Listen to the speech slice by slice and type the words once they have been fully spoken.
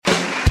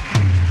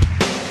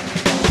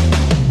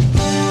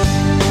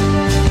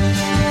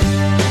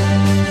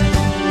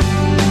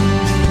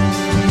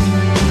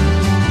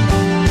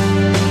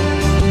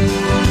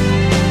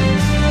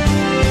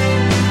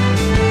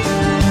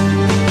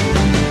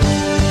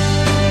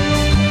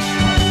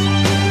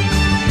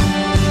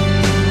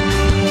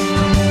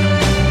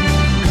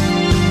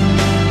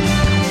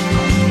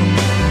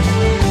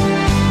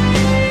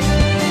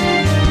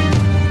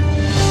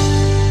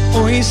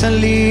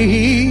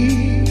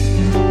salí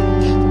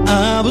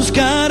a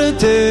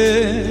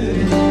buscarte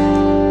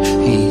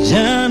y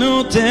ya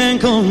no te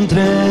encontré.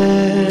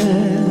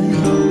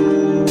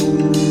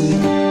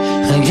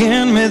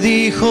 Alguien me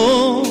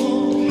dijo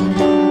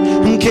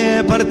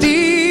que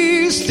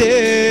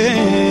partiste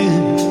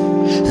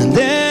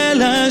de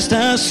la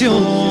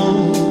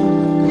estación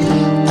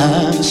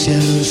hacia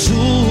el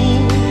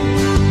sur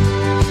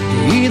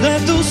y de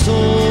tus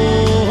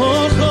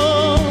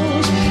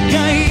ojos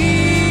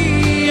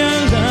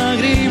caían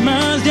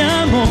lágrimas de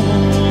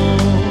amor,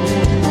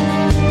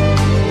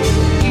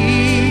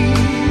 y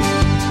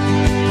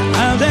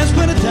al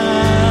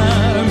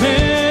despertarme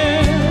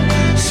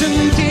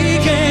sentí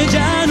que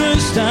ya no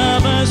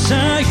estabas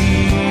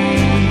allí.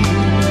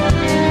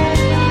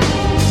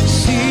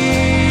 Si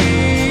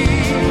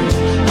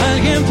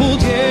alguien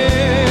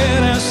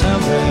pudiera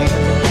saber,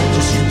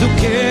 yo siento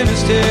que en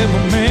este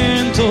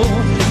momento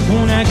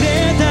una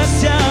grieta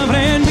se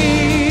abre en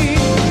mí.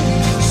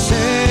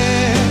 Sé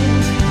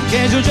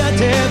que yo ya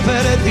te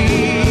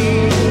perdí,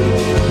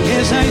 y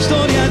esa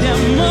historia de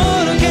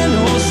amor que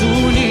nos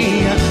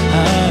unía a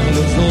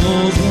los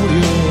dos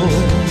murió.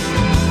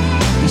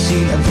 Y si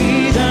la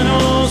vida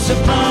nos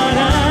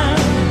separa,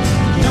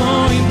 no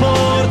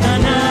importa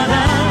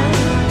nada,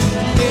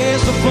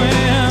 esto fue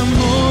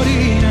amor y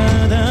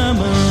nada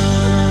más.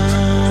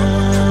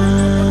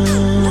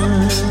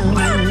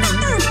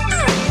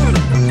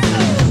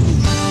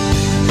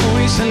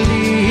 Hoy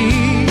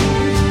salí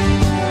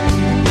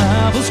a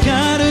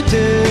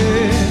buscarte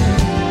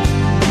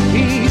y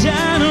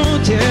ya no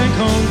te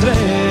encontré.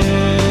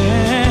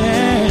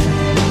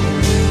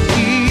 Y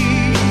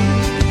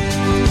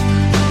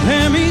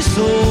de mis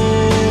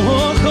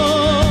ojos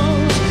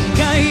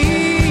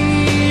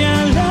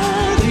caían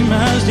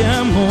lágrimas de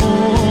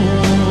amor.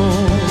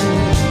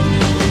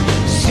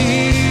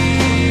 Si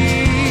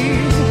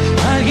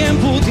alguien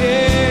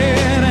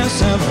pudiera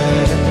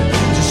saber,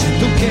 yo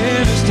siento que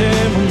en este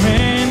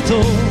momento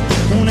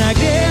una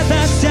grieta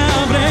se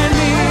abre en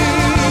mí.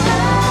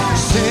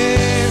 Sé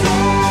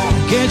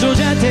que yo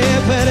ya te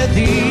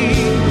perdí,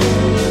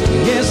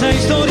 y esa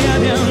historia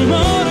de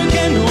amor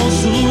que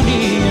nos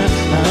unía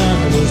a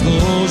los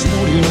dos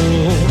murió.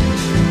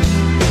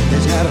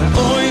 Desgarra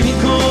hoy mi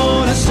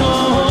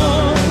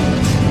corazón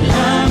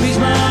la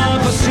misma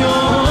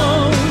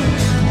pasión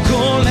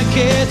con la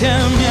que te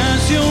amé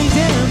hace un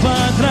tiempo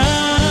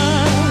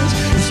atrás.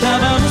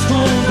 Estábamos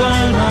junto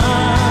al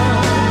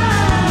mar,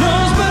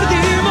 nos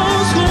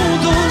perdimos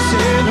juntos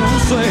en un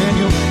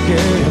sueño que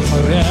fue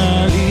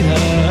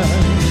realidad.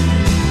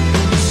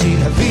 Si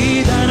la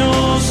vida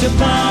nos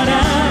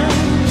separa,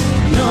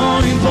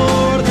 no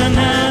importa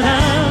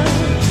nada,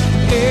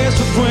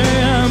 eso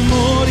fue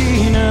amor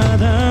y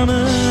nada más.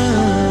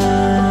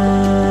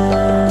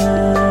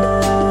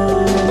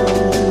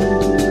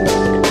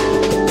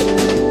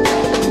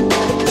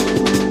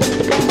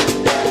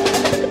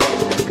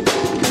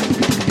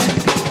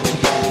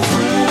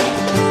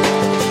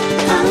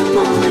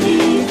 Amor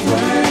y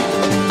fue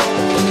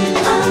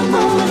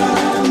amor,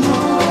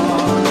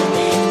 amor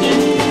y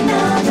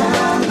nada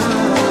más.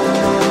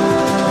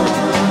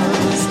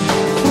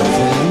 Fue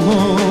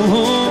amor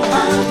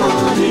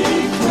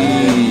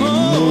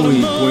y fue.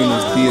 Muy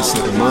buenos días,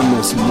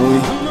 hermanos, muy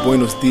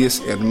buenos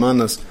días,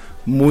 hermanas,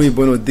 muy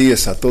buenos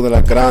días a toda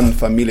la gran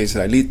familia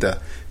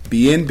israelita.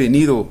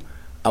 Bienvenido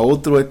a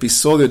otro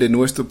episodio de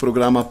nuestro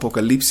programa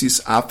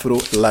Apocalipsis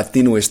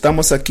Afro-Latino.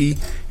 Estamos aquí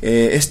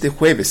este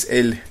jueves,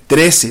 el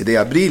 13 de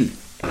abril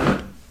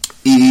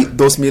y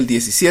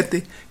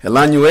 2017. El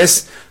año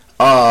es,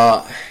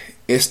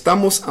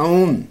 estamos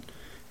aún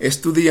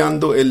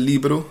estudiando el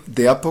libro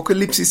de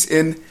Apocalipsis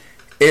en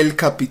el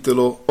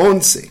capítulo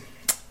 11.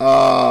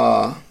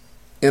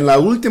 En la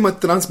última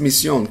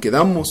transmisión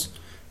quedamos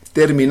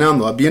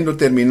habiendo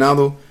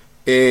terminado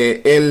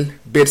el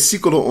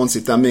versículo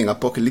 11 también,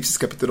 Apocalipsis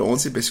capítulo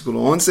 11,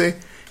 versículo 11.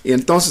 Y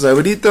entonces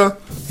ahorita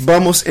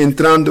vamos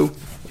entrando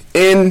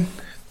en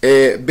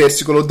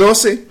versículo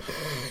 12.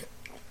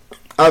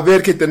 A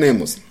ver qué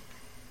tenemos.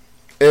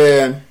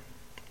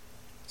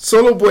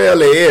 Solo voy a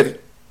leer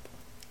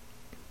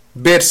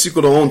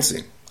versículo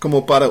 11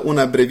 como para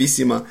una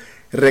brevísima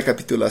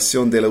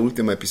recapitulación de la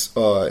última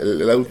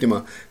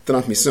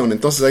transmisión.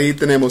 Entonces ahí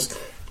tenemos: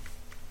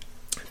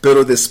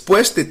 pero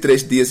después de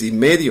 3 días y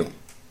medio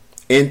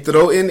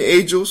entró en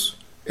ellos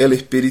el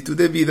espíritu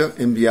de vida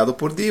enviado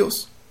por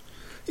Dios,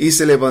 y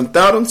se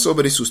levantaron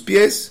sobre sus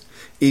pies,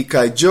 y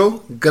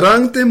cayó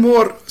gran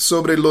temor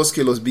sobre los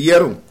que los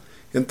vieron.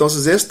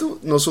 Entonces esto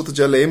nosotros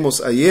ya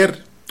leemos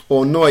ayer,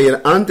 o no ayer,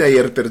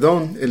 anteayer,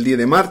 perdón, el día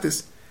de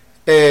martes,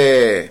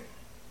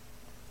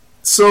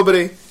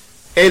 sobre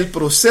el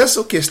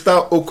proceso que está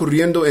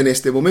ocurriendo en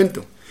este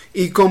momento,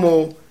 y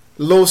como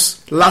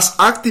las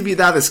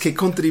actividades que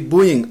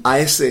contribuyen a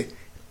ese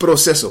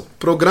proceso,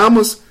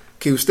 programas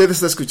que usted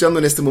está escuchando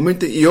en este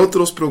momento y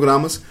otros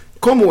programas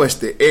como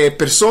este,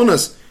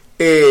 personas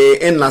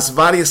en las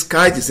varias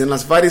calles, en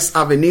las varias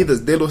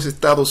avenidas de los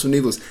Estados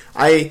Unidos.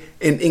 Hay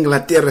en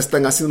Inglaterra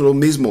están haciendo lo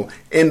mismo,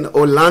 en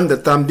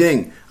Holanda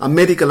también,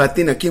 América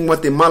Latina, aquí en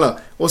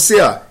Guatemala. O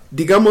sea,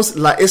 digamos,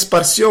 la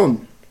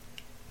expansión,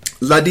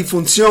 la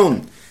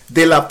difusión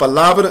de la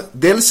palabra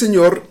del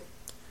Señor,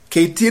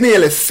 que tiene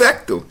el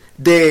efecto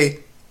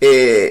de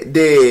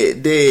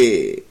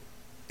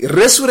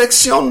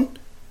resurrección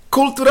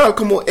cultural,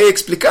 como he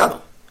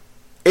explicado.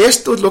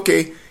 Esto es lo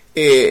que,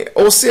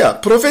 o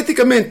sea,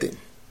 proféticamente,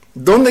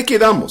 ¿dónde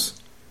quedamos?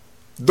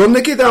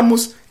 ¿Dónde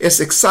quedamos? Es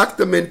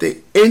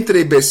exactamente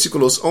entre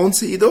versículos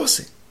 11 y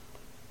 12.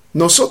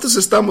 Nosotros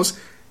estamos,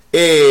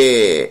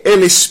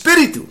 el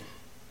Espíritu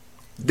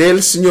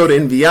del Señor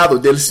enviado,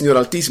 del Señor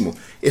Altísimo,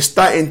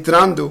 está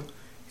entrando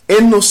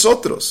en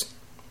nosotros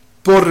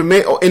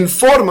en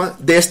forma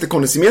de este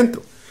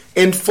conocimiento,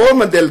 en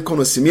forma del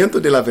conocimiento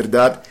de la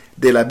verdad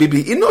de la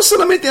Biblia. Y no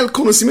solamente el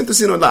conocimiento,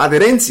 sino la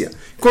adherencia.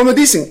 Cuando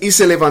dicen, y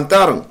se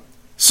levantaron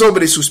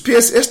sobre sus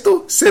pies,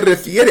 esto se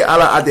refiere a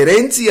la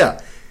adherencia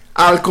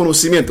al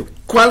conocimiento.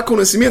 ¿Cuál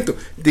conocimiento?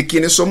 De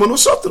quiénes somos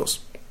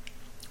nosotros.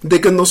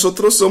 De que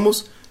nosotros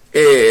somos,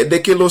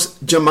 de que los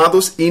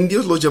llamados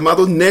indios, los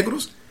llamados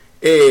negros,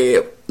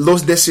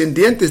 los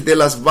descendientes de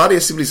las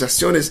varias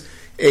civilizaciones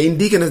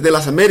indígenas de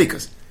las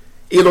Américas,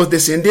 y los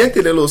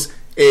descendientes de los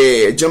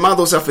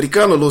llamados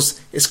africanos, los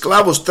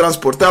esclavos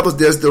transportados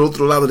desde el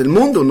otro lado del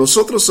mundo.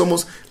 Nosotros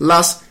somos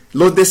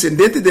los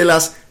descendientes de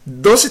las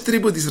 12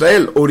 tribus de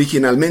Israel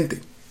originalmente.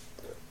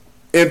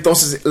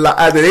 Entonces, la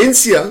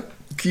adherencia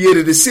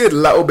quiere decir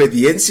la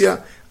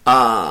obediencia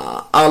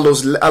a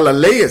las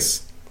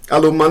leyes, a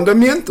los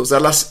mandamientos, a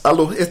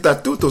los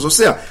estatutos, o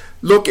sea,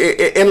 lo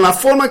que en la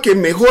forma que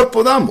mejor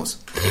podamos,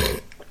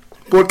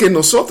 porque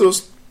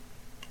nosotros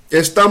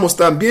estamos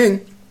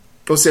también,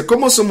 o sea,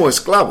 como somos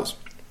esclavos,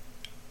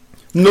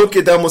 no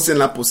quedamos en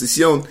la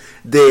posición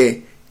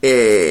de,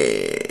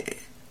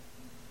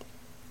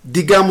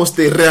 digamos,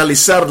 de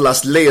realizar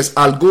las leyes,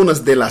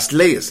 algunas de las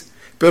leyes,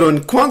 pero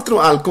en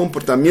cuanto al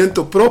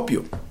comportamiento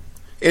propio,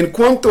 en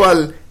cuanto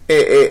al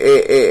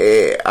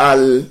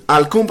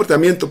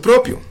comportamiento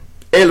propio,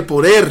 el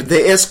poder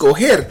de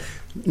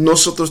escoger,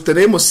 nosotros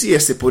tenemos sí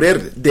ese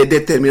poder de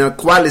determinar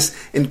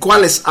en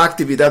cuáles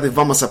actividades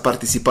vamos a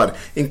participar,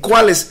 en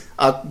cuáles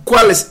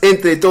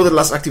entre todas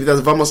las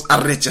actividades vamos a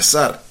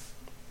rechazar.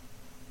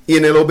 Y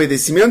en el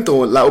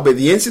obedecimiento, la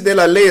obediencia de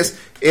las leyes,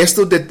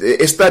 esto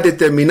está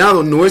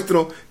determinado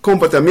nuestro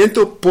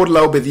comportamiento por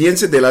la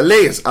obediencia de las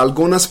leyes,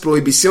 algunas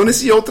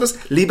prohibiciones y otras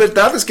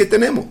libertades que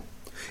tenemos.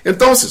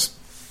 Entonces,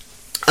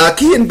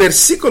 aquí en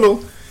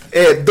versículo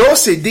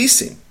 12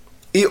 dice,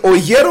 y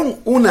oyeron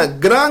una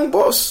gran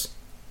voz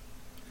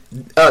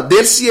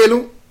del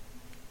cielo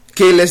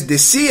que les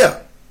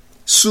decía,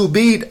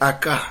 subid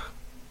acá.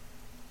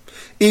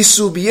 Y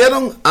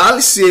subieron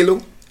al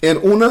cielo en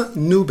una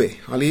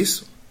nube,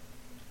 ¿listo?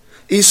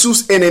 Y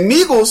sus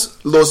enemigos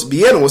los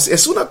vieron.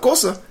 Es una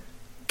cosa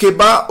que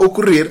va a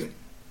ocurrir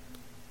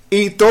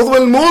y todo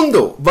el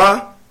mundo va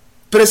a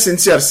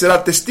presenciar,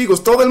 será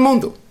testigos todo el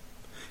mundo.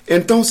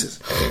 Entonces,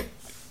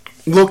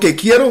 lo que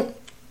quiero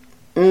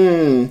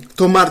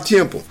tomar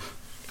tiempo,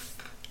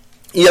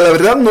 y a la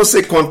verdad no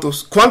sé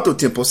cuánto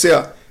tiempo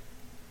sea,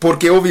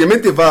 porque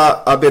obviamente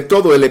va a haber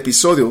todo el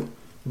episodio.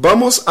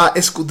 Vamos a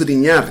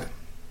escudriñar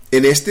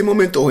en este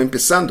momento, o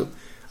empezando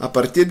a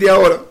partir de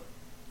ahora,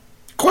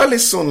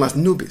 ¿cuáles son las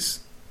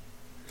nubes?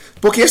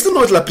 Porque esto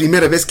no es la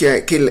primera vez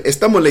que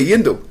estamos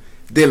leyendo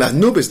de las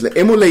nubes.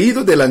 Hemos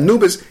leído de las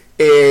nubes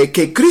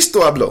que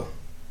Cristo habló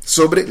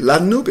sobre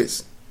las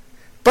nubes.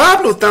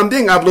 Pablo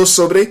también habló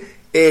sobre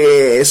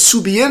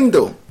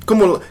subiendo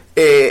como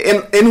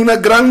en una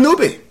gran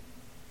nube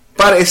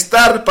para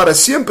estar para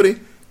siempre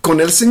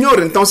con el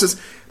Señor. Entonces,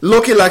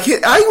 lo que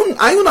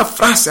hay una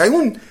frase,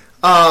 no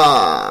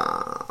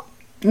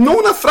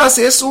una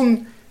frase, es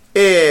un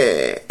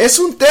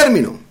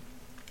término.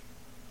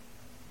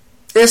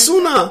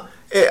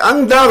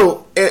 Han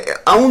dado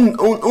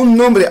un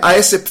nombre a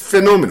ese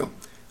fenómeno.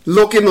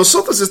 Lo que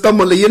nosotros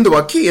estamos leyendo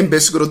aquí en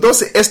versículo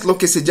 12 es lo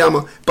que se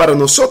llama para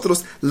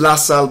nosotros la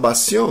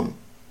salvación.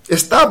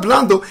 Está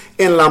hablando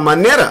en la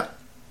manera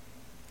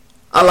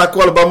a la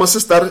cual vamos a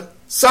estar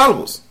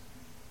salvos.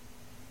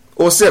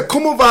 O sea,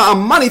 ¿cómo va a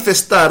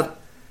manifestar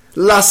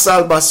la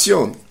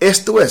salvación?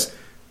 Esto es,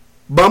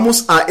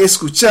 vamos a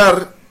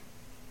escuchar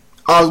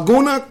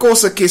alguna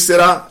cosa que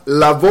será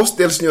la voz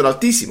del Señor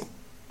Altísimo.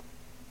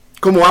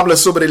 Como habla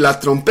sobre la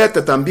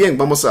trompeta también,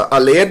 vamos a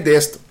leer de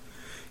esto.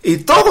 Y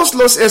todos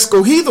los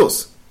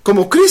escogidos,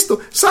 como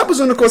Cristo, ¿sabes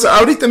una cosa?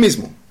 Ahorita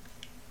mismo,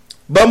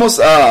 vamos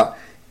a...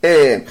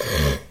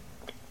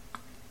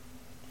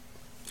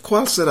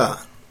 ¿cuál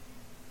será?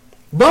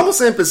 Vamos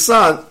a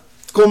empezar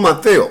con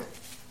Mateo,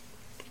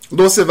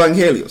 los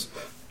evangelios.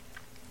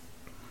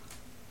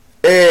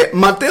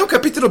 Mateo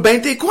capítulo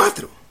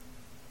 24.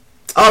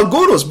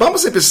 Algunos,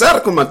 vamos a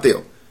empezar con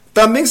Mateo.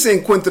 También se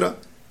encuentra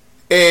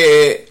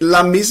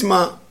la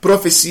misma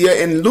profecía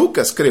en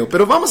Lucas, creo.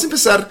 Pero vamos a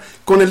empezar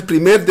con el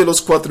primer de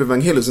los 4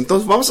 evangelios.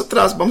 Entonces vamos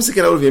atrás, vamos a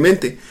quedar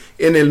obviamente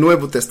en el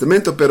Nuevo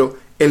Testamento, pero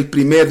el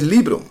primer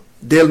libro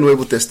del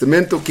Nuevo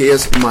Testamento, que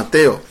es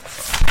Mateo.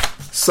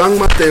 San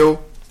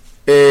Mateo,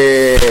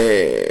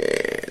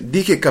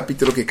 dije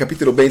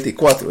capítulo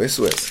 24,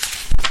 eso es.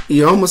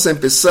 Y vamos a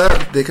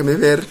empezar, déjame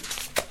ver.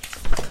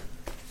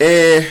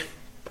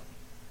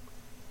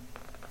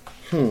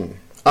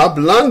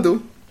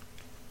 Hablando,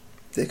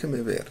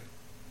 déjame ver.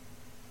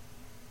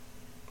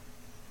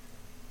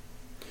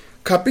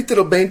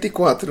 Capítulo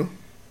 24.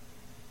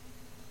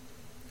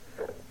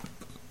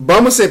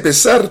 Vamos a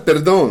empezar,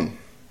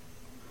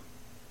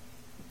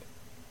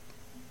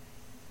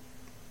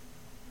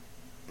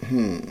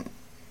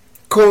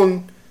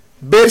 con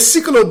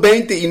versículo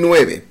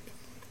 29.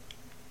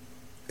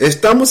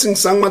 Estamos en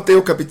San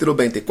Mateo capítulo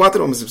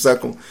 24, vamos a empezar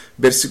con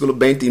versículo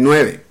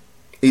 29.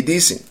 Y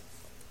dicen,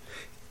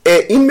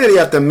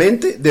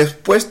 inmediatamente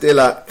después de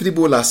la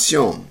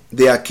tribulación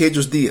de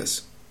aquellos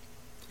días,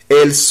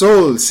 el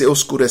sol se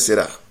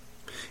oscurecerá,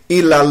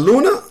 y la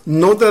luna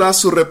no dará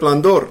su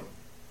resplandor,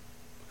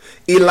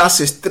 y las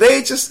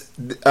estrellas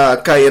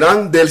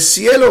caerán del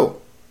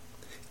cielo,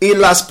 y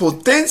las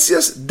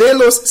potencias de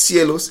los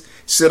cielos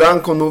serán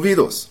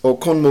conmovidas.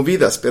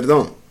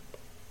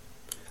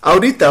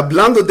 Ahorita,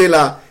 hablando de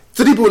la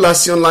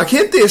tribulación, la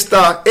gente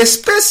está,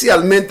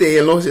 especialmente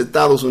en los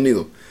Estados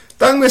Unidos,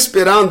 están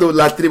esperando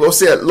la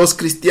tribulación, o sea, los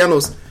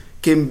cristianos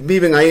que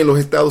viven ahí en los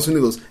Estados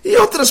Unidos y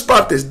otras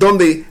partes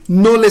donde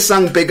no les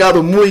han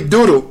pegado muy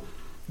duro,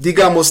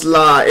 digamos,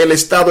 el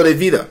estado de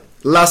vida,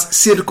 las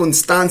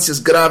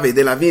circunstancias graves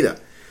de la vida.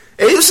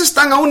 Ellos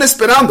están aún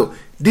esperando,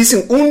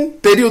 dicen, un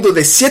periodo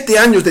de 7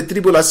 años de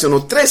tribulación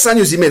o 3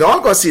 años y medio,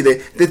 algo así de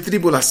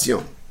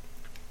tribulación.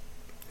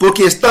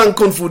 Porque están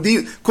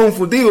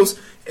confundidos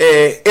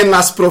en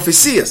las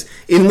profecías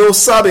y no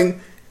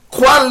saben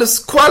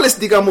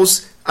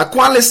a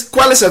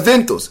cuáles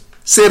eventos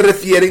se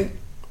refieren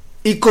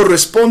y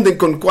corresponden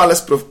con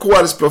cuáles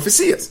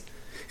profecías.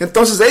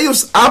 Entonces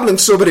ellos hablan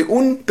sobre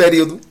un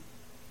periodo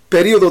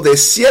de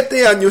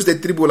 7 años de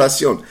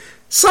tribulación.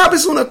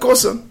 ¿Sabes una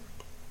cosa?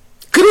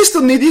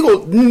 Cristo ni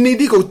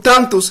digo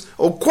tantos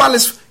o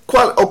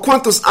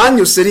cuántos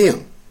años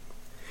serían.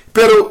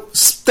 Pero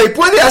te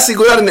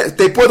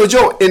puedo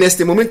yo en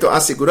este momento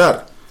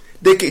asegurar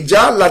de que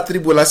ya la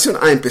tribulación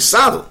ha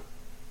empezado.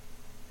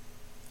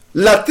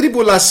 La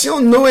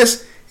tribulación no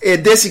es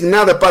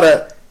designada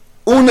para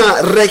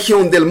una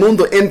región del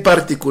mundo en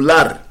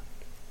particular.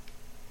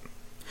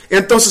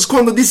 Entonces,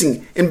 cuando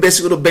dicen en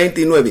versículo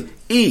 29,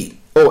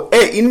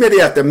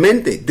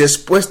 inmediatamente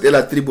después de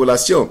la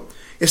tribulación,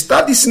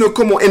 está diciendo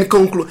como en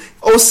conclusión,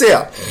 o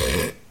sea,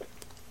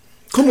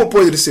 ¿cómo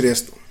puede decir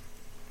esto?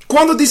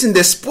 Cuando dicen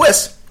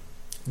después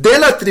de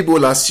la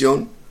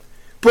tribulación,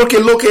 porque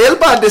lo que él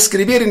va a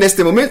describir en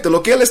este momento,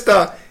 lo que él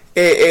está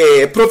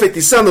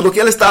profetizando, lo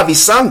que él está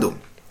avisando,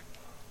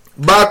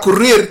 va a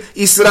ocurrir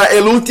y será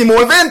el último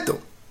evento.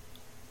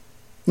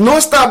 No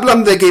está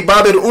hablando de que va a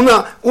haber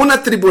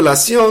una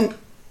tribulación,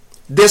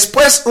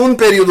 después un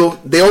periodo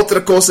de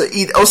otra cosa,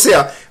 o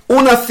sea,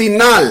 una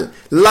final.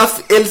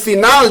 El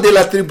final de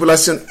la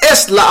tribulación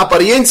es la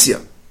apariencia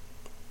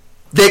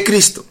de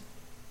Cristo.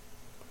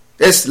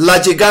 Es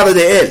la llegada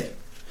de Él.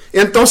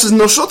 Entonces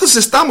nosotros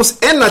estamos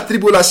en la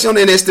tribulación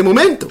en este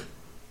momento.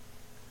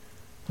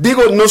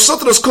 Digo,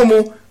 nosotros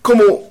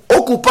como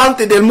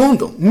ocupante del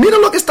mundo. Mira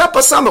lo que está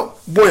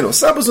pasando. Bueno,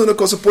 ¿sabes una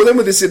cosa?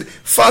 Podemos decir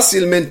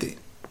fácilmente.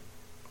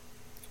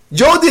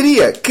 Yo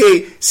diría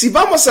que si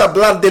vamos a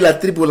hablar de la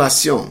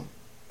tribulación,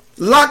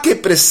 la que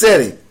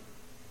precede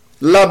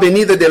la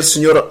venida del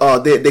Señor,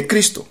 de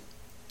Cristo,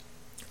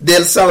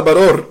 del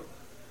Salvador,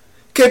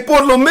 que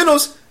por lo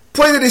menos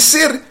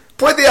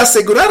puede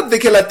asegurar de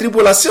que la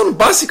tribulación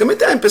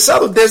básicamente ha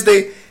empezado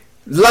desde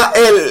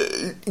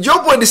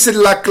yo voy a decir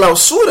la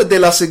clausura de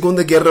la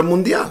Segunda Guerra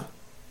Mundial.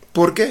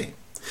 ¿Por qué?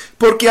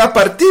 Porque a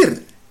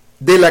partir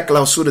de la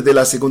clausura de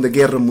la Segunda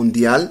Guerra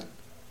Mundial,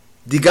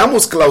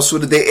 digamos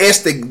clausura de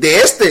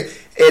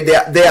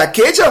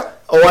aquella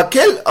o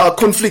aquel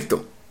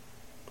conflicto,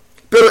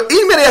 pero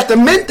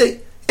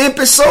inmediatamente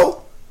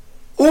empezó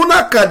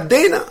una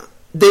cadena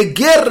de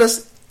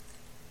guerras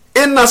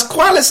en las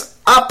cuales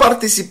ha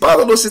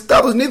participado los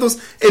Estados Unidos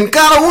en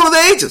cada uno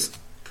de ellos.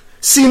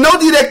 Si no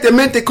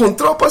directamente con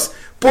tropas,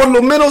 por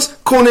lo menos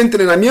con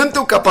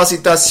entrenamiento,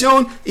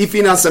 capacitación y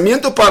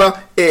financiamiento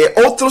para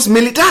otros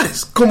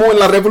militares, como en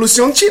la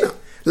Revolución China,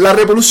 la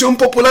Revolución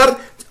Popular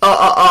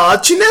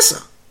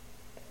Chinesa.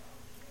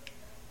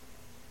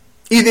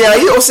 Y de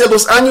ahí, o sea,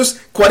 los años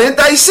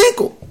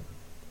 45,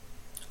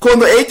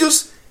 cuando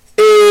ellos,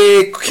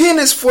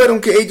 ¿quiénes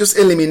fueron que ellos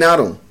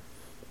eliminaron?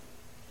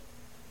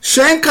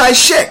 Chiang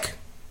Kai-shek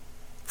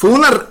fue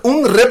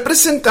un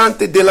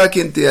representante de la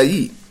gente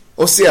allí.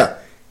 O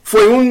sea,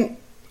 fue un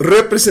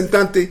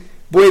representante,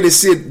 voy a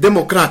decir,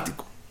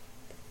 democrático.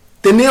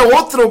 Tenía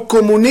otro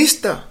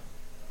comunista,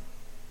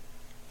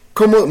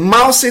 como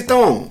Mao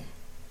Zedong.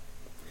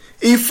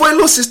 Y fue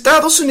los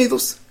Estados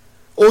Unidos,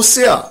 o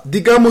sea,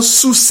 digamos,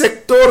 su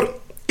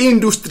sector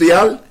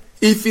industrial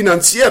y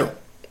financiero.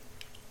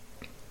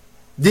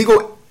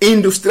 Digo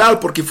industrial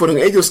porque fueron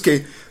ellos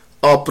que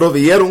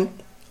proveyeron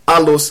a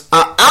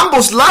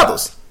ambos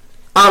lados,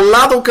 al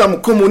lado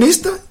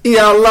comunista y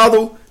al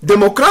lado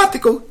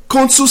democrático,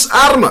 con sus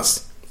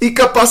armas y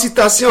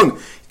capacitación,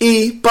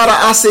 y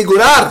para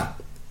asegurar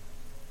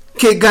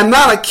que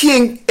ganara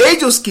quien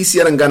ellos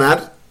quisieran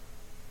ganar,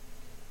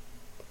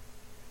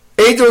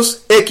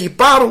 ellos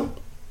equiparon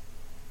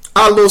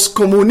a los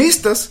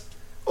comunistas,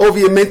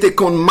 obviamente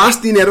con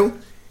más dinero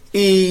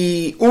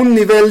y un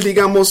nivel,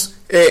 digamos,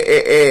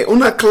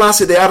 una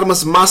clase de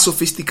armas más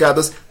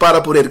sofisticadas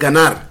para poder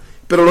ganar.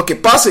 Pero lo que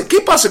pasa,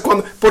 ¿qué pasa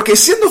cuando? Porque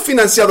siendo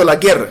financiada la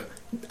guerra,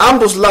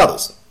 ambos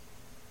lados,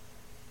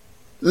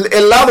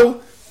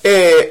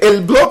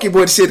 el bloque,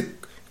 voy a decir,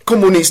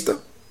 comunista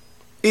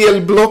y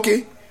el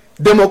bloque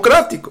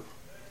democrático,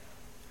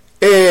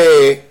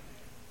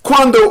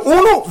 cuando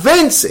uno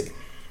vence,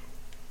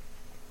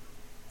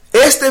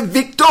 este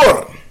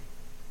victor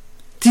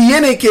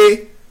tiene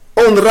que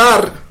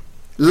honrar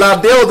la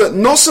deuda,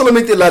 no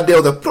solamente la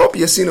deuda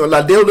propia, sino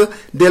la deuda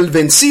del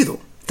vencido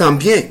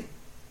también.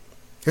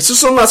 Esas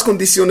son las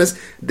condiciones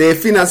de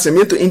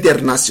financiamiento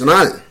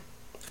internacional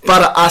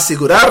para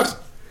asegurar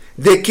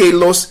de que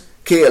los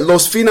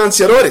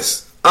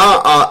financiadores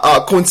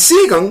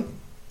consigan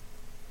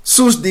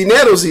sus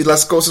dineros y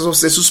las cosas, o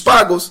sea, sus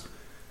pagos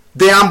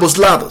de ambos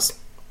lados.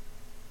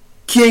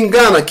 Quien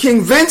gana,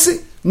 quien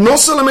vence, no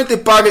solamente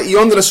paga y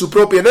honra su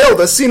propia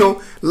deuda, sino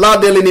la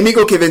del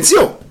enemigo que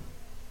venció.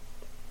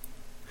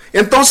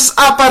 Entonces,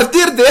 a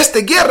partir de esta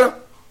guerra,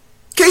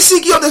 ¿qué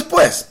siguió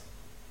después?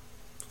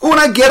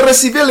 Una guerra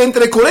civil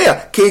entre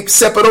Corea, que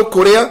separó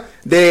Corea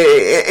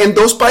en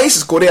dos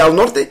países, Corea al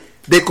norte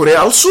de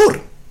Corea al sur,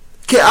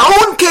 que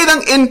aún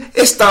quedan en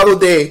estado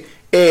de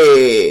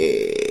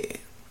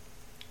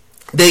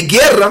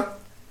guerra,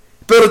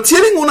 pero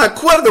tienen un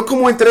acuerdo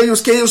como entre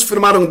ellos que ellos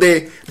firmaron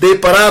de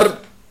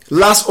parar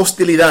las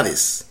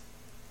hostilidades.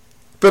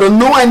 Pero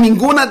no hay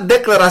ninguna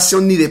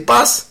declaración ni de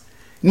paz,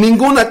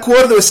 ningún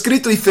acuerdo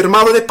escrito y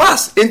firmado de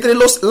paz entre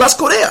las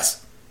Coreas,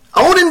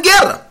 aún en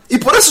guerra. Y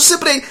por eso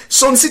siempre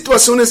son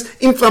situaciones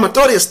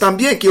inflamatorias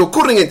también que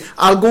ocurren en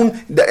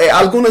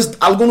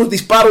algunos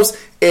disparos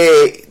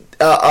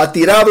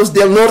tirados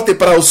del norte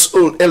para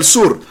el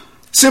sur.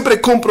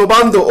 Siempre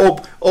comprobando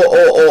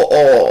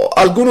o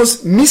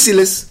algunos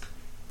misiles,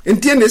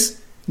 ¿entiendes?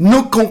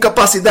 No con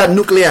capacidad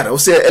nuclear, o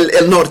sea,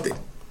 el norte.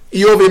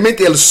 Y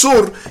obviamente el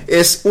sur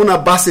es una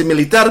base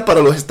militar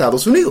para los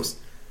Estados Unidos.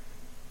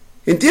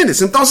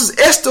 ¿Entiendes? Entonces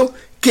esto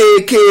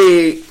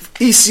que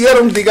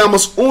hicieron,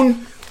 digamos,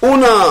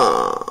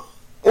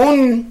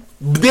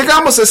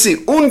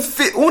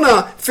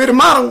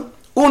 firmaron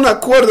un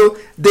acuerdo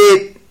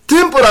de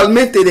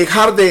temporalmente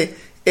dejar de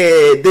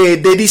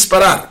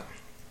disparar.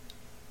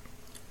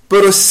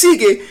 Pero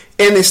sigue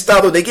en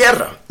estado de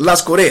guerra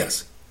las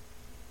Coreas.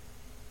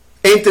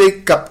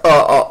 Entre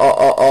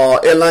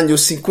el año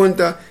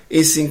 50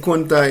 y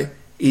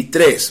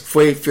 53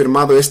 fue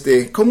firmado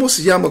 ¿cómo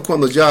se llama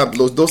cuando ya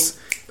los dos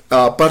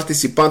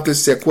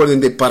participantes se acuerdan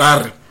de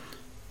parar?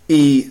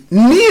 Y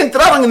ni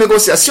entraban en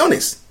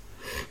negociaciones.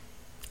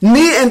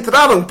 Ni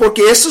entraban,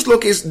 porque eso es lo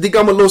que,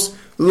 digamos,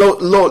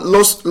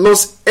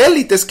 los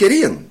élites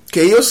querían.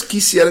 Que ellos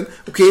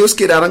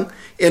quedaran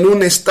en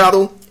un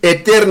estado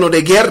eterno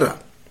de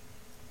guerra.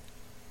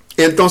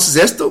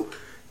 Entonces esto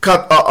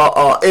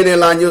en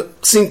el año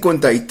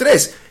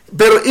 53.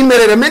 Pero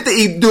inmediatamente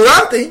y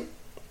durante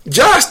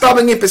ya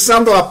estaban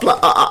empezando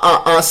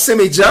a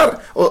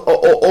semillar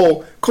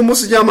o ¿cómo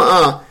se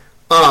llama?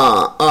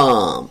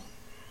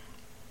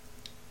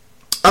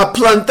 A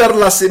plantar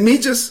las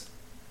semillas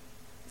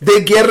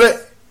de guerra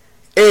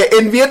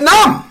en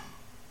Vietnam.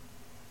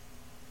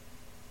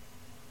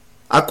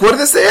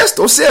 Acuérdese de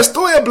esto. O sea,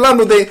 estoy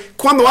hablando de,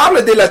 cuando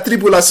habla de la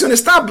tribulación,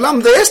 está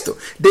hablando de esto,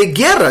 de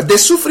guerra, de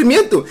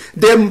sufrimiento,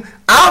 de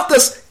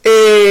altas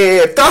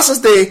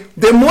tasas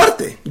de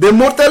muerte, de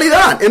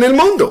mortalidad en el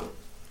mundo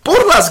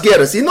por las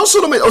guerras. Y no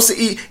solamente, o sea,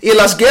 y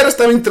las guerras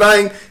también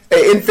traen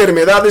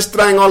enfermedades,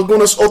 traen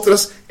algunas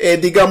otras,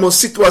 digamos,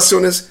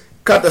 situaciones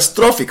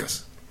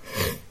catastróficas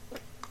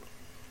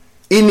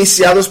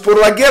iniciados por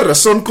la guerra.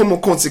 Son como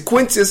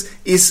consecuencias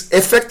y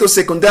efectos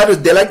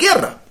secundarios de la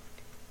guerra.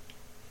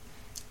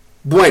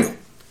 Bueno,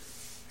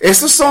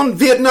 estos son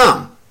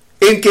Vietnam,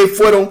 en que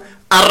fueron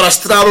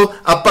arrastrados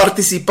a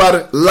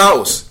participar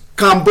Laos,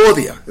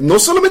 Camboya, no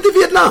solamente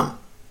Vietnam.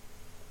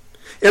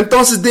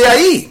 Entonces de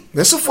ahí,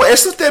 eso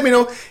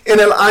terminó en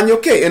el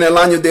año ¿qué? En el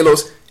año de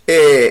los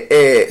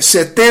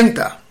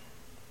 70.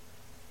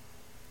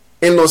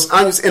 En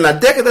la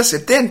década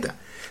 70.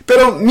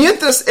 Pero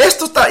mientras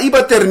esto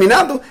iba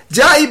terminando,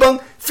 ya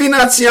iban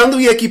financiando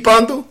y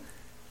equipando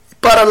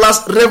para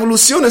las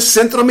revoluciones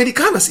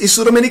centroamericanas y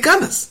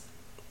suramericanas.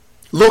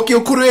 Lo que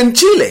ocurrió en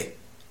Chile,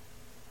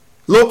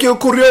 lo que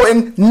ocurrió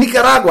en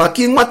Nicaragua,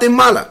 aquí en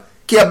Guatemala,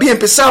 que había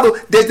empezado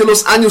desde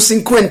los años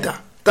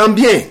 50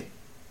 también.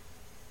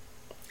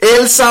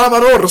 El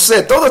Salvador, o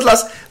sea,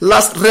 todas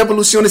las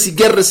revoluciones y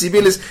guerras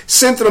civiles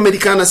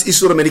centroamericanas y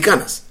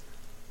suramericanas,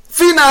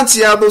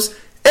 financiados,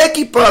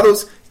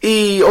 equipados,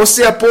 y, o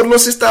sea, por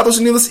los Estados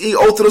Unidos y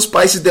otros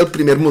países del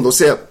primer mundo, o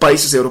sea,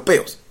 países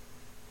europeos.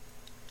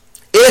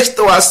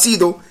 Esto ha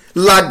sido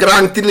la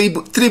gran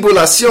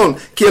tribulación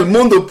que el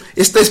mundo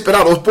está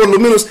esperando, o por lo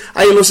menos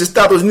ahí en los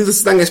Estados Unidos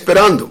están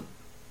esperando.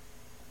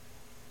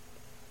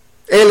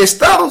 Los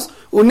Estados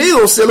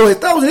Unidos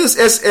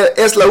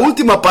es la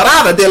última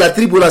parada de la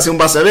tribulación,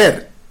 vas a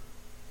ver.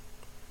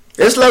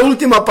 Es la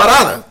última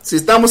parada. Si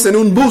estamos en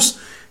un bus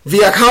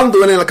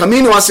viajando en el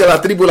camino hacia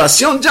la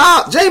tribulación,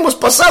 ya hemos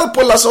pasado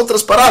por las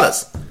otras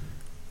paradas.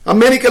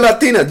 América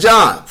Latina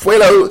ya fue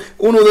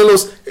uno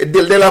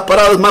de las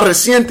paradas más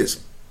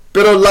recientes.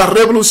 Pero las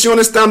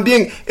revoluciones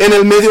también en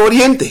el Medio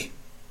Oriente,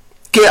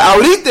 que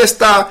ahorita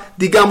está,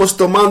 digamos,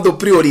 tomando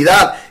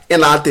prioridad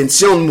en la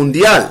atención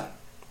mundial.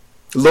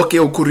 Lo que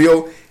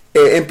ocurrió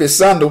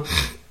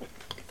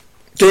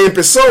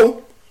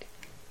empezó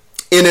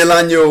en el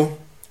año,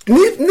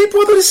 ni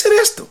puedo decir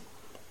esto,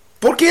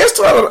 porque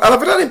esto a la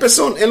verdad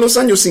empezó en los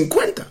años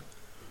 50.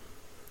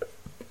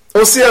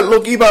 O sea,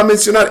 lo que iba a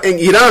mencionar en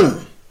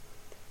Irán,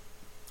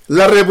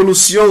 la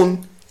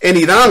revolución en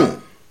Irán,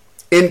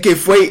 en que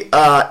fue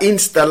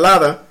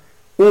instalada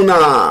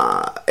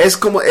es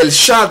como el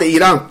Shah de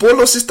Irán por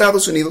los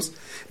Estados Unidos.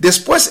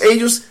 Después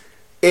ellos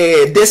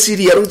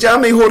decidieron ya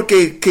mejor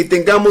que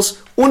tengamos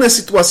una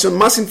situación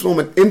más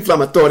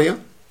inflamatoria.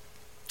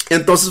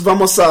 Entonces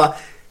vamos a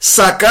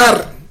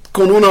sacar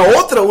con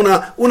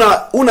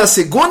una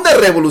segunda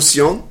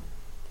revolución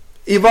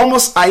y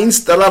vamos a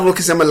instalar lo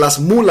que se llaman las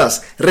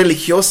mulas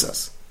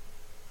religiosas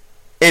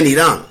en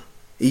Irán.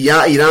 Y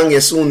ya Irán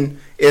es un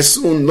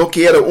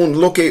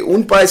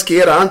país que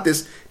era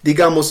antes,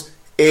 digamos,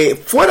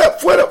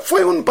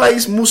 fue un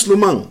país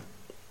musulmán,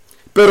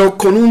 pero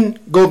con un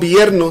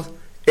gobierno,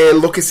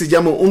 lo que se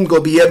llama un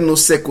gobierno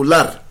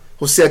secular,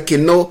 o sea que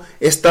no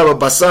estaba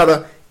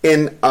basada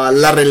en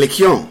la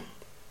religión.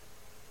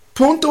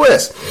 Punto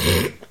es,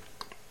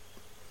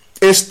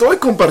 estoy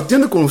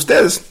compartiendo con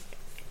ustedes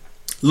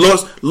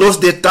los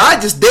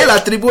detalles de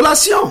la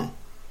tribulación.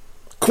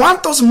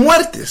 ¿Cuántas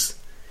muertes?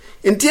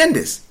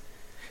 ¿Entiendes?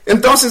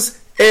 Entonces,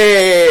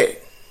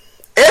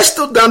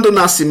 esto dando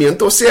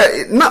nacimiento, o sea,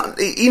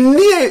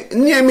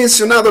 ni he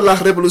mencionado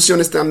las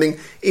revoluciones también,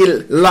 y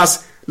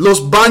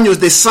los baños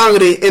de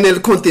sangre en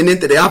el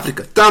continente de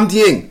África,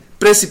 también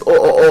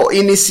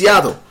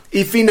iniciado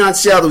y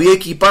financiado y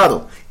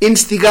equipado,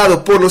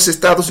 instigado por los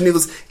Estados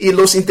Unidos y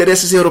los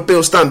intereses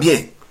europeos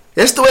también.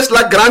 Esto es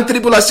la gran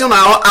tribulación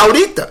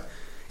ahorita.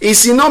 Y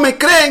si no me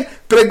creen,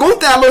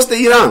 pregunten a los de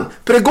Irán,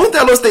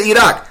 pregunten a los de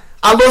Irak,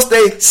 a los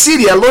de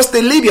Siria, a los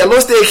de Libia, a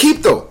los de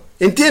Egipto.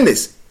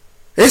 ¿Entiendes?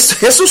 Eso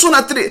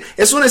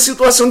es una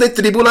situación de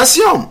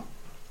tribulación.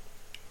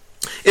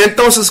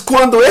 Entonces,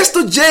 cuando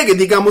esto llegue,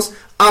 digamos,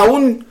 a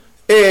una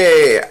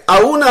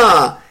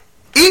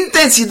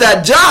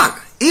intensidad ya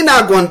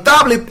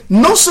inaguantable,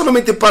 no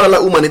solamente para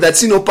la humanidad,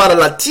 sino para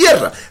la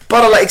tierra,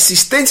 para la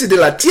existencia de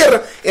la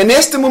tierra, en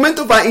este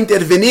momento va a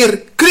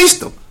intervenir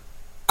Cristo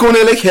con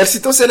el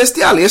ejército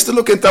celestial. Y esto es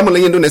lo que estamos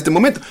leyendo en este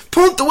momento.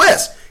 Punto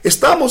es,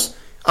 estamos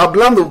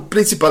hablando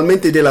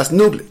principalmente de las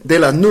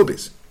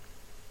nubes.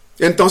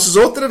 Entonces,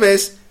 otra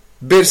vez,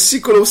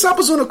 versículo,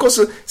 ¿sabes una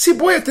cosa? Sí,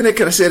 voy a tener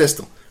que hacer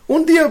esto.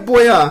 Un día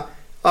voy a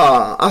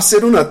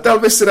hacer tal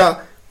vez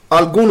será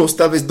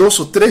tal vez 2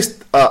 o 3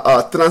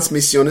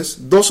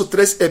 transmisiones, 2 o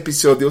 3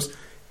 episodios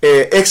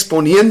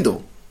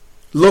exponiendo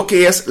lo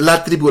que es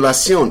la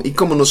tribulación y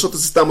cómo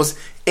nosotros estamos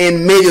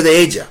en medio de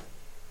ella.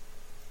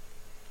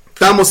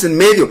 Estamos en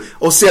medio,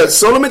 o sea,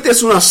 solamente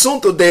es un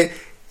asunto de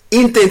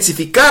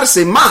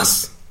intensificarse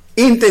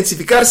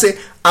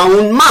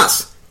aún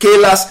más, que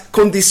las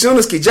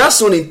condiciones que ya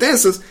son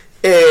intensas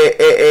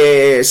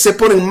se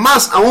ponen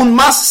aún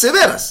más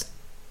severas.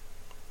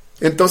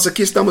 Entonces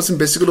aquí estamos en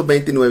versículo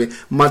 29,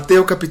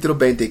 Mateo capítulo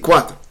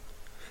 24.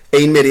 E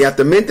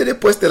inmediatamente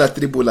después de la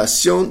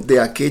tribulación de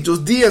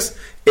aquellos días,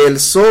 el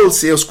sol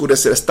se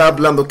oscurecerá. Está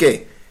hablando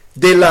 ¿qué?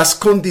 De las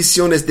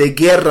condiciones de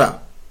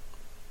guerra.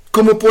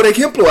 Como por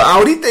ejemplo,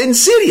 ahorita en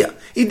Siria.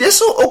 Y de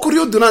eso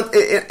ocurrió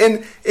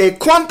durante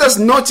cuántas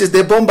noches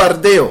de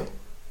bombardeo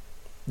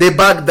de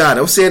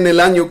Bagdad. O sea, en el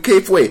año,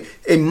 ¿qué fue?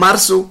 En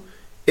marzo.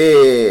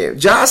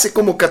 Ya hace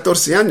como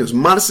 14 años, el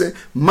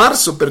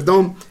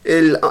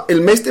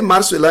mes de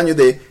marzo del año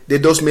de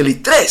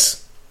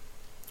 2003,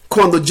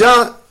 cuando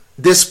ya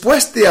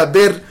después de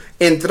haber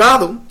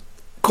entrado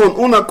con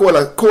una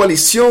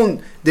coalición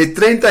de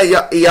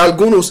 30 y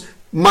algunos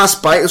más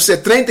países, o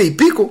sea, 30 y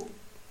pico,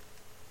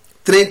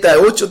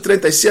 38,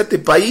 37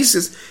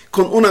 países,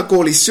 con una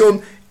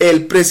coalición,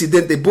 el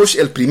presidente Bush,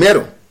 el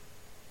primero,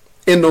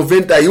 en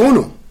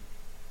 91,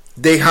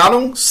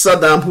 dejaron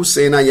Saddam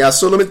Hussein allá,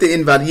 solamente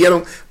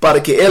invadieron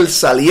para que él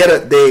saliera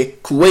de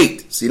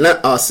Kuwait.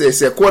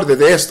 Se acuerde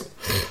de esto.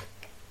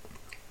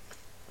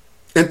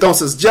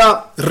 Entonces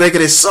ya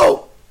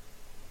regresó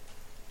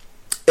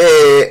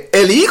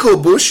el hijo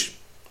Bush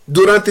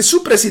durante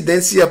su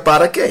presidencia.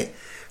 ¿Para qué?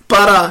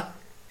 Para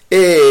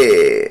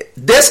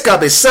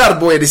descabezar,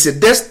 voy a decir,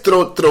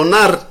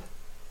 destronar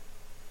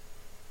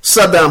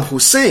Saddam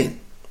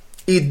Hussein.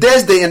 Y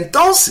desde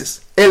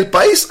entonces el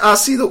país ha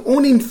sido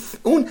un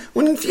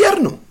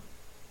infierno.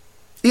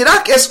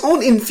 Irak es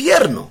un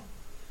infierno.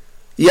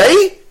 Y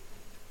ahí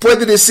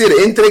puede decir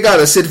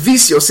entregada,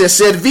 servicio, o sea,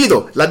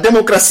 servido, la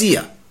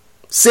democracia.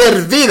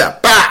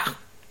 Servida, ¡pa!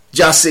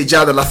 Ya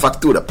sellada la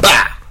factura,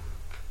 ¡pa!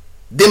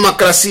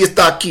 Democracia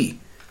está aquí.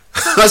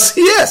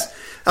 Así es.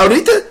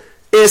 Ahorita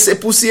se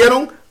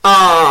pusieron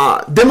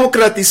a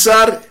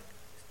democratizar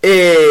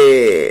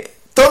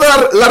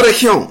toda la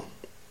región.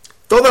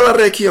 Toda la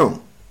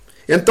región.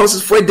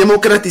 Entonces fue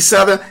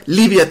democratizada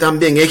Libia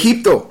también,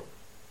 Egipto.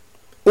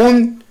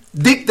 Un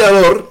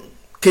dictador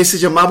que se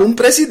llamaba un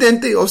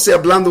presidente, o sea,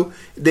 hablando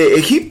de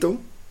Egipto,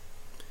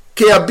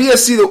 que había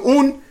sido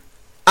un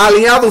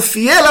aliado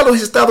fiel a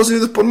los Estados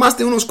Unidos por más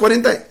de unos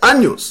 40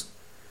 años.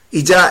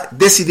 Y ya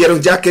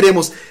decidieron, ya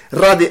queremos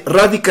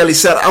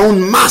radicalizar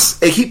aún más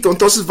Egipto.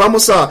 Entonces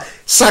vamos a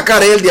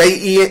sacar él de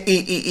ahí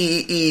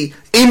y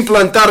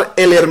implantar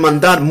la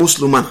hermandad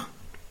musulmana.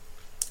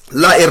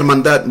 La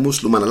hermandad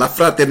musulmana, la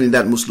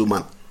fraternidad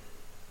musulmana.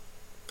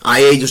 A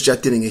ellos ya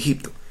tienen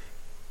Egipto.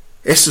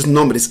 Esos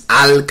nombres,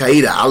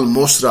 Al-Qaeda,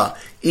 Al-Mosra,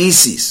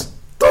 ISIS,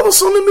 todos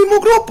son el mismo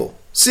grupo.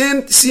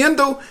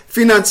 Siendo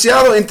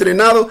financiado,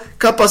 entrenado,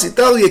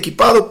 capacitado y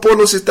equipado por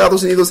los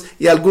Estados Unidos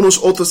y algunos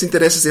otros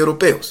intereses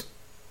europeos.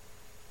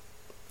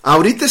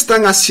 Ahorita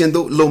están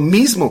haciendo lo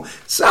mismo.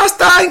 Se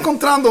está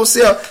encontrando, o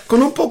sea,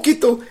 con un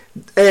poquito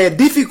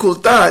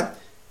dificultad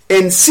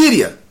en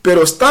Siria,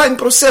 pero está en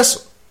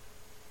proceso.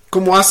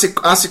 Como hace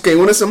que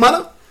una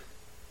semana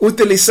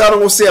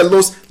utilizaron, o sea,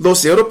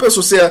 los europeos,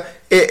 o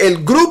sea,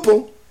 el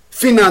grupo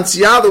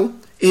financiado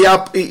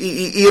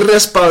y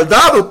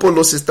respaldado por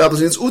los Estados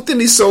Unidos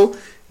utilizó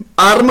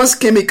armas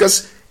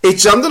químicas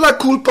echando la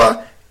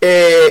culpa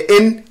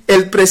en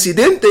el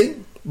presidente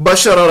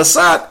Bashar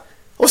al-Assad.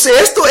 O sea,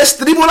 esto es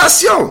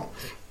tribulación.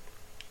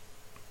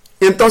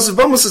 Entonces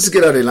vamos a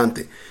seguir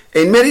adelante.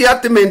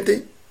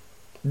 Inmediatamente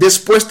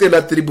después de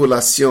la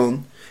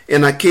tribulación,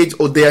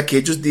 de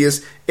aquellos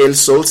días, el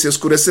sol se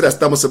oscurecerá.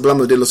 Estamos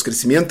hablando de los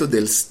crecimientos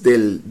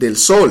del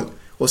sol.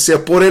 O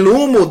sea, por el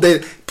humo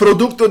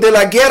producto de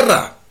la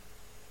guerra.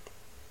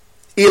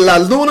 Y la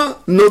luna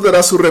no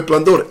dará su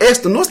resplandor.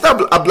 Esto no está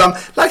hablando.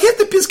 La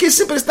gente piensa que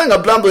siempre están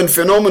hablando en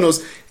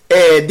fenómenos,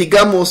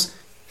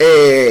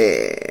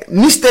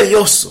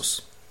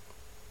 misteriosos.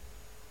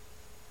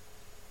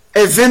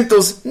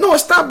 Eventos. No,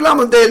 está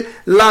hablando de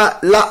la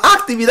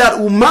actividad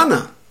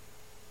humana.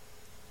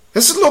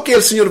 Eso es lo que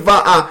el Señor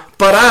va a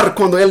parar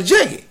cuando Él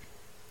llegue.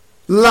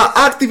 La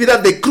actividad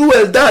de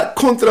crueldad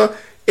contra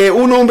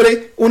un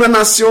hombre, una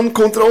nación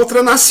contra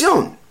otra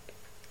nación.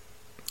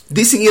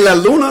 Dicen, y la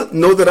luna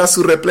no dará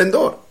su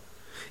resplandor.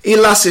 Y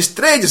las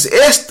estrellas,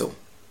 esto,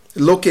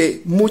 lo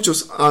que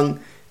muchos han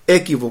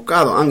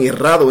equivocado, han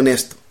errado en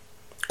esto.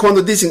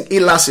 Cuando dicen, y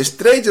las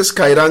estrellas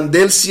caerán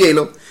del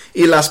cielo,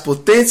 y las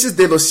potencias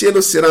de los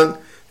cielos serán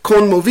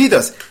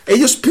conmovidas.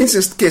 Ellos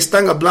piensan que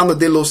están hablando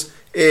de los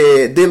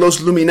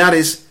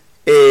luminares,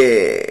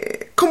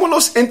 como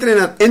los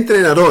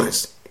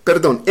entrenadores,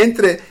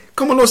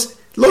 como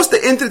los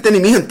de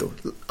entretenimiento,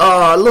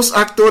 los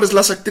actores,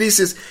 las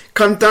actrices,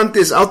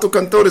 cantantes,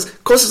 autocantores,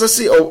 cosas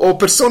así, o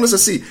personas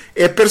así,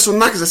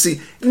 personajes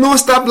así. No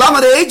está hablando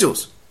de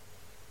ellos.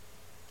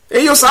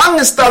 Ellos han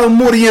estado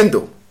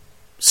muriendo.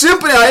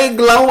 Siempre hay,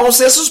 o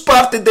sea, eso es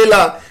parte de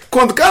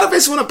cuando cada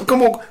vez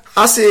como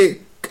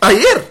hace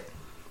ayer,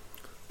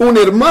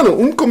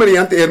 un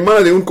comediante,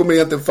 hermano de un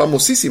comediante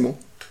famosísimo,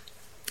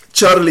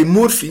 Charlie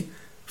Murphy,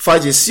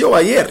 falleció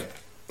ayer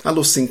a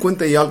los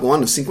 50 y algo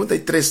años,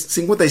 53,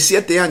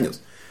 57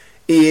 años.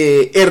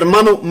 Y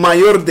hermano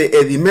mayor de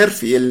Eddie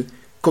Murphy, el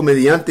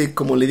comediante,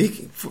 como le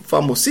dije,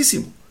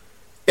 famosísimo.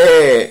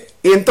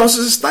 Y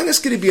entonces están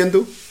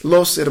escribiendo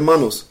los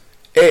hermanos,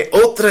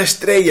 otra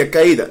estrella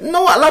caída.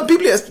 No, a la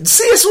Biblia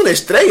sí es una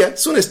estrella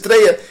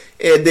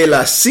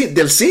del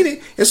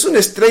cine, es una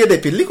estrella de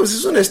películas,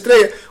 es una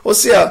estrella, o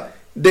sea,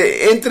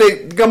 de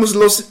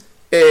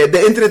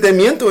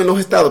entretenimiento en los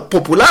estados,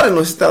 popular en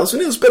los Estados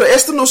Unidos. Pero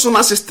estas no son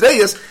las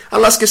estrellas a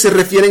las que se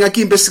refieren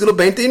aquí en versículo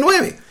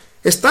 29.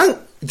 Están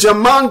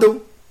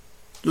llamando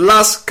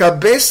las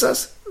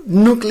cabezas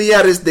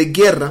nucleares de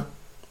guerra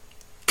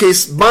que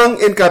van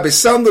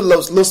encabezando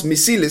los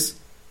misiles,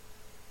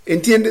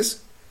 ¿entiendes?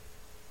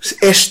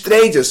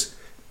 Estrellas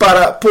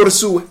por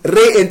su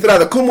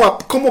reentrada,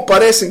 como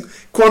parecen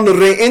cuando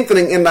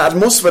reentran en la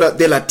atmósfera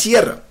de la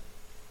Tierra.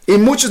 Y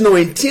muchos no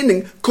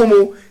entienden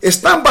cómo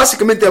están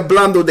básicamente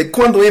hablando de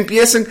cuando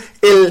empiezan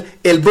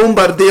el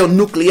bombardeo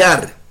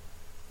nuclear.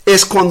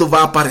 Es cuando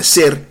va a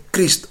aparecer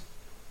Cristo.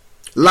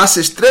 Las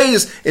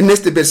estrellas en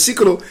este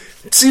versículo,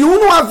 si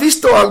uno ha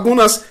visto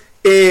algunas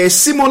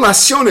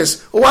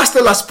simulaciones o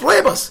hasta las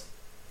pruebas,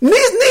 ni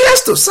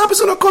esto,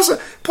 ¿sabes una cosa?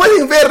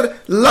 Pueden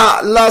ver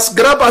las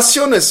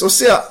grabaciones, o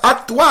sea,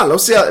 actual, o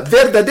sea,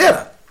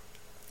 verdadera,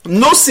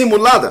 no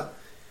simulada,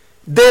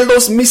 de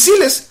los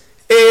misiles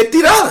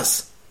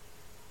tiradas.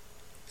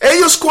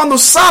 Ellos cuando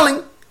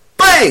salen,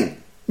 ¡pam!,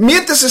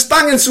 mientras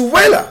están en su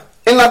vuela,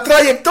 en la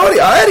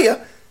trayectoria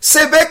aérea,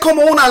 se ve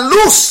como una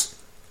luz,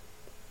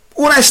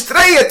 una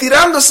estrella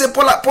tirándose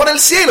por el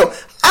cielo,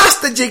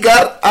 hasta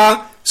llegar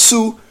a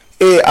su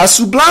a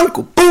su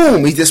blanco,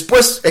 ¡pum! Y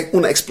después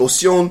una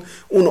explosión,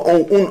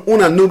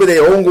 una nube de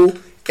hongo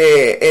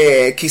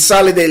que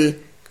sale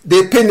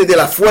depende de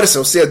la fuerza,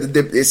 o sea,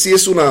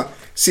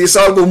 si es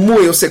algo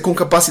muy, o sea, con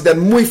capacidad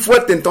muy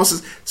fuerte,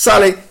 entonces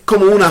sale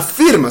como una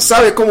firma,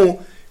 sale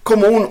como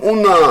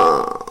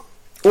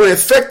un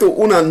efecto,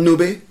 una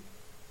nube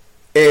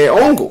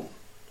hongo.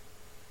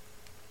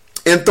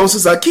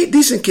 Entonces aquí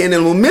dicen que en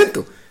el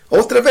momento,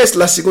 otra vez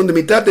la segunda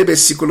mitad del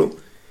versículo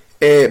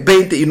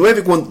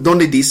 29,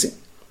 donde dice,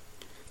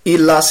 y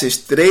las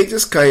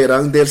estrellas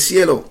caerán del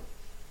cielo,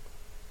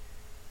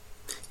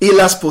 y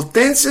las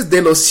potencias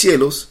de los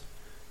cielos,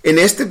 en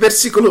este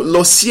versículo,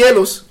 los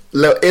cielos,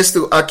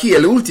 esto aquí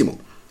el último,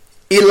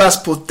 y las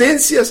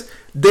potencias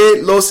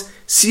de los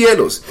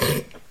cielos.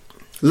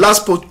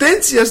 Las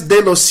potencias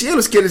de los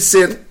cielos quiere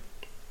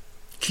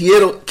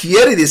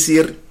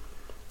decir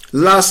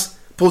las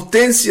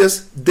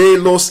potencias de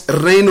los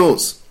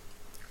reinos,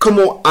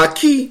 como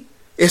aquí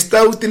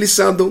está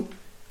utilizando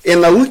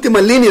en la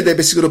última línea del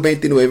versículo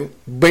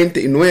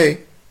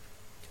 29,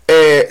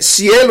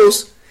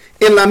 cielos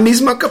en la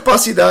misma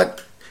capacidad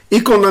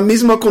y con la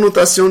misma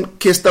connotación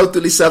que está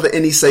utilizada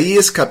en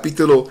Isaías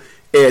capítulo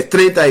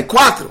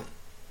 34.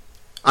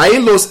 Ahí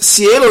los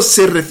cielos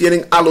se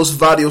refieren a los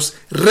varios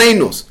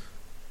reinos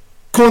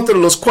contra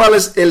los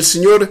cuales el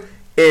Señor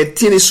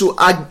tiene su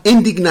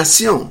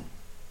indignación,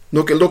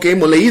 lo que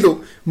hemos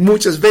leído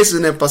muchas veces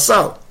en el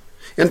pasado.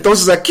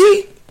 Entonces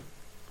aquí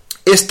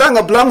están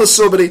hablando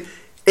sobre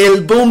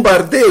el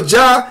bombardeo.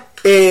 Ya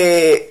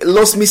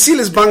los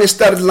misiles van a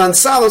estar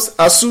lanzados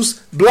a sus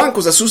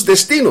blancos, a sus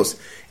destinos.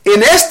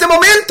 En este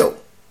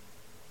momento,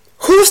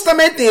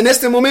 justamente en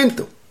este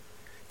momento,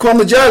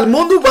 cuando ya el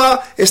mundo va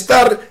a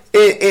estar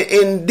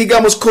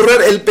digamos,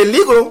 correr el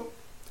peligro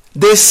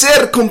de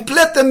ser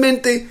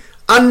completamente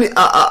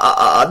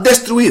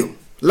destruido.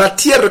 La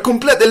tierra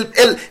completa,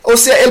 o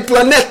sea, el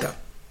planeta.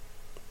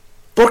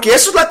 Porque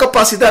eso es la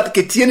capacidad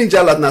que tienen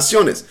ya las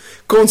naciones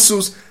con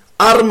sus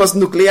armas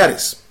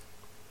nucleares.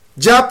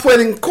 Ya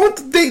pueden,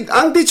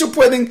 han dicho,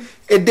 pueden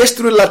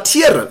destruir la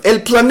tierra,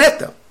 el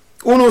planeta,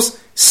 unos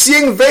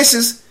 100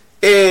 veces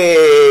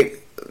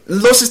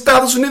los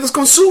Estados Unidos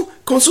con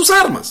sus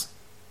armas.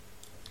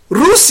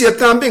 Rusia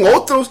también,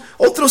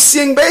 otros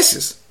 100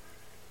 veces.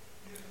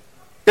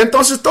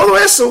 Entonces todo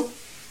eso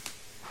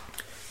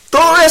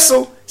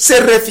se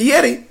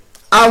refiere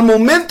al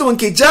momento en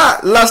que ya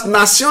las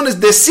naciones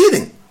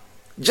deciden,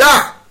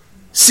 ya,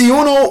 si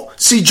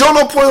yo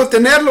no puedo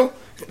tenerlo,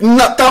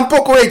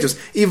 tampoco ellos,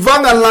 y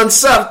van a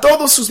lanzar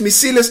todos sus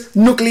misiles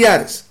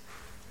nucleares,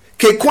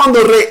 que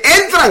cuando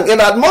reentran en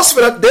la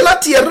atmósfera de la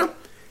Tierra,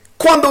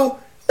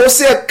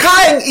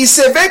 caen y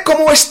se ve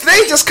como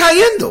estrellas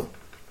cayendo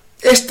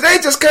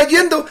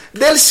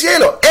del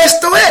cielo.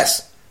 Esto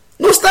es,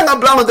 no están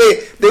hablando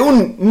de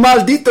un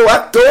maldito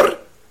actor,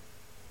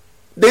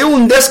 de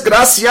un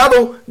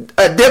desgraciado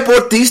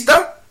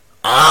deportista.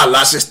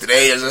 Las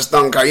estrellas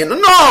están cayendo.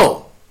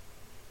 No.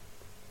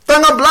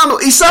 Están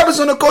hablando. Y sabes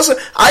una cosa,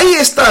 ahí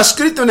está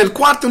escrito en el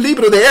cuarto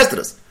libro de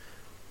Esdras.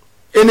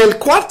 En el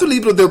cuarto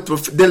libro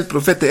del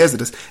profeta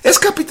Esdras, es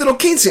capítulo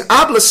 15,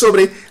 habla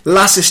sobre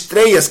las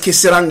estrellas que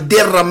serán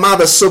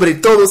derramadas sobre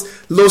todos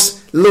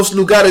los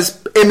lugares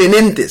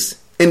eminentes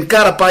en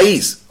cada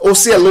país. O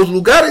sea, los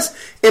lugares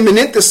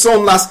eminentes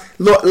son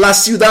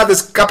las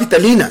ciudades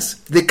capitalinas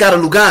de cada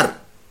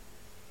lugar.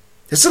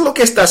 Eso es lo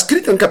que está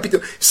escrito en el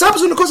capítulo.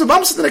 ¿Sabes una cosa?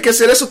 Vamos a tener que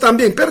hacer eso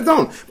también,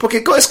 perdón.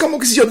 Porque es como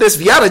que si yo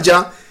desviara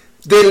ya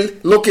de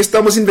lo que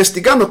estamos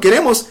investigando.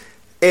 Queremos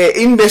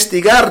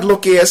investigar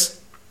lo que es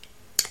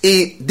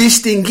y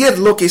distinguir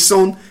lo que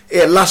son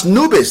las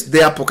nubes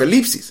de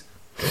Apocalipsis.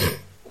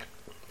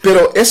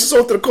 Pero eso es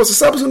otra cosa.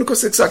 ¿Sabes una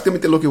cosa?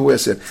 Exactamente lo que voy a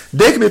hacer.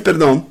 Déjeme,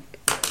 perdón,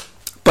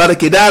 para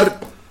quedar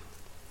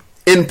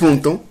en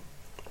punto,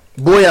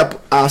 voy a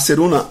hacer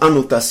una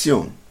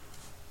anotación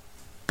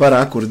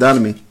para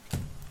acordarme.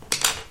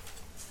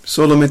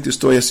 Solamente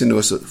estoy haciendo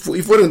eso.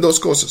 Y fueron dos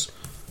cosas.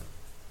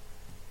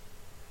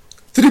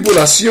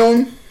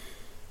 Tribulación.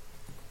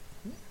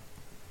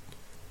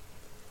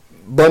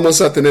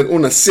 Vamos a tener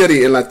una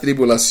serie en la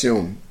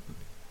tribulación.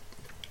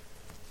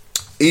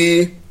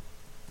 Y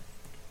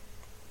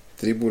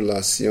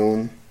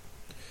tribulación.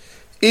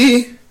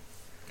 Y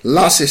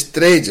las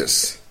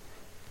estrellas.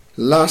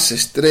 Las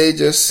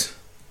estrellas.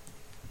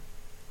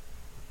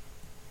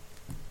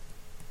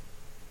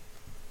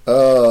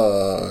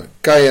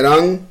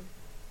 Caerán.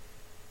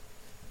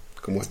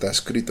 Como está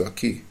escrito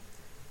aquí,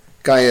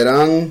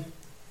 caerán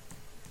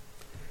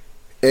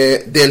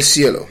del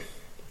cielo.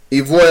 Y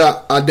voy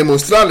a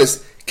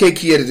demostrarles qué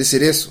quiere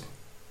decir eso,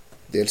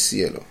 del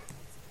cielo.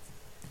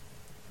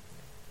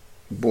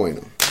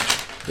 Bueno,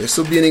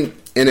 eso viene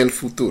en el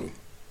futuro,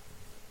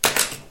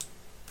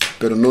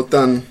 pero no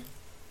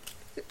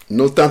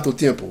tanto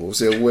tiempo. O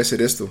sea, voy a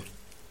hacer esto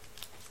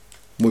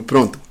muy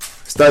pronto.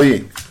 Está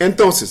bien.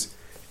 Entonces,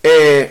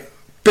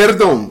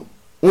 perdón,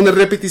 una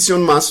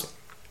repetición más.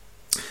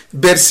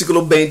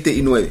 Versículo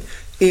 29.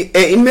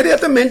 E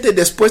inmediatamente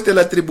después de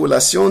la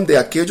tribulación de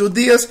aquellos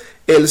días,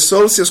 el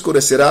sol se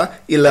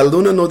oscurecerá y la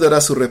luna no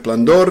dará su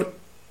resplandor,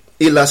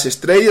 y las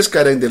estrellas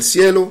caerán del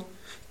cielo,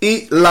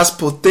 y las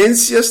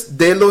potencias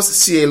de los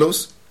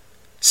cielos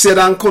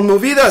serán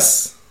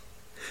conmovidas.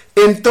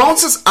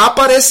 Entonces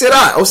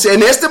aparecerá, o sea,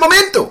 en este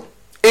momento,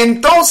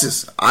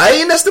 entonces,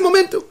 ahí en este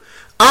momento,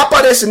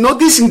 aparece, no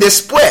dicen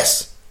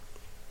después.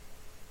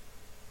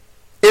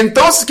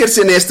 Entonces, ¿qué es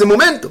en este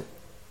momento?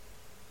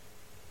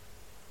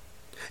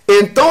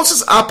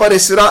 Entonces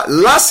aparecerá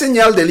la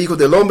señal del Hijo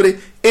del Hombre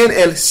en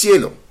el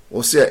cielo,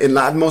 o sea, en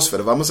la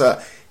atmósfera. Vamos a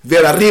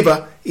ver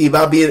arriba y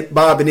va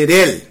a venir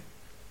Él.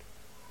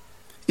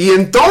 Y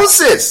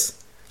entonces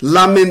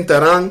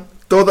lamentarán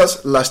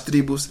todas las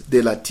tribus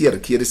de la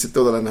tierra, quiere decir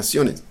todas las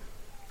naciones.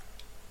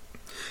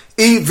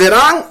 Y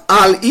verán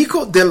al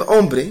Hijo del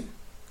Hombre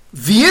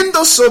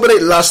viendo sobre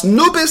las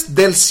nubes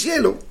del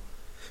cielo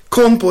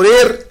con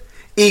poder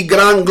y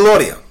gran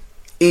gloria.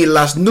 Y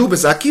las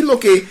nubes, aquí lo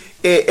que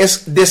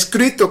es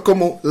descrito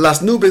como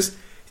las nubes,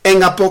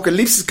 en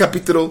Apocalipsis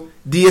capítulo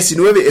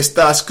 19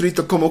 está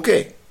escrito como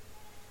 ¿qué?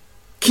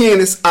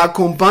 Quienes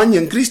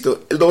acompañan a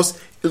Cristo,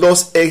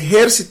 los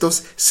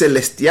ejércitos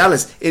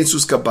celestiales en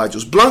sus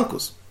caballos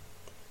blancos.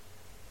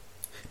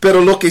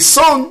 Pero lo que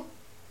son,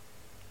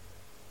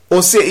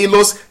 o sea, y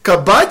los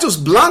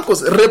caballos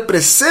blancos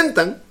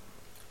representan,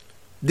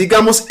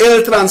 digamos,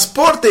 el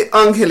transporte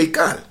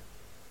angelical.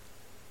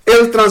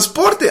 El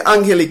transporte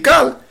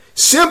angelical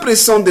siempre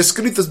son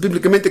descritos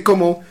bíblicamente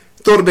como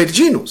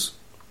torbellinos.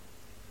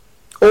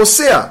 O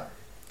sea,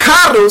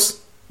 carros.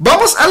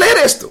 Vamos a leer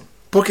esto,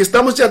 porque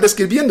estamos ya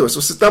describiendo eso,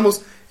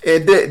 estamos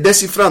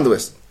descifrando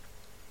esto.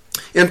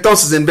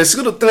 Entonces, en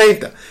versículo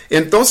 30,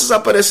 entonces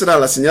aparecerá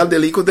la señal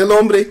del Hijo del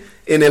Hombre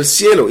en el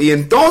cielo, y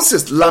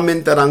entonces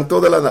lamentarán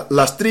todas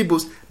las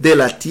tribus de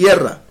la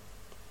tierra,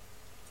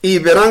 y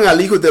verán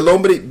al Hijo del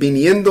Hombre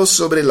viniendo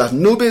sobre las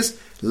nubes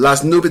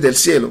del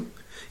cielo,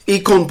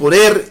 y con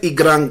poder y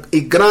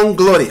gran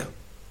gloria.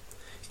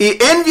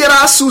 Y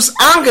enviará a sus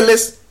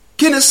ángeles.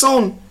 ¿Quiénes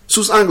son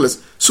sus ángeles?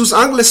 Sus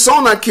ángeles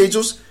son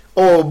aquellos,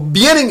 o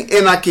vienen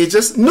en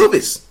aquellas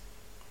nubes.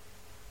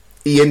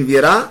 Y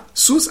enviará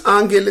sus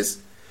ángeles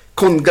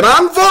con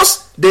gran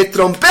voz de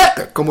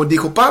trompeta, como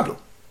dijo Pablo.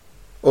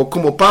 O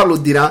como Pablo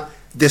dirá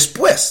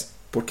después,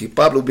 porque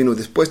Pablo vino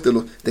después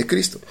de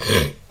Cristo.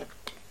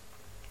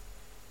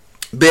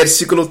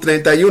 Versículo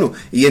 31.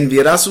 Y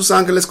enviará a sus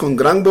ángeles con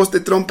gran voz de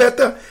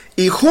trompeta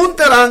y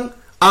juntarán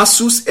a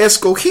sus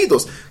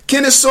escogidos.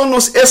 ¿Quiénes son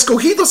los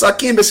escogidos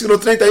aquí en versículo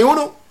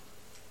 31?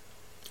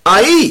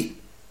 Ahí,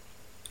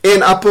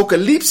 en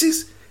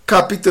Apocalipsis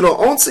capítulo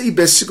 11 y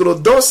versículo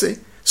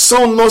 12,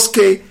 son los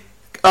que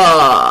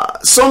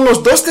son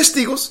los dos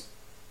testigos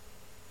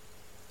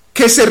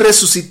que se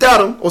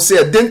resucitaron, o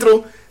sea,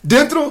 dentro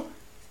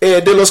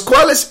de los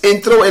cuales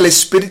entró el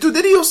Espíritu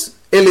de Dios,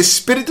 el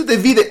Espíritu de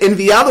vida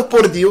enviado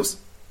por Dios.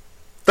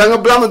 Están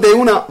hablando de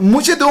una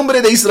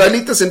muchedumbre de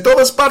israelitas en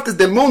todas partes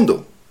del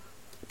mundo.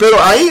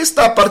 Pero ahí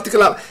está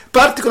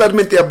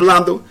particularmente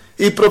hablando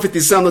y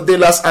profetizando de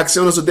las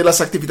acciones o de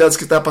las actividades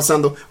que están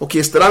pasando o que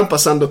estarán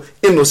pasando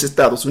en los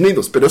Estados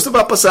Unidos. Pero esto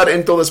va a pasar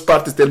en todas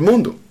partes del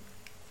mundo.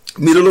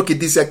 Mira lo que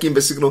dice aquí en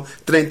versículo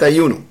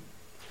 31.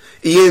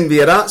 Y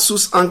enviará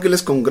sus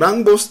ángeles con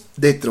gran voz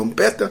de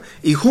trompeta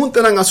y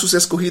juntarán a sus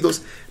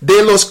escogidos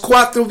de los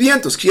cuatro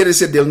vientos, quiere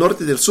decir del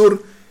norte, del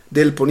sur,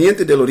 del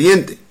poniente y del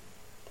oriente,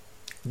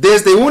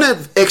 desde un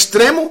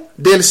extremo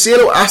del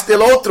cielo hasta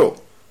el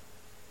otro.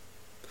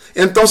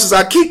 Entonces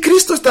aquí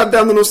Cristo está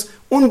dándonos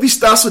un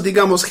vistazo,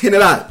 digamos,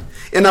 general.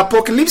 En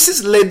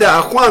Apocalipsis le da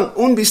a Juan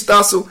un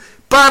vistazo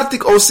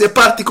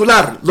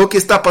particular, lo que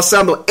está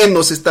pasando en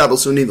los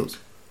Estados Unidos.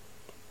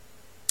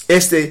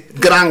 Esta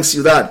gran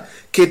ciudad,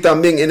 que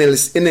también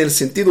en el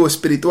sentido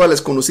espiritual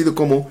es conocido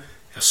como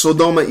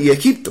Sodoma y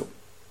Egipto.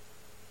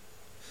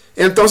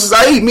 Entonces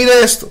ahí, mira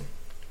esto.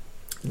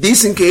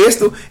 Dicen que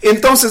esto,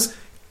 entonces,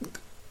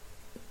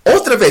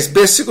 otra vez,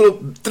 versículo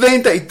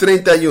 30 y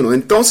 31.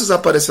 Entonces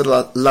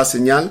aparecerá la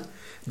señal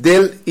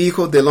del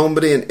Hijo del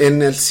Hombre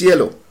en el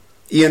cielo.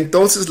 Y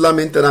entonces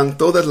lamentarán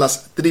todas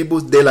las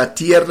tribus de la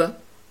tierra.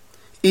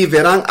 Y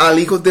verán al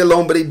Hijo del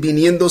Hombre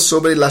viniendo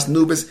sobre las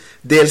nubes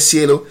del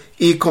cielo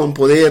y con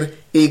poder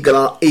y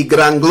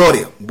gran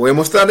gloria. Voy a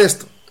mostrar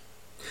esto.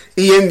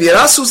 Y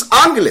enviará sus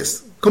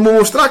ángeles. Como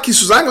mostrar que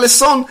sus ángeles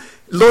son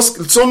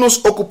los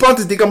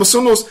ocupantes, digamos,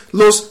 son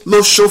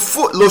los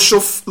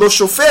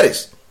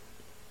choferes.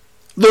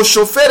 Los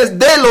choferes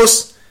de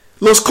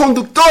los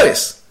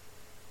conductores.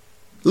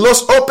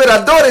 Los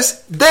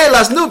operadores de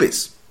las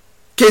nubes.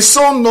 Que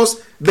son los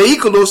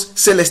vehículos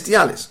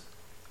celestiales.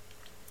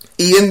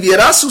 Y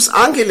enviará sus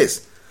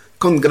ángeles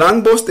con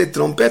gran voz de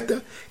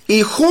trompeta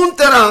y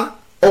juntarán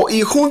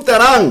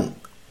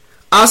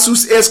a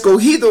sus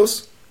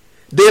escogidos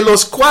de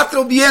los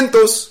cuatro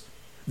vientos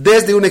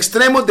desde un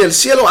extremo del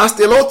cielo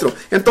hasta el otro.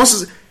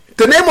 Entonces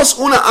tenemos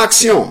una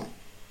acción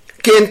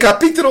que en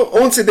capítulo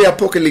 11 de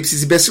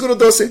Apocalipsis, versículo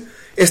 12,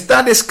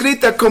 está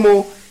descrita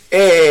como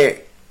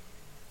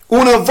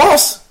una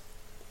voz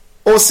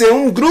O sea,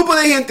 un grupo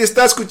de gente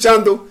está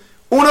escuchando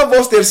una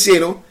voz del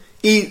cielo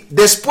y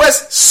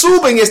después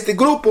suben este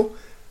grupo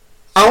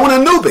a una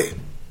nube.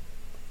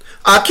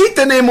 Aquí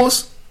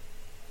tenemos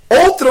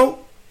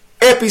otro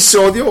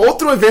episodio,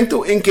 otro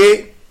evento en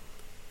que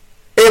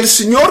el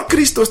Señor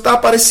Cristo está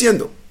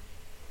apareciendo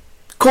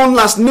con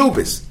las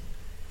nubes.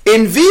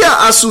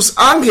 Envía a sus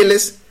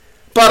ángeles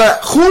para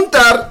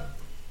juntar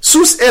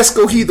sus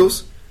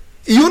escogidos.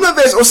 Y una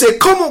vez, o sea,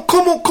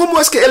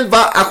 ¿cómo es que Él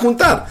va a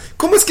juntar?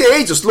 ¿Cómo es que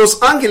ellos, los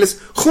ángeles,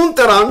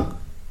 juntarán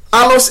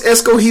a los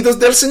escogidos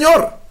del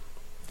Señor?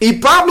 Y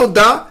Pablo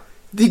da,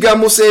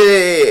 digamos,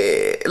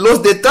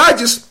 los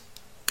detalles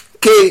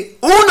que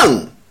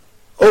unen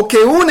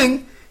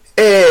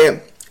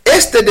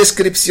esta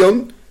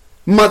descripción,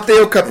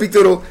 Mateo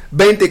capítulo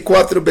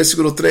 24,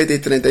 versículo 30 y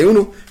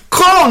 31,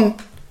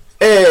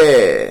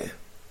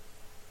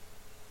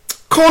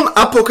 con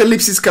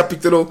Apocalipsis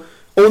capítulo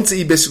 11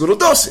 y versículo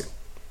 12.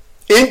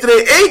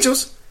 Entre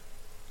ellos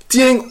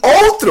tienen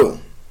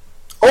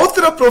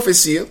otra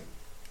profecía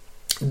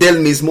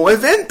del mismo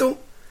evento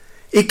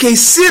y que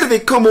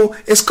sirve como,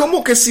 es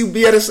como que si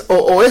hubieras,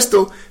 o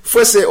esto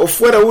fuese o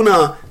fuera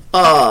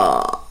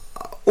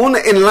un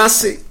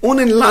enlace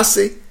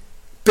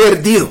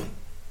perdido.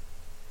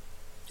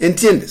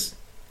 ¿Entiendes?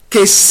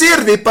 Que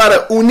sirve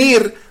para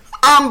unir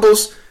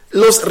ambos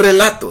los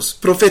relatos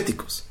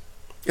proféticos.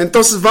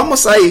 Entonces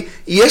vamos ahí,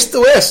 y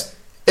esto es,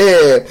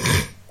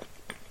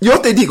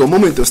 yo te digo, un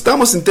momento,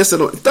 estamos en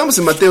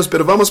Mateos,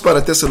 pero vamos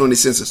para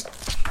Tesalonicenses.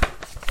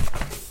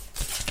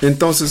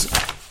 Entonces,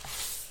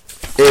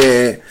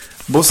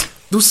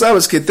 tú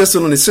sabes que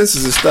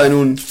Tesalonicenses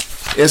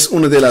es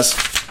una de las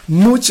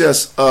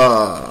muchas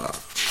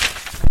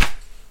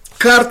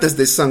cartas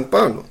de San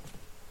Pablo.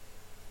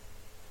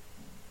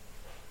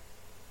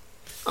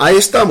 Ahí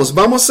estamos,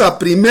 vamos a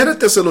 1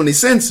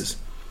 Tesalonicenses.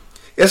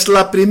 Es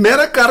la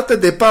primera carta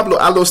de Pablo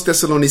a los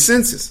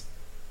tesalonicenses.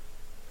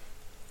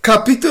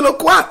 Capítulo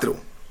 4.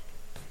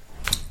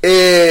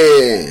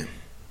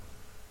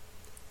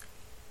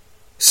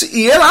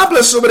 Y él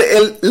habla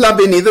sobre la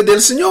venida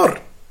del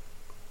Señor.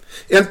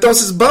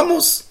 Entonces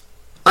vamos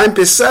a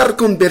empezar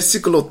con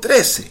versículo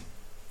 13.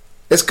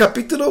 Es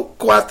capítulo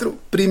 4,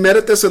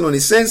 1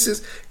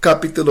 Tesalonicenses,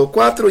 capítulo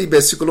 4 y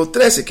versículo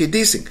 13, que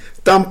dicen: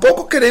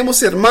 tampoco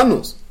queremos,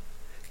 hermanos,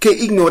 que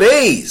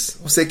ignoréis,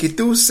 o sea, que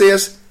tú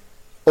seas,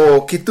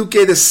 o que tú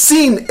quedes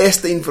sin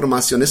esta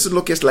información. Eso es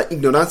lo que es la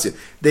ignorancia,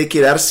 de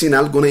quedar sin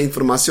alguna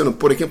información.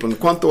 Por ejemplo, en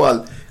cuanto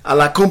a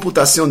la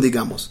computación,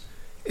 digamos,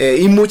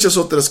 y muchas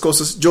otras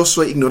cosas, yo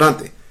soy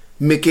ignorante.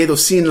 Me quedo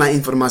sin la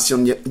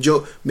información.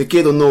 Yo me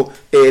quedo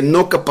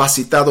no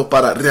capacitado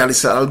para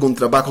realizar algún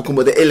trabajo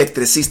como de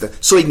electricista.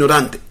 Soy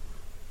ignorante.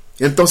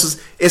 Entonces,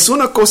 es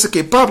una cosa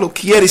que Pablo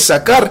quiere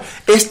sacar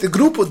este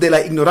grupo de la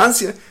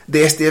ignorancia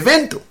de este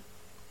evento.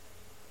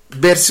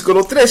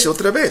 Versículo 13,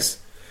 otra vez.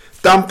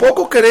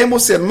 Tampoco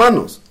queremos,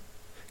 hermanos,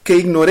 que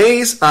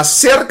ignoréis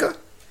acerca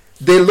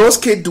de los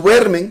que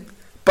duermen,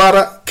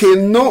 para que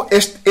no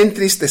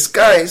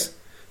entristezcáis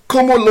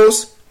como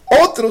los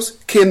otros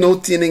que no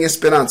tienen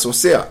esperanza. O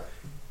sea,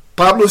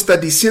 Pablo está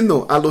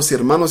diciendo a los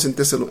hermanos en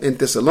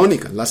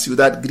Tesalónica, la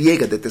ciudad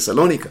griega de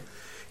Tesalónica,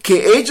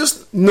 que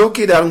ellos no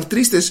quedaron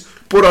tristes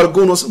por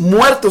algunos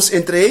muertos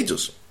entre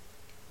ellos.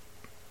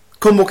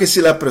 Como que si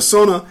la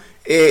persona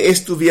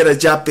estuviera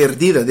ya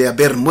perdida de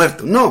haber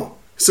muerto. No,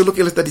 eso es lo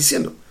que él está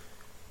diciendo.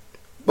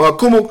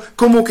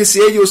 Como que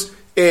si ellos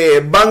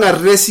van a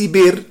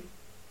recibir,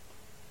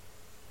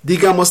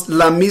 digamos,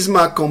 la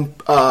misma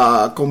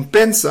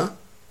compensa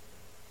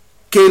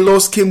que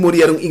los que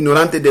murieron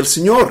ignorantes del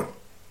Señor.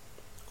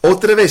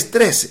 Otra vez,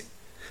 13.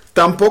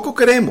 Tampoco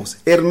queremos,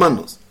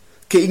 hermanos,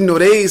 que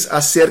ignoréis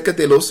acerca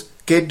de los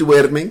que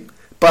duermen,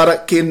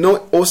 para que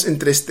no os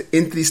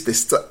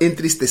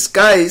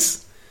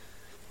entristezcáis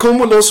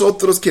como los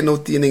otros que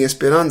no tienen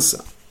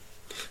esperanza.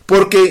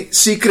 Porque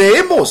si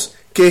creemos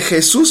que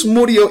Jesús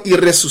murió y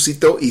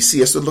resucitó, y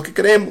si esto es lo que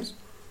creemos,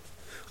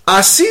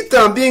 así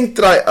también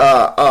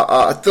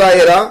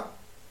traerá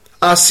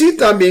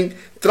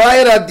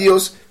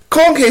Dios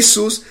con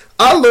Jesús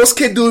a los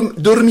que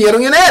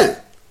durmieron en él.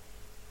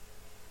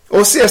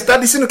 O sea, está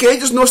diciendo que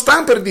ellos no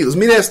están perdidos.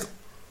 Mire esto.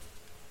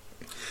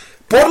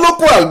 Por lo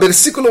cual,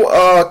 versículo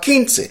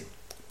 15,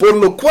 por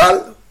lo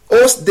cual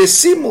os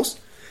decimos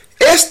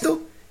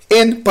esto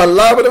en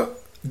palabra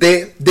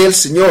del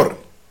Señor,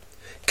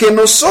 que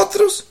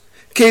nosotros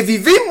que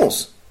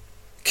vivimos,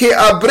 que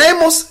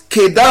habremos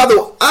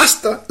quedado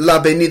hasta la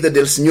venida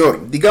del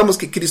Señor. Digamos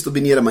que Cristo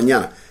viniera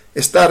mañana.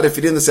 Está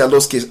refiriéndose a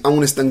los que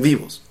aún están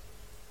vivos.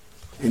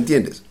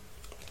 ¿Entiendes?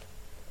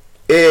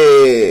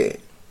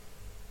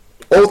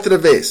 Otra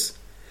vez,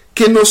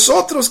 que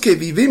nosotros que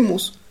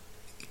vivimos,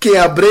 que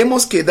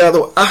habremos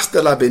quedado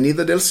hasta la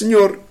venida del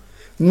Señor,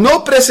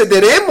 no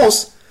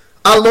precederemos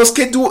a los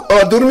que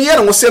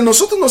durmieron. O sea,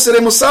 nosotros no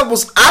seremos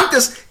salvos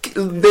antes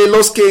de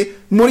los que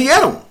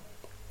murieron.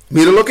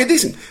 Miren lo que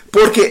dicen.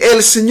 Porque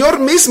el Señor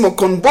mismo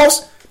con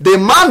voz de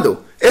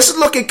mando. Eso es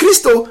lo que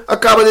Cristo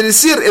acaba de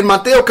decir en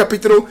Mateo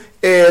capítulo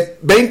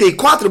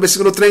 24,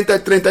 versículo 30 y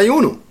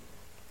 31.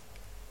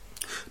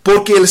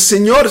 Porque el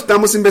Señor,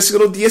 estamos en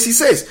versículo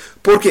 16,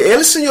 porque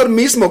el Señor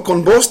mismo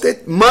con voz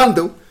de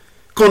mando,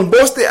 con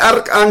voz de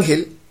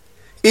arcángel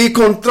y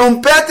con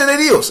trompeta de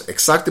Dios,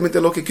 exactamente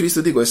lo que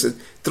Cristo dijo, es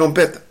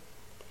trompeta,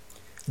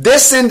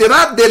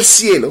 descenderá del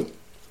cielo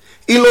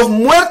y los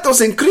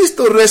muertos en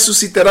Cristo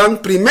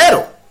resucitarán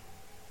primero.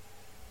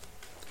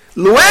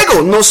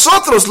 Luego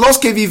nosotros los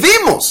que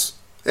vivimos,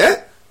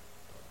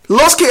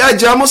 los que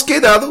hayamos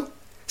quedado,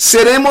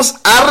 seremos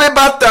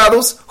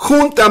arrebatados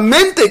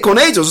juntamente con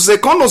ellos, o sea,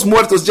 con los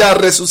muertos ya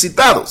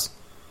resucitados.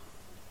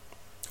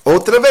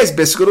 Otra vez,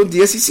 versículo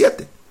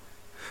 17.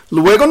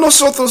 Luego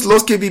nosotros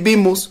los que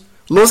vivimos,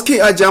 los que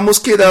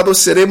hayamos quedado,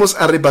 seremos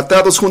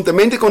arrebatados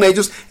juntamente con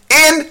ellos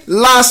en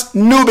las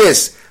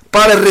nubes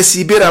para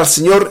recibir al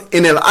Señor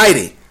en el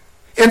aire.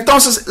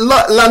 Entonces,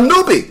 la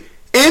nube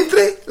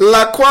entre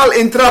la cual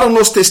entraron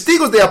los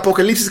testigos de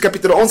Apocalipsis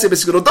capítulo 11,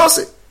 versículo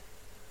 12.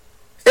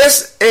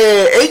 Es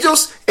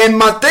ellos en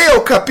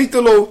Mateo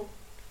capítulo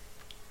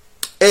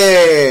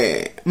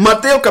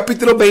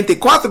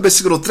 24,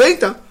 versículo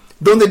 30,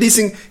 donde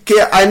dicen que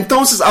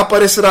entonces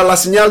aparecerá la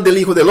señal del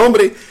Hijo del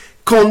Hombre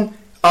con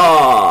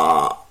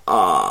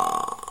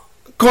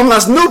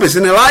las nubes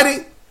en el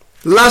aire.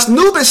 Las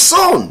nubes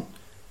son,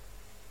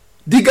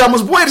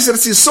 digamos, voy a decir,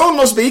 si son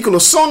los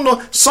vehículos,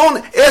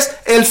 es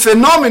el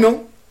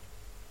fenómeno,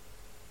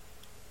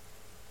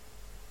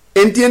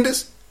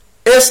 ¿entiendes?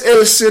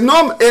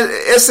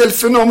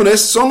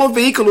 Son los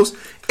vehículos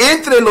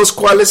entre los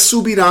cuales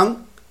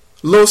subirán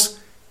los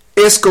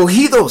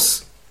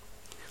escogidos.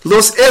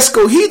 Los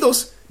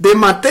escogidos de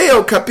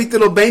Mateo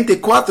capítulo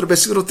 24,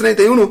 versículo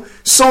 31,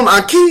 son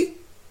aquí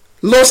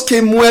los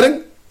que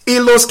mueren y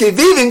los que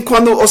viven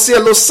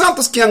los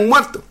santos que han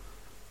muerto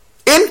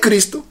en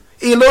Cristo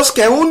y los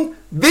que aún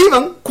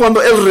vivan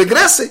cuando Él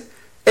regrese.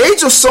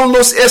 Ellos son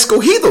los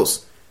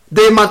escogidos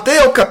de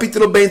Mateo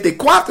capítulo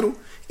 24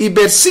 y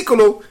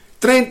versículo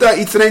 30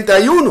 y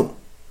 31.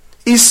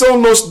 Y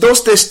son los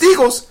dos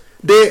testigos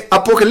de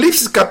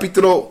Apocalipsis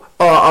capítulo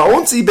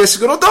 11 y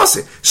versículo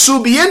 12.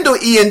 Subiendo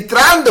y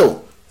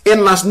entrando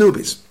en las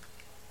nubes.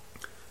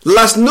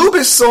 Las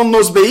nubes son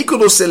los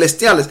vehículos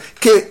celestiales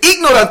que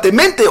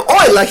ignorantemente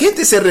hoy la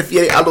gente se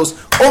refiere a los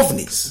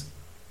O.V.N.I.s.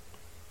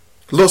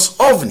 Los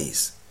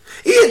O.V.N.I.s.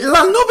 Y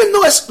la nube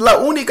no es la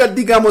única,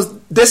 digamos,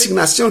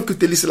 designación que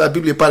utiliza la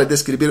Biblia para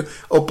describir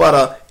o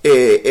para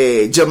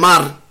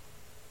llamar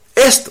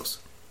estos.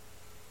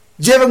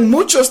 Llevan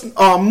muchos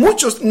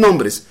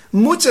nombres,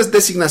 muchas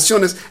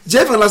designaciones,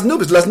 llevan las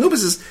nubes. Las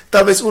nubes es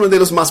tal vez uno de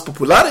los más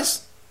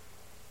populares.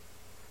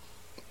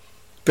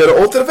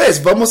 Pero otra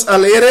vez, vamos a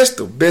leer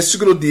esto,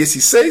 versículo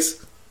 16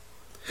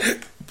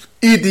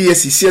 y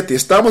 17.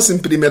 Estamos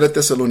en 1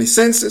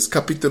 Tesalonicenses,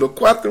 capítulo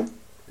 4,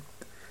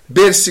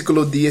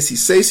 versículo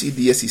 16 y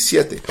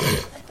 17.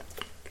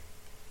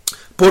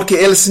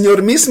 Porque el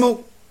Señor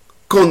mismo,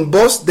 con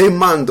voz de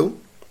mando,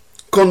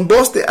 con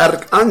voz de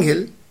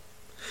arcángel,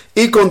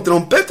 y con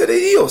trompeta de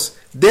Dios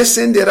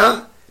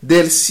descenderá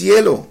del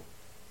cielo,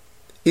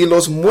 y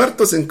los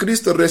muertos en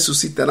Cristo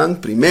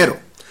resucitarán primero.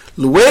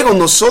 Luego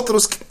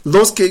nosotros,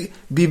 los que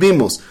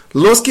vivimos,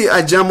 los que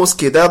hayamos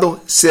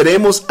quedado,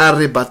 seremos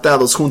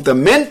arrebatados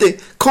juntamente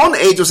con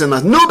ellos en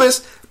las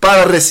nubes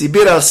para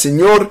recibir al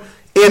Señor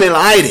en el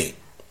aire.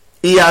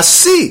 Y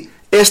así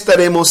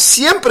estaremos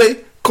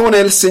siempre con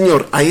el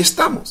Señor. Ahí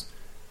estamos.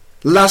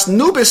 Las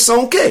nubes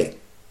son ¿qué?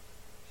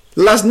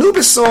 Las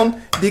nubes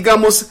son,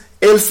 digamos,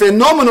 el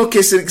fenómeno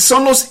que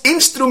son los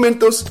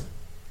instrumentos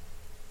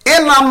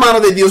en la mano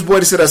de Dios, voy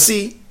a decir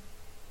así,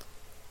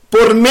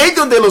 por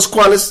medio de los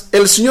cuales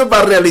el Señor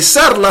va a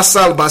realizar la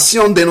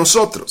salvación de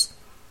nosotros.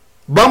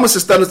 Vamos a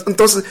estar,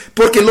 entonces,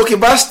 porque lo que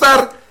va a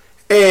estar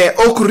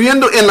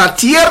ocurriendo en la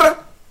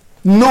tierra,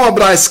 no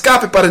habrá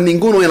escape para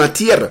ninguno en la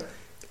tierra.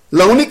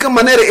 La única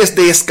manera es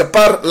de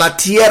escapar la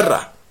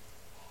tierra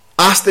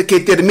hasta que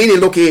termine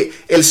lo que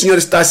el Señor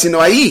está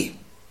haciendo ahí.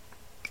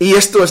 Y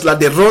esto es la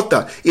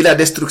derrota y la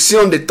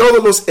destrucción de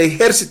todos los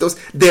ejércitos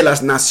de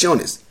las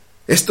naciones.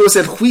 Esto es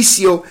el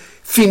juicio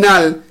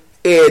final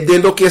de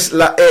lo que es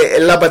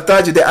la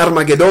batalla de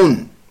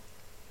Armagedón.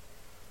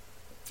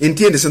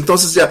 ¿Entiendes?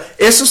 Entonces ya,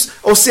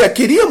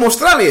 quería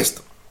mostrarle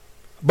esto.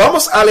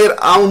 Vamos a leer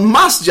aún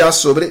más ya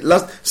sobre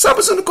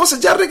 ¿sabes una cosa?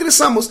 Ya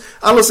regresamos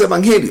a los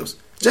evangelios.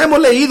 Ya hemos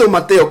leído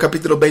Mateo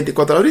capítulo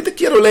 24. Ahorita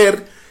quiero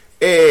leer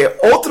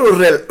otro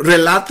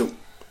relato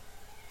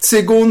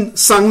según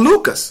San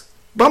Lucas.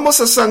 Vamos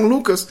a San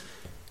Lucas.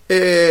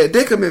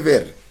 Déjame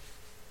ver.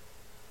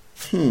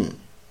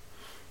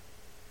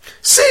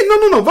 Sí,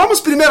 no.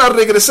 Vamos primero a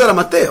regresar a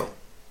Mateo.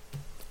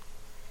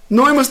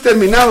 No hemos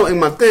terminado en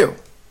Mateo.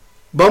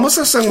 Vamos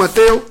a San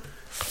Mateo.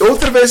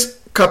 Otra vez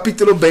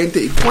capítulo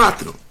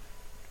 24.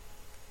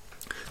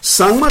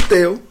 San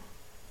Mateo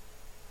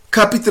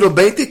capítulo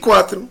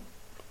 24.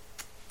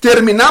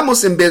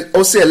 Terminamos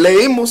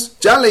leímos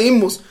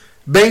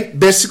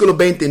versículo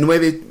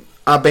 29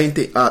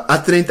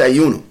 a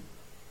 31.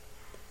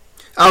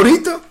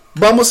 Ahorita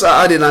vamos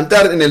a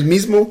adelantar en el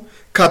mismo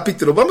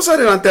capítulo. Vamos a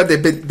adelantar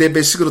de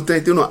versículo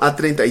 31 a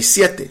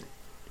 37.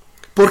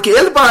 Porque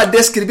él va a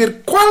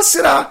describir cuál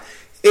será.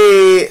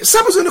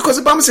 ¿Sabes una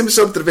cosa? Vamos a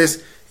empezar otra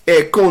vez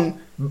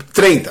con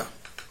 30.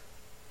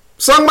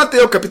 San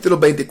Mateo capítulo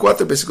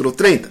 24, versículo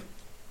 30.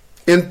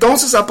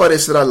 Entonces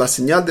aparecerá la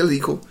señal del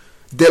Hijo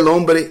del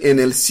Hombre en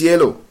el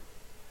cielo.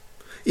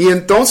 Y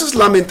entonces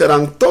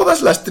lamentarán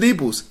todas las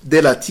tribus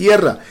de la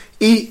tierra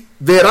y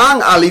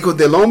verán al Hijo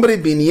del Hombre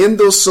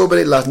viniendo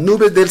sobre las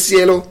nubes del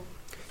cielo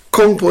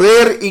con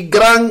poder y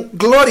gran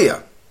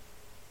gloria.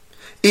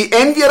 Y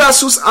enviará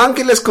sus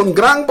ángeles con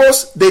gran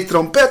voz de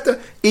trompeta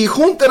y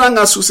juntarán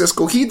a sus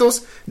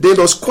escogidos de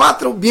los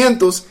cuatro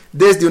vientos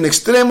desde un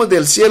extremo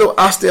del cielo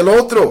hasta el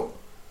otro.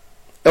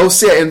 O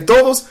sea, en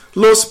todos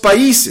los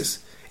países,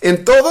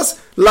 en todas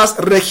las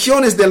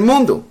regiones del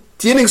mundo,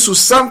 tienen sus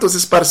santos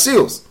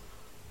esparcidos.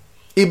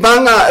 Y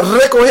van a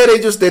recoger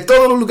ellos de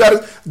todos los lugares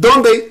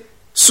donde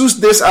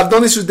sus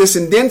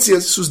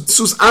descendencias,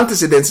 sus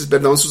antecedentes,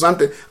 sus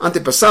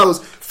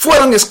antepasados,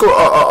 fueron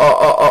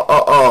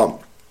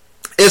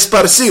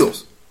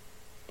esparcidos.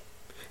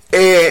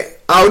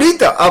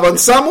 Ahorita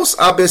avanzamos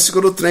a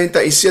versículo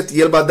 37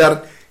 y él va a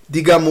dar,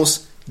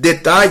 digamos,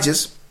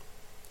 detalles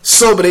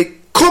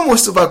sobre cómo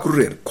esto va a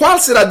ocurrir.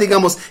 ¿Cuál será,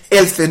 digamos,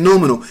 el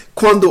fenómeno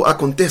cuando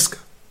acontezca?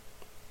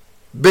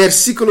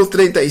 Versículo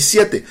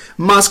 37.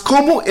 Mas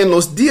como en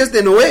los días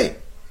de Noé,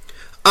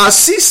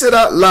 así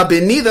será la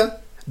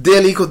venida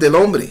del Hijo del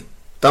Hombre.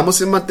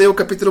 Estamos en Mateo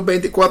capítulo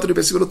 24 y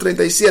versículo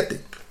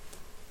 37.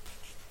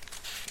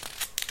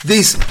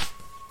 Dice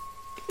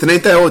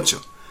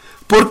 38.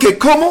 Porque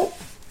como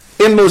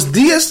en los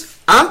días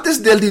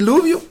antes del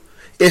diluvio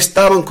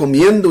estaban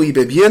comiendo y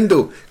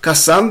bebiendo,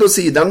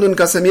 casándose y dando en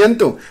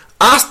casamiento,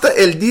 hasta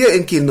el día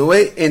en que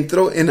Noé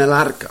entró en el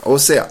arca. O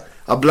sea,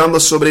 hablando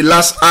sobre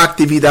las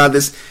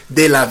actividades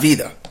de la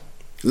vida,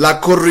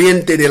 la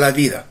corriente de la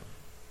vida.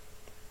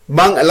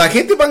 La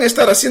gente va a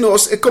estar haciendo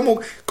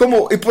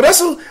y por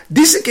eso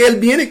dice que él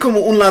viene como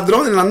un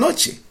ladrón en la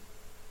noche.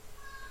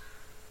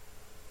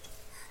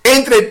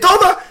 Entre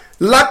toda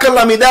la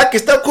calamidad que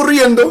está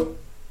ocurriendo,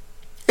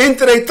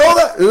 entre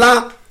toda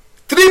la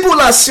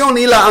tribulación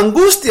y la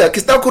angustia que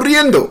está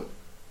ocurriendo,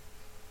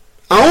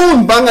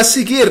 aún van a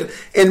seguir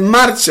en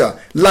marcha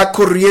la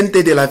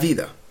corriente de la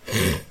vida.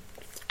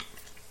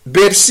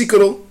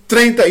 Versículo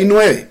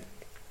 39.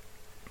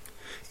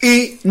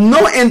 Y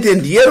no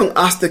entendieron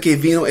hasta que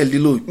vino el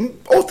diluvio.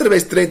 Otra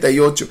vez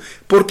 38.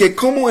 Porque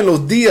como en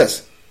los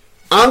días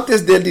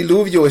antes del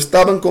diluvio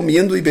estaban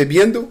comiendo y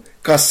bebiendo,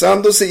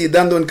 casándose y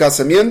dando en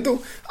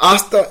casamiento,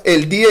 hasta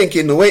el día en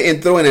que Noé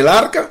entró en el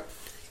arca,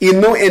 y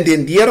no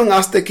entendieron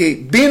hasta que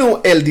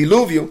vino el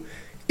diluvio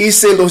y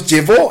se los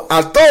llevó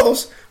a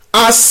todos,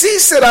 así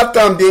será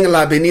también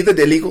la venida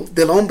del Hijo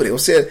del Hombre. O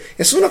sea,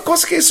 es una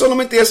cosa que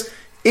solamente es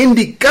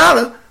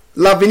indicada,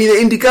 la venida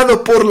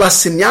indicada por las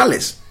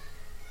señales.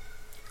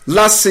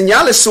 Las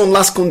señales son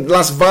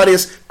las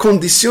varias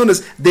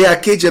condiciones de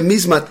aquella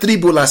misma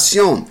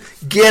tribulación,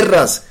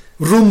 guerras,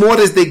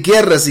 rumores de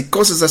guerras y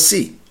cosas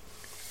así.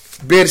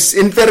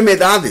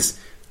 Enfermedades.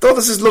 Todo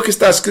eso es lo que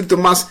está escrito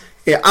más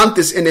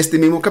antes en este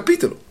mismo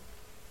capítulo.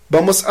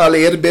 Vamos a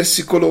leer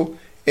versículo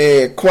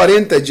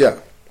 40 ya.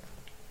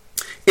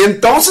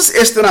 Entonces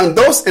estarán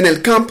dos en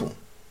el campo.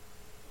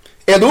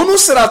 El uno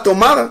será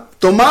tomado.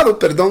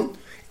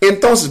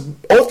 Entonces,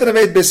 otra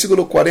vez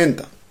versículo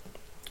 40.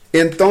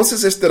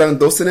 Entonces estarán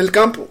dos en el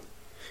campo.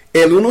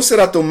 El uno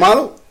será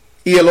tomado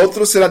y el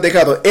otro será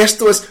dejado.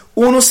 Esto es,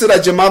 uno será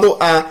llamado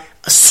a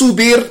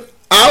subir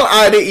al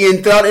aire y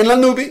entrar en la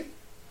nube,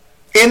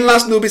 en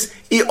las nubes,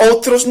 y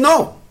otros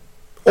no.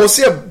 O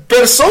sea,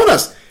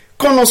 personas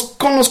con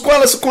las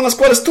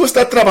cuales tú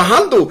estás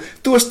trabajando,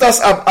 tú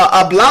estás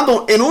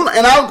hablando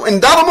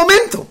en dado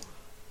momento.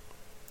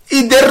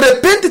 Y de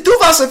repente tú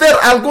vas a ver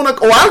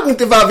o alguien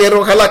te va a ver,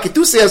 ojalá que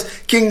tú seas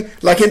quien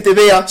la gente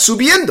vea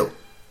subiendo.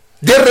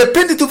 De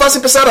repente tú vas a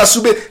empezar a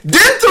subir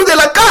dentro de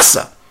la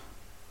casa.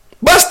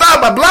 Vas a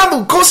estar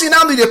hablando,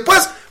 cocinando y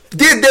después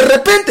de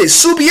repente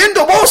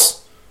subiendo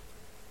vos.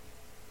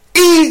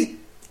 Y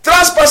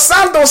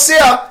traspasando, o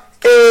sea,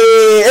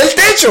 el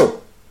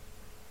techo.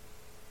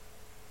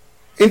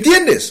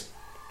 ¿Entiendes?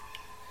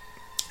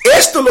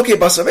 Esto es lo que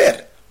vas a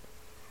ver.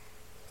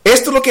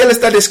 Esto es lo que él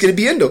está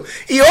describiendo.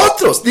 Y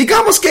otros,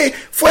 digamos que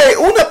fue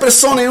una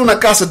persona en una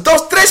casa,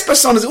 2, 3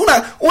 personas,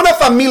 una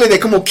familia de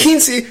como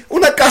 15,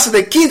 una casa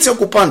de 15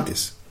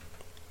 ocupantes.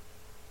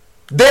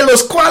 De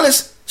los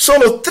cuales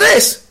solo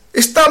 3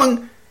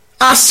 estaban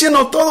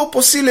haciendo todo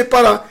posible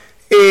para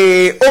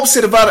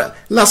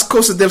observar las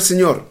cosas del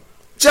Señor.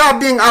 Ya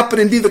habían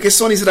aprendido que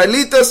son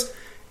israelitas,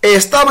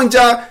 estaban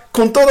ya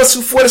con toda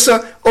su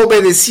fuerza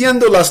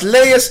obedeciendo las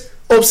leyes,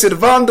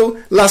 observando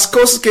las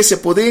cosas que se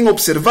podían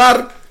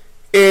observar.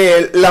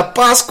 La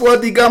Pascua,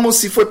 digamos,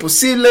 si fue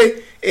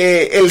posible,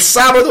 el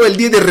sábado, el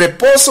día de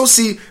reposo,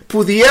 si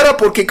pudiera,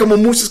 porque como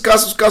muchos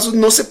casos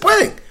no se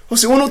pueden. O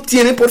sea, uno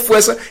tiene por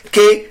fuerza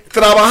que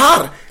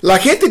trabajar. La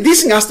gente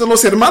dice, hasta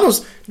los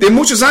hermanos de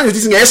muchos años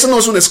dicen, eso no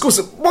es una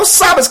excusa. Vos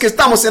sabes que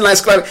estamos en la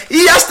esclavitud.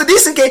 Y hasta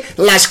dicen que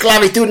la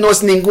esclavitud no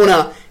es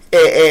ninguna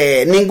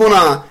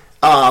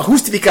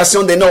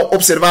justificación de no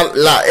observar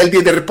el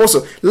día de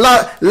reposo.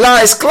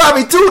 La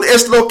esclavitud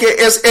es lo que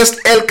es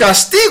el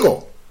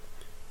castigo.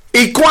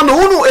 Y cuando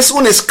uno es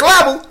un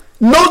esclavo,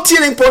 no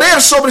tienen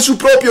poder sobre su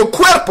propio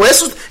cuerpo. Por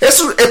eso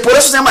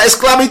se llama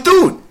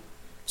esclavitud.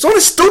 Son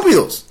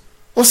estúpidos.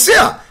 O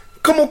sea,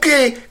 como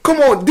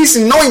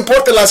dicen, no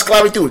importa la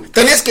esclavitud.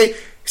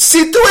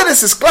 Si tú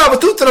eres esclavo,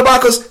 tú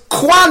trabajas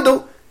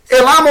cuando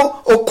el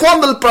amo o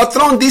cuando el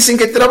patrón dicen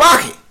que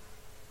trabaje.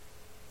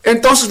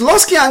 Entonces,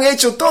 los que han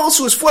hecho todo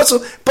su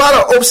esfuerzo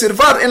para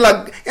observar en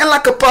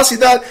la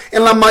capacidad,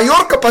 en la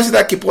mayor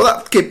capacidad que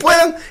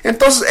puedan,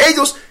 entonces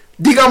ellos,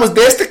 digamos,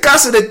 de este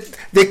caso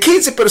de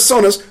 15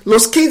 personas,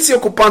 los 15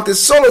 ocupantes,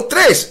 solo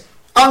 3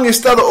 han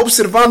estado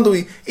observando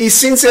y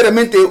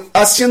sinceramente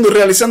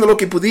realizando lo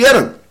que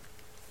pudieran.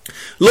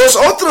 Los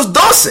otros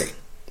 12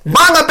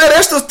 van a ver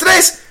estos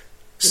 3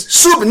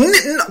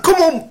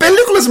 como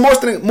películas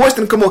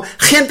muestran como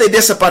gente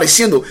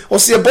desapareciendo. O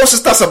sea, vos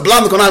estás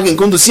hablando con alguien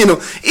conduciendo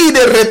y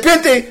de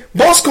repente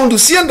vos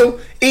conduciendo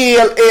y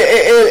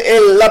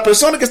la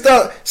persona que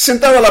está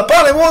sentada a la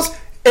par de vos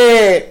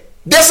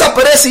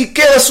desaparece y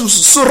queda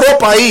su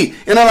ropa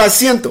ahí en el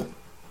asiento.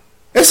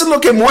 Eso es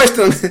lo que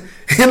muestran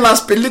en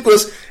las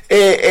películas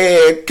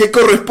que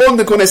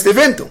corresponden con este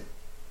evento.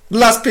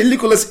 Las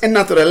películas en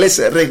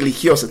naturaleza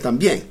religiosa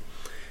también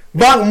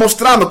van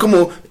mostrando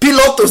como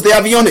pilotos de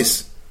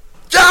aviones.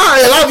 Ya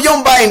el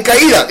avión va en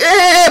caída,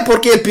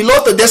 porque el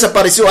piloto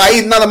desapareció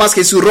ahí, nada más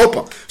que su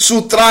ropa,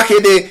 su traje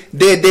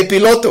de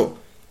piloto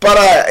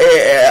para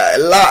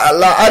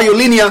la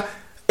aerolínea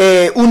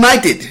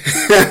United.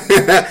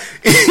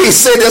 Y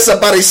se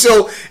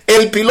desapareció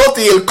el piloto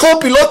y el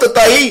copiloto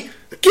está ahí.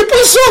 ¿Qué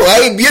pasó?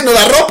 Ahí viendo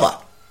la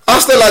ropa,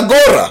 hasta la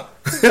gorra.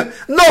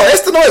 No,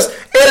 esto no es.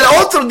 El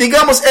otro,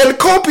 digamos, el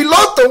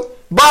copiloto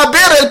va a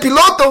ver el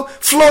piloto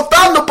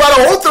flotando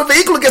para otro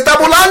vehículo que está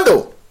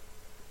volando.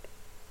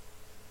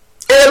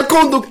 El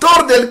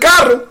conductor del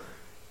carro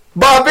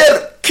va a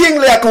ver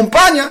quién le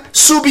acompaña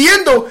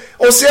subiendo,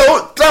 o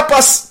sea,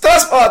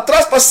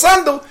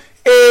 traspasando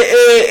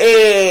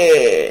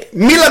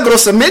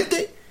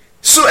milagrosamente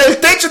el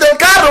techo del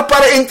carro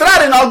para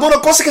entrar en alguna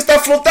cosa que está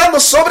flotando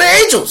sobre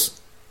ellos.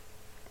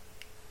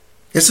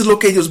 Eso es lo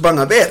que ellos van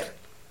a ver.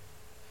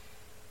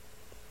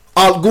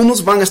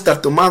 Algunos van a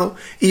estar tomados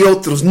y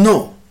otros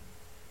no.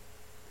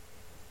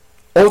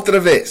 Otra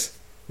vez,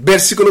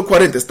 versículo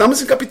 40.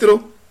 Estamos en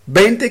capítulo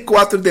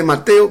 24 de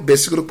Mateo,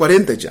 versículo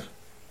 40 ya.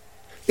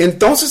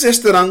 Entonces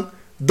estarán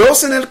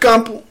 2 en el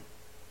campo,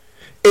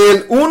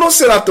 el uno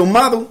será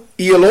tomado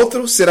y el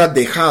otro será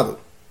dejado.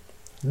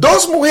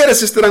 2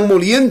 mujeres estarán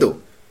moliendo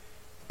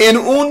en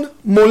un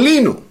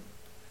molino.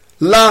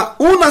 La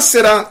una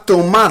será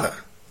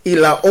tomada y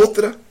la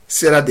otra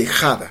será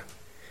dejada.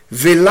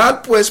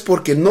 Velad pues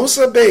porque no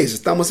sabéis,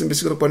 estamos en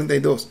versículo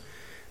 42,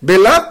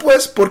 velad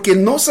pues porque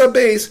no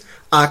sabéis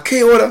a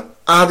qué hora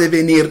ha de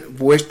venir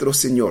vuestro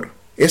Señor.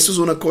 Eso es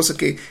una cosa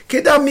que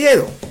da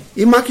miedo.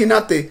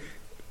 Imagínate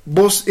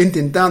vos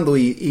intentando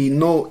y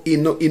no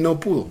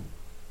pudo.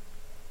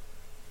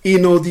 Y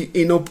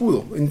no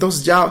pudo.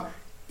 Entonces ya,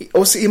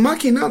 o sea,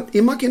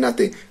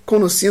 imagínate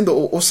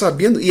conociendo o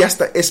sabiendo y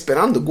hasta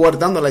esperando,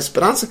 guardando la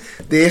esperanza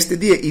de este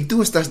día y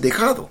tú estás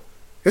dejado.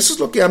 Eso es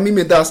lo que a mí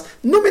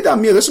no me da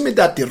miedo, eso me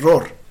da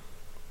terror.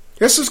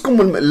 Eso es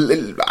como, a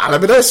la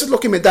verdad, eso es lo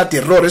que me da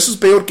terror. Eso es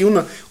peor que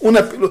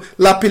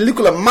la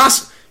película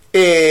más,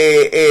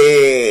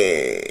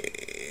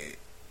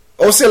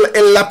 o sea,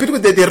 la película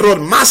de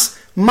terror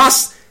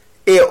más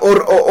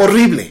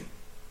horrible.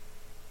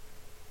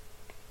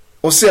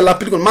 O sea, la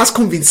película más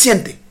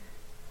convincente.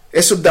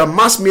 Eso da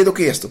más miedo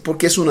que esto,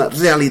 porque es una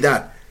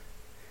realidad.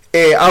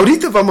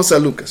 Ahorita vamos a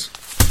Lucas.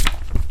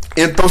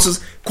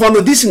 Entonces,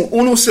 cuando dicen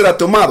uno será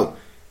tomado,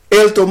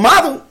 el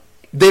tomado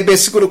de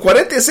versículo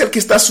 40 es el que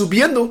está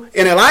subiendo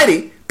en el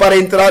aire para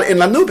entrar en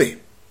la nube.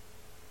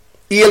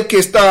 Y el que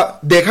está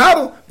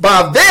dejado va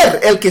a ver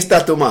el que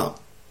está tomado.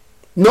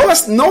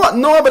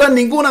 No habrá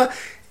ninguna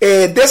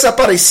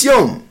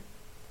desaparición.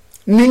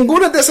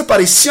 Ninguna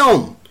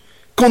desaparición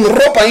con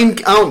ropa.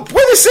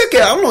 Puede ser que,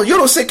 yo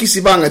no sé que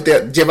si van a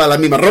llevar la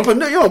misma ropa.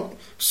 No,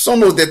 son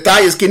los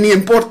detalles que ni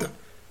importa.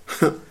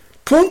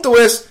 Punto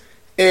es,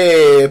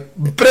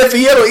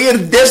 prefiero ir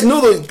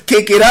desnudo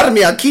que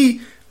quedarme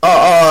aquí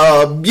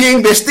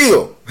bien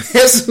vestido.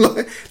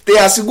 Te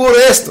aseguro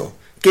esto,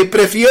 que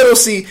prefiero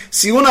si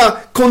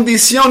una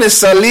condición es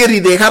salir y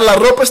dejar la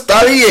ropa,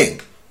 está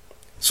bien.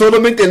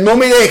 Solamente no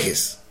me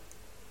dejes.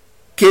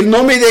 Que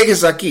no me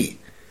dejes aquí.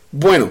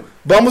 Bueno,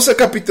 vamos al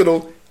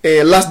capítulo.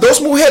 Las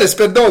 2 mujeres,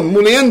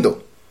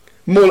 moliendo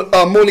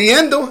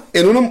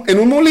en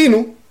un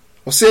molino,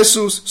 o sea,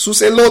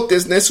 sus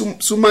elotes,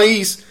 su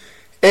maíz.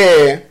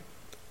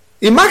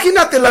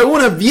 Imagínate la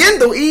una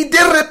viendo y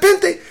de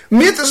repente,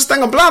 mientras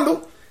están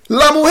hablando,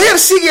 la mujer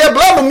sigue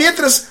hablando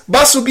mientras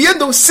va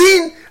subiendo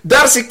sin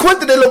darse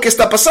cuenta de lo que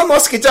está pasando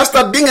hasta que ya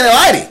está bien en el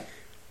aire.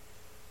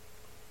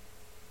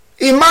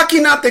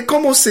 Imagínate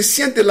cómo se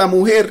siente la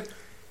mujer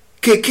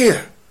que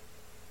queda.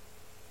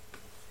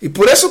 Y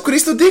por eso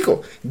Cristo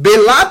dijo,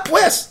 velad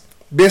pues,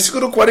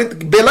 Versículo 40.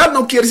 Velar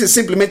no quiere decir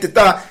simplemente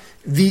estar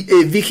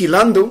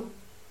vigilando,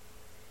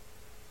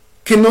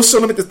 que no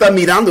solamente está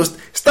mirando,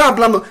 está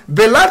hablando.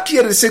 Velar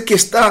quiere decir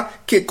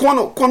que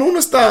cuando uno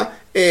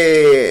está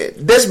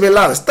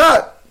desvelado,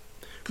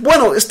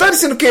 está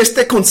diciendo que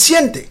esté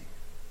consciente,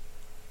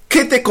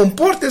 que te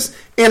comportes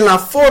en la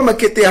forma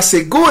que te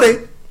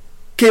asegure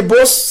que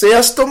vos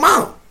seas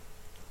tomado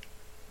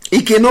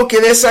y que no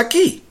quedes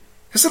aquí.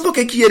 Eso es lo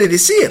que quiere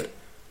decir.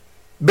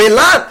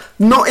 Velar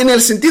no en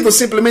el sentido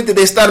simplemente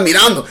de estar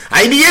mirando.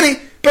 Ahí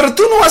viene, pero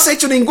tú no has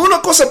hecho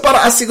ninguna cosa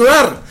para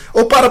asegurar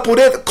o para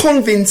poder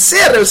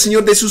convencer al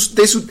Señor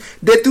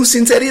de tu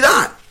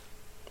sinceridad,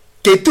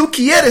 que tú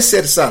quieres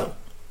ser salvo.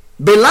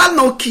 Velar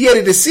no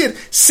quiere decir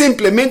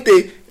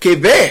simplemente que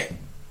ve,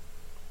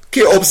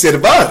 que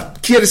observar.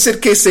 Quiere decir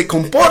que se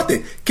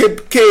comporte,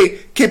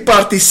 que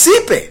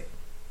participe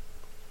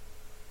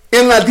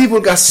en la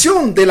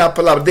divulgación de la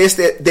palabra,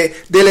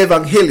 del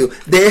evangelio,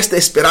 de esta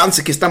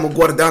esperanza que estamos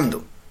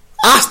guardando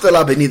hasta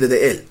la venida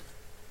de Él.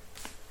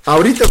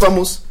 Ahorita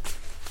estamos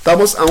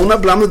aún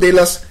hablando de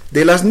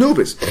las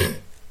nubes.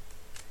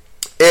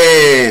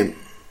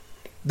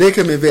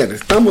 Déjame ver,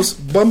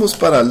 vamos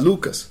para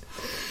Lucas.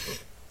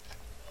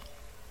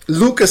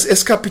 Lucas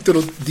es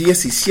capítulo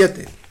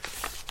 17.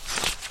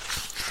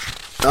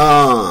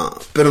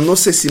 Pero no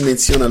sé si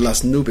menciona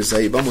las nubes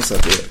ahí, vamos a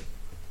ver.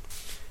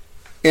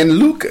 En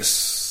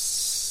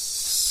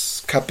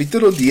Lucas,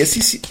 capítulo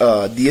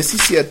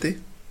 17,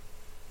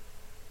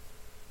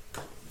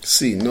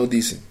 sí, no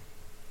dice.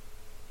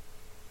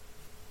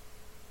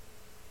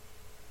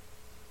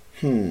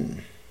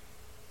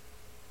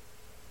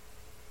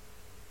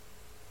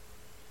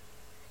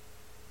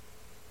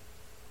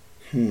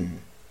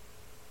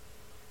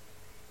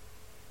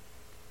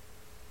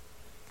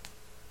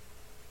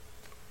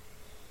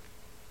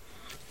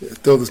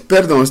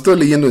 Perdón, estoy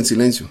leyendo en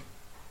silencio.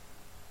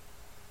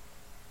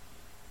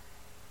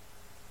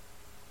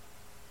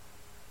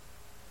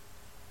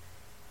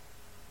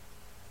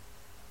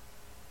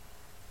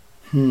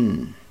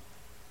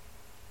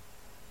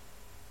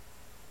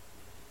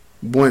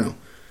 Bueno,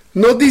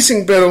 no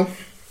dicen, pero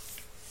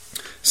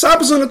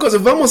 ¿sabes una cosa?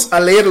 Vamos a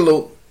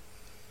leerlo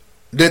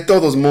de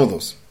todos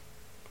modos.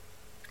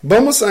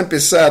 Vamos a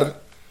empezar.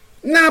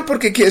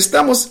 Porque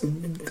estamos,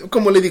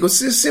 como le digo,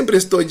 siempre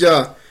estoy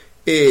ya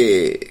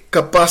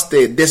capaz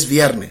de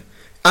desviarme.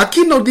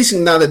 Aquí no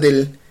dicen nada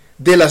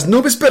de las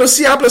nubes, pero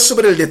sí habla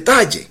sobre el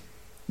detalle.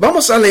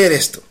 Vamos a leer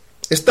esto.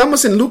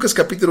 Estamos en Lucas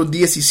capítulo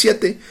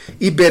 17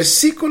 y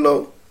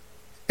versículo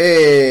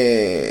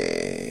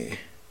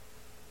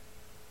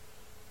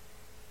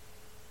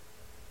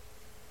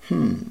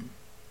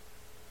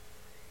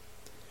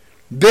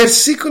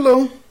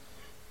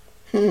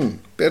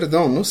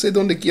perdón, no sé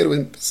dónde quiero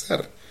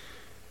empezar.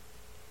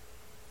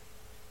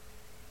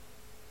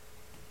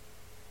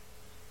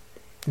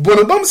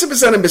 Bueno, vamos a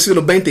empezar en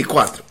versículo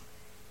 24.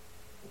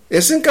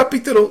 Es en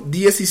capítulo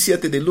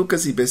 17 de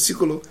Lucas y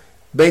versículo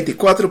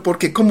 24,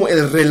 porque como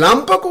el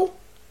relámpago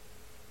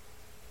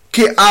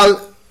que al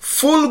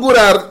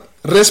fulgurar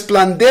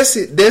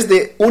resplandece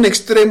desde un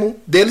extremo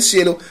del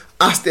cielo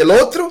hasta el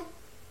otro,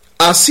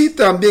 así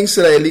también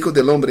será el Hijo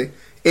del Hombre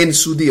en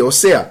su día. O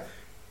sea,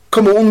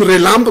 como un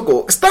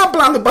relámpago. Está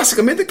hablando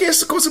básicamente que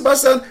esa cosa va a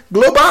ser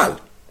global.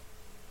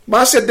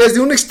 Va a ser desde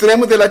un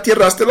extremo de la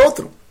tierra hasta el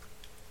otro.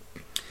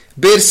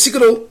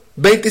 Versículo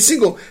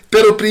 25.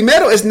 Pero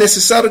primero es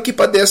necesario que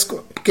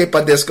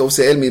padezca, o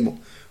sea, él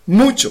mismo,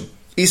 mucho,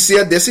 y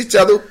sea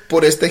desechado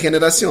por esta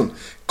generación.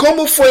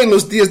 Como fue en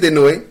los días de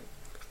Noé,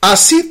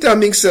 así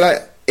también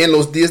será en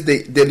los días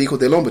del Hijo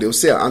del Hombre, o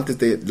sea, antes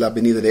de la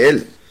venida de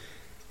él.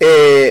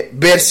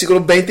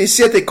 Versículo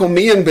 27.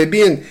 Comían,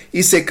 bebían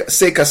y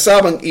se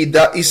casaban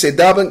y se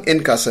daban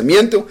en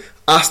casamiento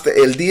hasta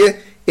el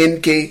día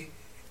en que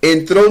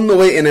entró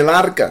Noé en el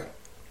arca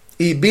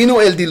y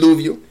vino el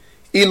diluvio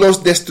y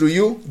los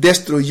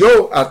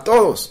destruyó a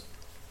todos.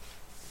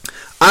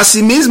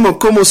 Asimismo,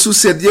 como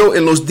sucedió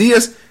en los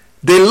días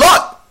de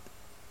Lot,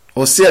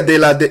 o sea,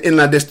 en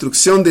la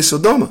destrucción de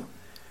Sodoma.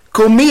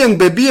 Comían,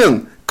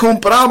 bebían,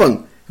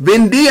 compraban,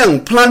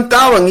 vendían,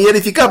 plantaban y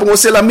edificaban, o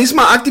sea, la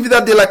misma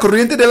actividad de la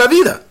corriente de la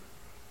vida.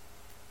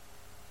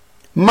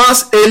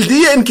 Mas el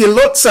día en que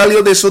Lot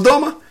salió de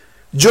Sodoma,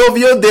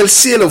 llovió del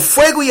cielo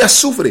fuego y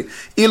azufre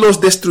y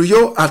los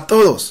destruyó a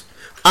todos.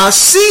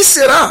 Así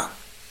será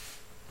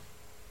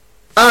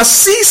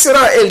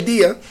el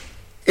día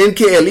en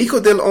que el Hijo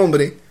del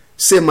Hombre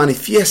se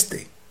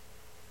manifieste.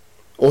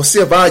 O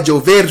sea, va a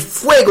llover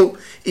fuego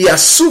y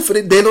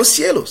azufre de los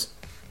cielos.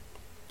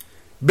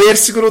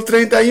 Versículo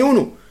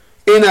 31.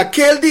 En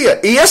aquel día,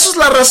 y eso es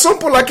la razón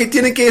por la que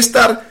tienen que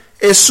estar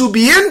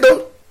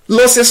subiendo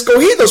los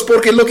escogidos,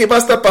 porque lo que va a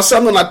estar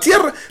pasando en la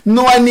tierra,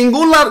 no hay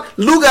ningún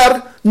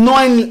lugar, no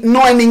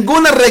hay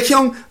ninguna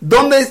región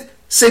donde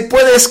se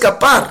puede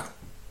escapar.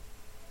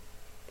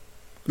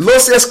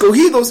 Los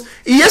escogidos,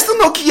 y esto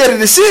no quiere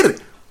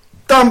decir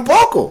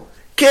tampoco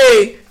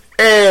que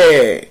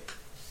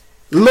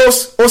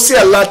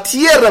la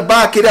tierra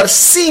va a quedar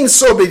sin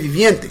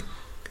sobreviviente.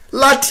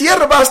 La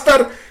tierra va a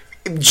estar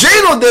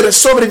lleno de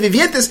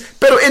sobrevivientes,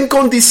 pero en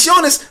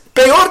condiciones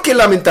peor que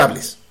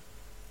lamentables.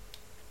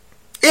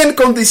 En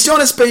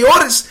condiciones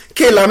peores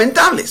que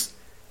lamentables.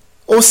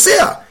 O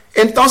sea,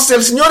 entonces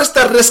el Señor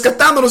está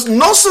rescatándonos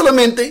no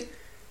solamente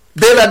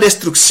de la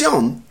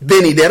destrucción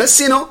venidera,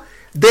 sino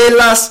de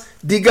las,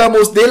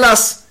 digamos, de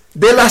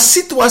la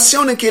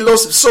situación en que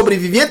los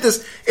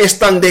sobrevivientes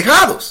están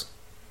dejados.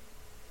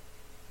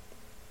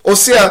 O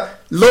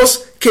sea,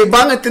 los que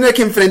van a tener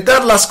que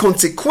enfrentar las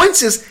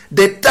consecuencias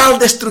de tal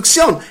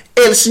destrucción.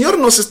 El Señor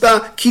nos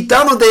está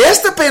quitando de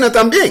esta pena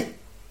también.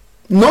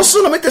 No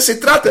solamente se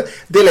trata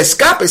del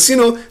escape,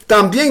 sino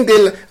también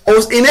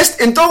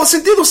en todo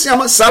sentido se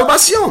llama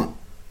salvación.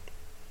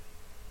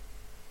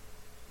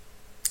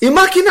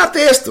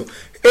 Imagínate esto,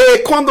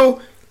 cuando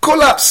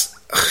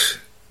colapsa,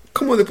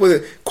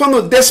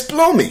 cuando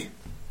desplome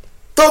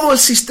todo el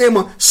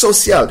sistema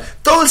social,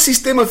 todo el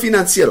sistema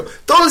financiero,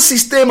 todo el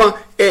sistema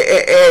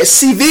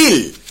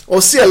civil,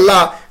 o sea,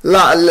 la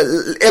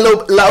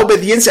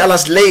obediencia a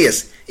las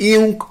leyes y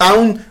el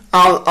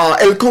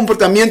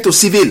comportamiento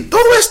civil,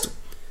 todo esto.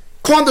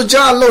 Cuando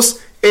ya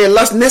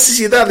las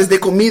necesidades de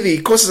comida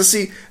y cosas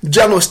así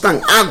ya no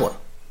están, agua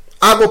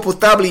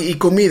potable y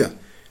comida,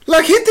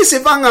 la gente se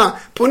van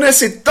a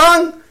ponerse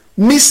tan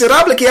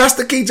miserable que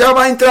hasta que ya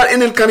va a entrar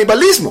en el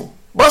canibalismo.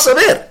 Vas a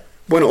ver.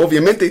 Bueno,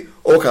 obviamente,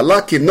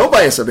 ojalá que no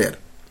vayas a ver.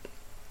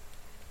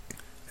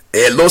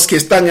 Los que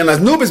están en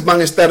las nubes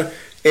van a estar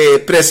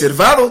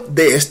preservados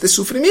de este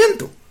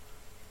sufrimiento.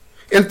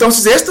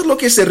 Entonces, esto es lo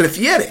que se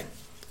refiere.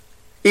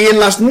 Y en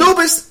las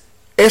nubes,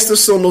 estos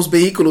son los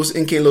vehículos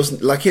en que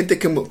la gente,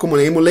 como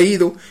hemos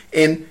leído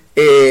en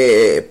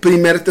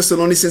 1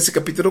 Tesalonicenses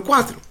capítulo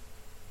 4.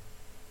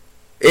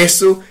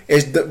 Eso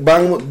es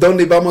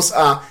donde vamos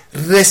a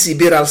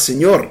recibir al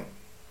Señor.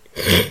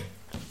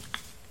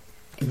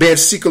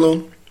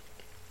 Versículo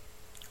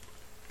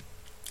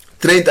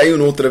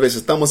 31 otra vez.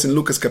 Estamos en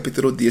Lucas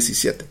capítulo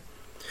 17.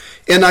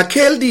 En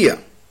aquel día,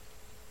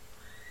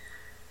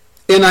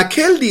 ¿dónde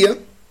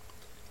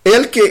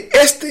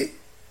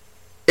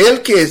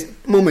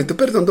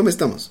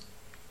estamos?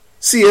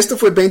 Sí, esto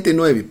fue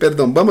 29,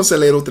 perdón, vamos a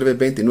leer otra vez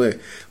 29.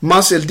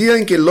 Mas el día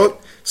en que Lot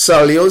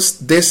salió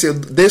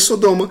de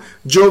Sodoma,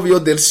 llovió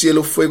del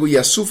cielo fuego y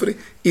azufre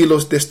y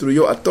los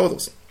destruyó a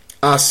todos.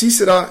 Así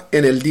será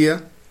en el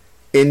día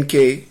en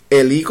que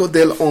el Hijo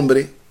del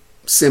Hombre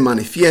se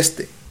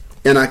manifieste.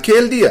 En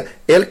aquel día,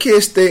 el que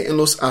esté en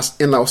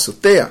la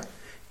azotea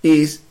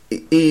y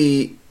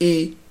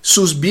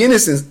sus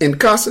bienes en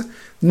casa,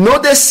 no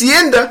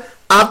descienda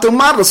a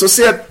tomarlos. O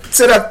sea,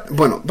 será,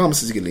 bueno,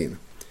 vamos a seguir leyendo.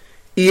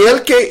 Y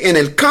el que en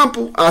el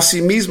campo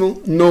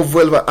asimismo no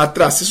vuelva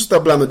atrás. Eso está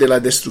hablando de la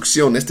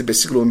destrucción, este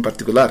versículo en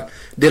particular,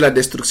 de la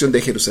destrucción de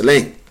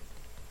Jerusalén.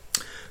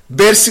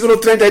 Versículo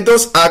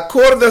 32,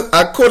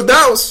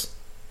 acordaos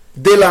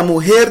de la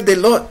mujer de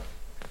Lot.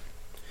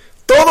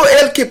 Todo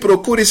el que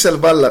procure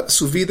salvar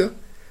su vida,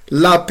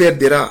 la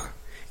perderá.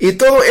 Y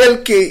todo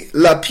el que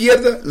la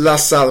pierda, la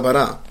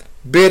salvará.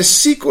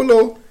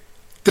 Versículo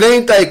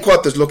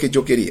 34 es lo que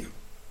yo quería.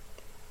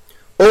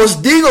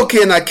 Os digo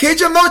que en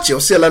aquella noche, o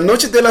sea, la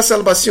noche de la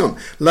salvación,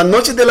 la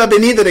noche de la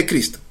venida de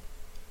Cristo,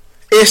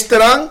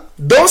 estarán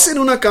dos en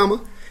una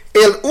cama,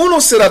 el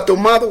uno será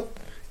tomado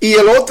y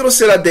el otro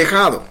será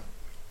dejado.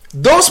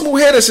 Dos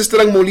mujeres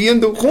estarán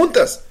moliendo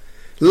juntas,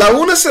 la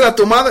una será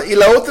tomada y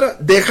la otra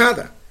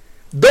dejada.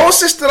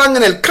 Dos estarán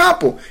en el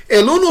campo,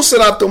 el uno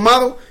será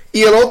tomado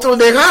y el otro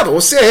dejado.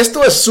 O sea,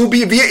 esto es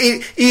subir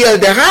y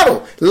el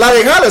dejado, la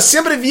dejada,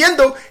 siempre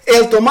viendo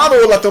el tomado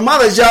o la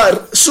tomada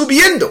ya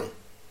subiendo.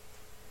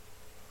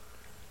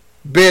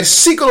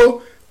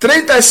 Versículo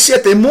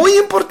 37, muy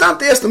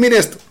importante esto, mire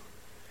esto.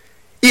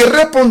 Y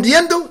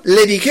respondiendo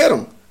le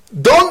dijeron,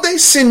 ¿dónde,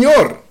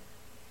 Señor?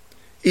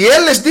 Y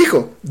él les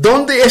dijo,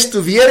 donde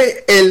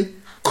estuviere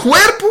el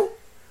cuerpo,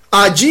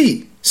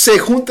 allí se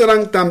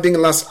juntarán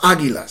también las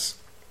águilas.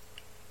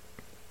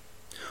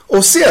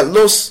 O sea,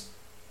 los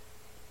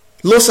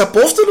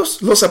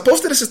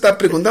apóstoles están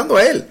preguntando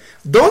a él,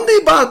 ¿dónde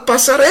va a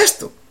pasar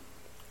esto?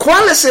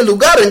 ¿Cuál es el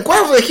lugar? ¿En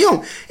cuál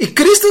región? Y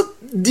Cristo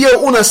dio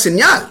una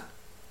señal,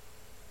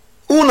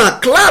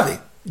 una clave.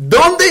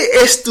 ¿Dónde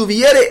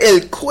estuviere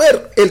el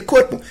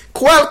cuerpo?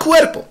 ¿Cuál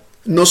cuerpo?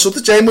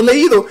 Nosotros ya hemos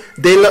leído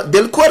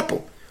del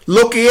cuerpo.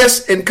 Lo que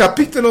es en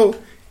capítulo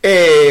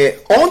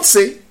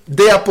 11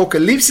 de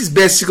Apocalipsis,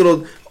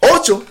 versículo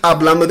 8,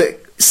 hablando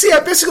de... Sí,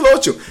 versículo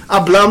 8,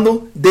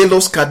 hablando de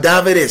los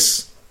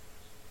cadáveres.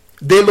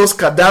 De los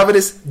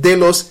cadáveres de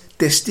los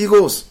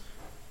testigos.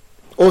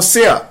 O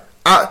sea,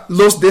 a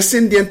los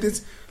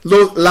descendientes,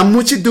 la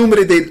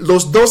muchedumbre de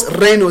los dos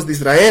reinos de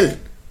Israel.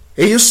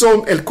 Ellos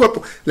son el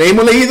cuerpo. Le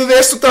hemos leído de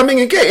esto también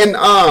en ¿qué?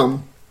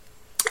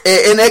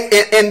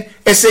 En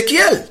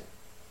Ezequiel.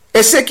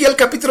 Ezequiel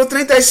capítulo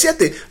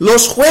 37.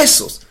 Los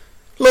huesos.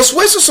 Los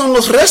huesos son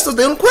los restos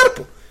de un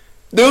cuerpo.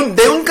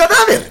 De un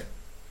cadáver.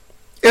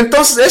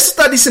 Entonces, esto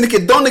está diciendo que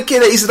 ¿dónde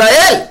queda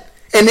Israel?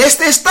 En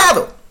este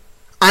estado.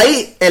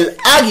 Ahí el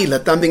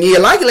águila también. Y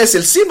el águila es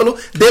el símbolo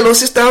de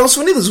los Estados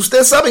Unidos.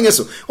 Ustedes saben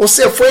eso. O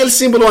sea, fue el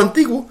símbolo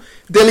antiguo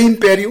del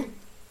imperio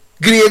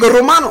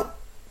griego-romano.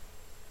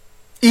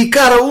 Y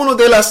cada una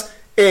de las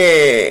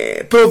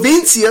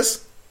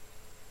provincias,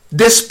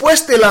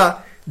 después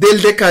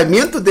del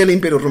decaimiento del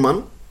imperio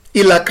romano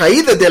y la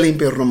caída del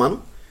imperio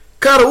romano,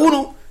 cada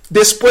uno,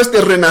 después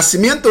del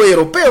renacimiento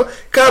europeo,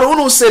 cada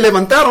uno se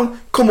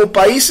levantaron como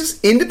países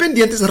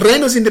independientes,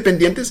 reinos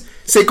independientes.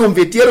 Se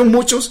convirtieron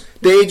muchos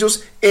de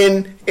ellos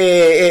en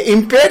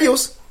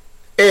imperios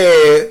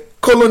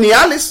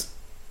coloniales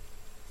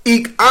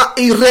y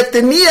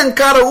retenían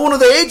cada uno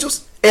de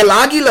ellos el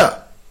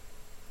águila.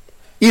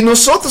 Y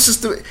nosotros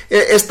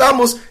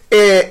estamos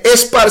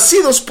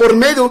esparcidos por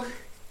medio,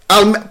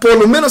 por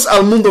lo menos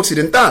al mundo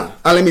occidental,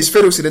 al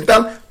hemisferio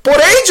occidental, por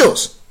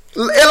ellos,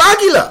 el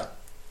águila.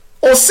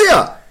 O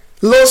sea,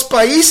 los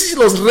países,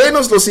 los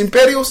reinos, los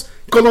imperios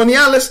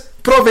coloniales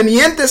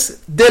provenientes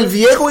del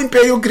viejo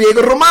imperio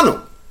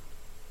griego-romano.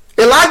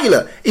 El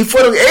águila. Y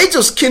fueron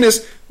ellos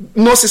quienes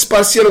nos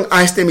esparcieron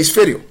a este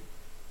hemisferio.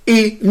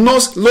 Y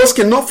los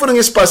que no fueron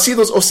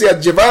esparcidos, o sea,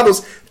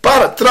 llevados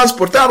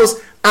transportados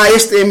a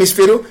este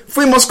hemisferio,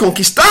 fuimos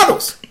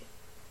conquistados.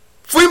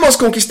 Fuimos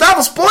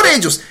conquistados por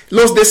ellos,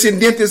 los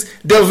descendientes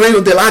del reino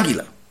del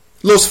águila.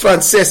 Los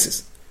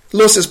franceses,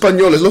 los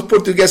españoles, los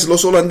portugueses,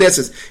 los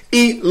holandeses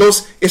y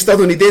los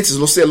estadounidenses,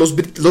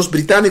 los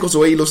británicos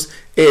o los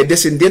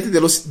descendientes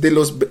de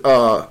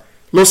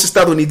los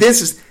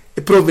estadounidenses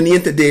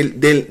provenientes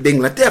de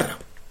Inglaterra.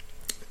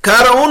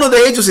 Cada uno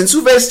de ellos en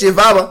su vez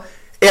llevaba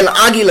el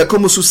águila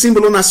como su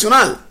símbolo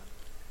nacional,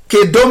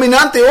 que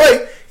dominante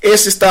hoy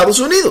es Estados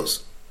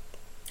Unidos.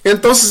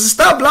 Entonces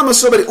está hablando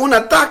sobre un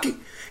ataque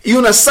y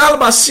una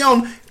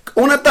salvación,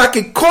 un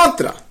ataque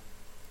contra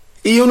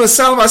y una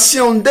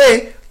salvación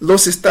de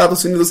los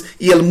Estados Unidos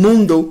y el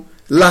mundo,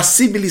 la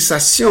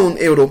civilización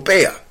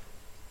europea.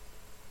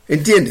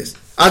 ¿Entiendes?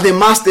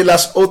 Además de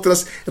las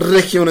otras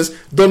regiones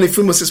donde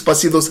fuimos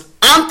esparcidos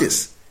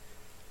antes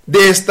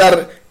de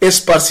estar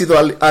esparcido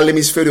al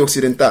hemisferio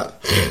occidental.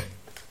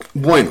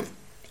 Bueno,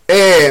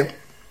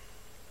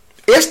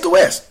 esto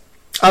es.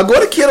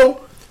 Ahora quiero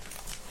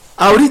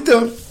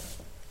ahorita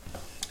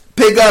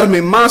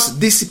pegarme más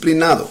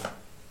disciplinado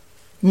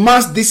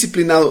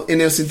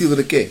en el sentido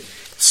de que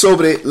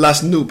sobre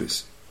las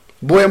nubes.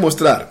 Voy a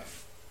mostrar.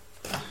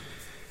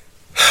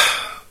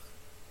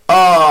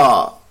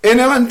 En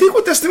el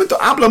Antiguo Testamento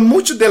habla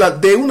mucho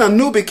de una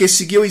nube que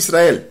siguió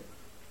Israel.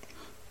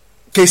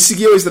 Que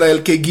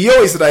guió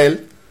a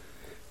Israel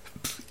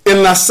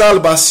en la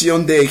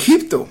salvación de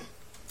Egipto.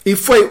 Y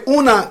fue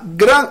un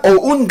gran,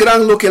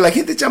 lo que la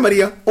gente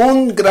llamaría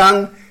un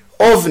gran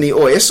ovni,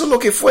 o eso es lo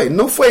que fue.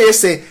 No fue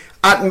ese,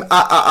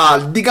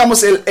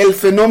 digamos, el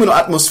fenómeno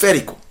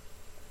atmosférico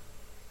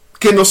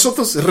que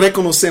nosotros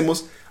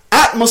reconocemos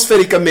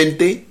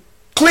atmosféricamente,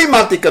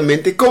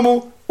 climáticamente,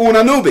 como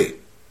una nube.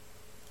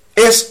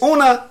 Es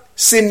una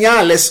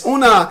señal, es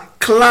una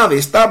clave,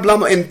 está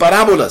hablando en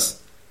parábolas.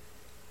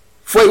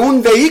 Fue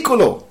un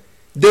vehículo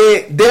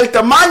del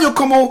tamaño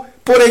como,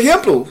 por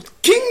ejemplo,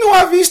 ¿quién no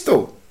ha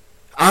visto?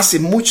 Hace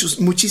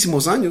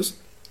muchísimos años,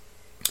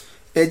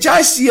 ya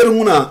hicieron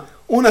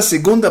una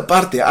segunda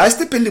parte.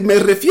 Me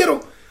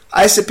refiero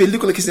a esa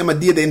película que se llama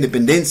Día de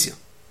Independencia.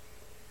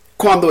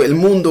 Cuando el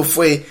mundo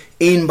fue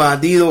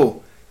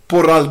invadido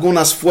por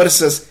algunas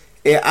fuerzas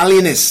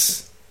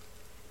alienes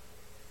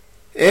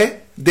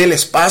del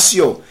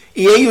espacio.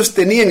 Y ellos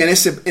tenían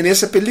en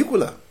esa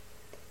película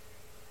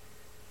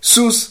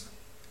sus,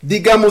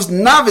 digamos,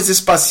 naves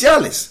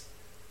espaciales.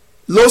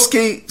 Los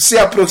que se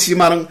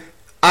aproximaron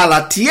a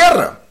la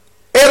Tierra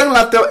eran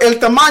el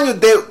tamaño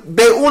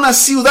de una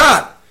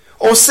ciudad.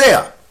 O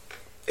sea,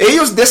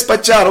 ellos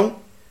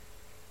desplegaron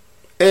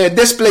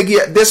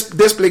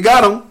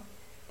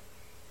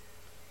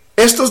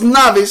estas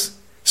naves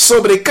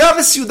sobre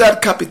cada ciudad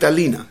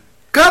capitalina.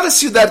 Cada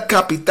ciudad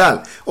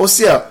capital. O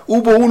sea,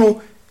 hubo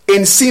uno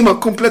encima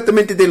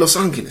completamente de Los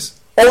Ángeles.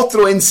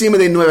 Otro encima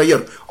de Nueva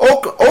York.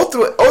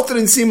 Otro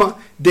encima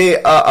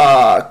de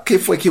que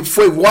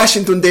fue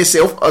Washington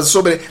D.C.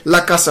 sobre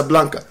la Casa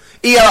Blanca.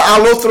 Y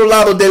al otro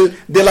lado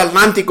del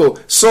Atlántico,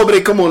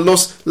 sobre como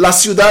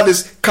las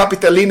ciudades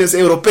capitalinas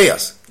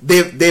europeas,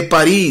 de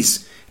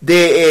París,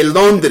 de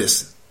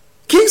Londres.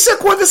 ¿Quién se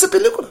acuerda de esa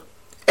película?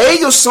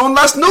 Ellos son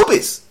las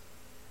nubes.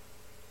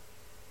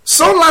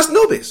 Son las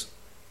nubes.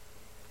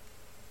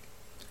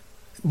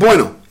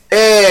 Bueno,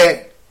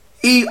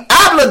 y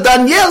habla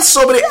Daniel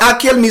sobre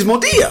aquel mismo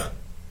día.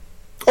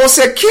 O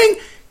sea, ¿quién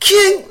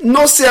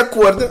no se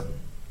acuerda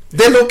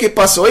de lo que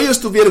pasó?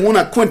 Ellos tuvieron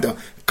una cuenta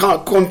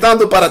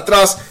contando para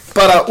atrás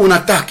para un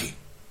ataque.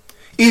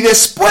 Y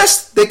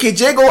después de que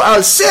llegó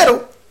al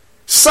cero,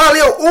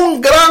 salió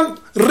un gran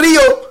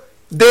río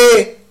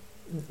de,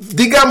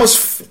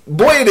 digamos,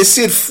 voy a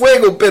decir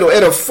fuego, pero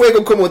era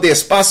fuego como de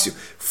espacio.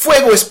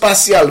 Fuego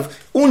espacial.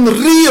 Un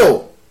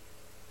río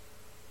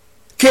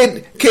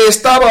que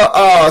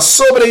estaba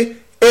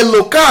sobre el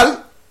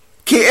local,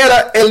 que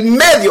era el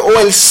medio o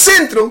el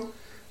centro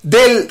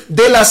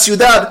de la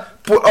ciudad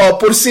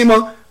por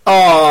encima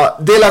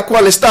de la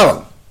cual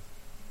estaban.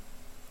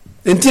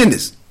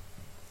 ¿Entiendes?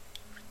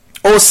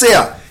 O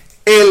sea,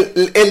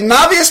 el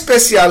nave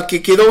especial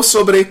que quedó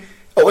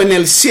en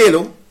el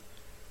cielo,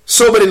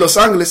 sobre Los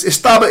Ángeles,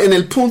 estaba en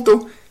el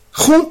punto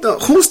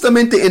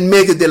justamente en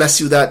medio de la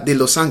ciudad de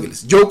Los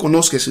Ángeles. Yo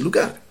conozco ese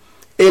lugar.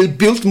 El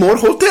Biltmore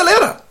Hotel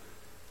era.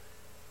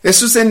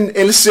 Eso es en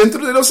el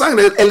centro de Los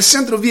Ángeles, el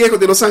centro viejo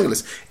de Los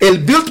Ángeles. El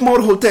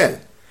Biltmore Hotel.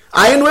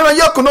 Ahí en Nueva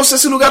York conozco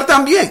ese lugar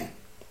también.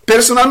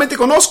 Personalmente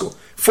conozco.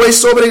 Fue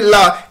sobre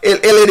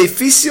el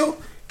edificio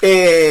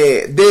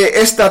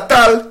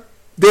estatal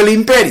del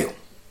imperio.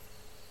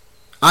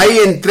 Ahí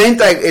en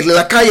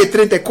la calle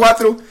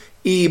 34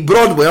 y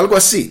Broadway, algo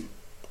así.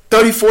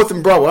 34th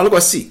and Broadway, algo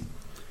así.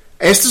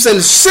 Esto es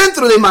el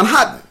centro de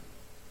Manhattan.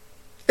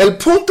 El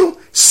punto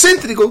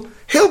céntrico,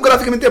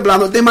 geográficamente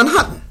hablando, de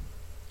Manhattan.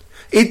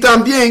 Y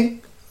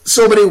también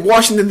sobre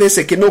Washington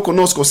D.C., que no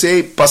conozco, se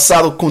he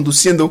pasado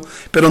conduciendo,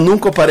 pero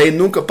nunca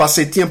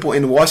pasé tiempo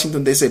en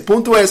Washington D.C.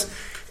 Punto es,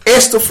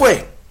 esto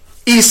fue.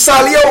 Y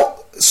salió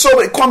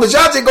cuando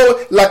ya llegó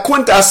la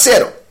cuenta a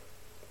cero.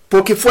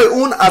 Porque fue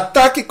un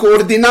ataque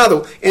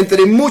coordinado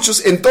entre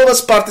muchos en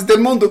todas partes del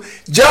mundo.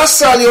 Ya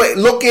salió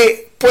lo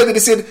que puede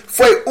decir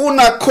fue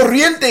una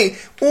corriente,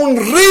 un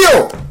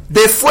río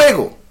de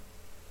fuego.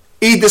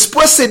 Y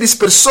después se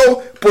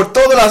dispersó por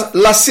toda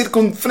la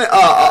circunferencia.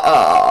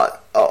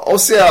 O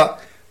sea,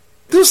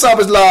 tú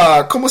sabes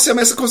 ¿cómo se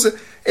llama esa cosa?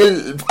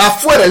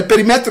 Afuera, el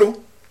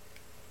perímetro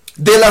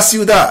de la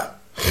ciudad.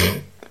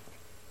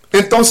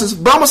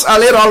 Entonces, vamos a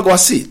leer algo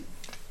así.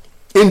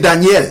 En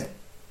Daniel.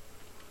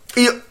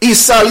 Y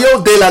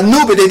salió de la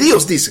nube de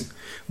Dios, dicen.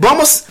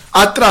 Vamos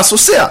atrás, o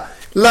sea,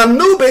 la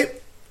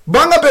nube,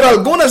 van a ver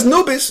algunas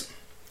nubes.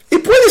 Y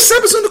puede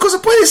ser, es una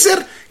cosa, puede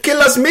ser que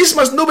las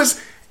mismas nubes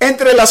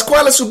entre las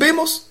cuales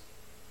subimos,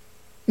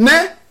 ¿no?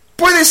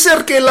 Puede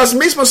ser que las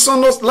mismas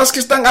son las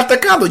que están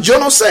atacando. Yo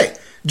no sé.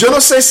 Yo no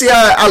sé si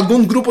hay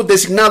algún grupo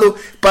designado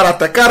para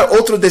atacar,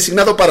 otro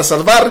designado para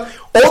salvar,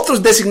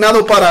 otros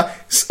designados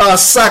para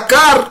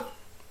sacar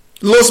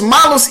los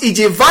malos y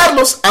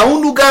llevarlos a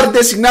un lugar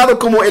designado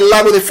como el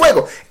lago de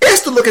fuego.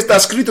 Esto es lo que está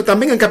escrito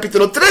también en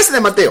capítulo 13 de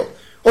Mateo.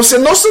 O sea,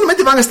 no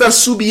solamente van a estar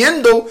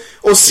subiendo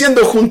o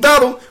siendo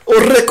juntados o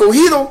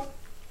recogidos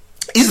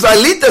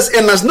israelitas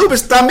en las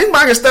nubes, también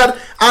van a estar,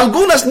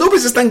 algunas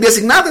nubes están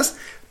designadas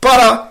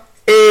para,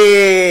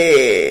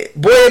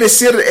 voy a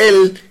decir,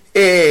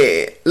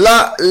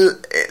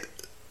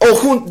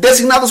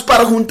 designados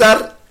para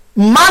juntar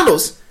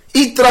malos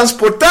y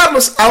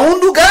transportarlos a un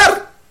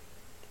lugar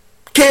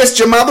que es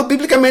llamado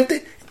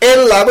bíblicamente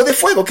el lago de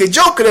fuego, que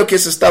yo creo que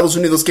es Estados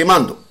Unidos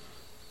quemando.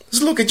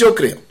 Es lo que yo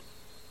creo.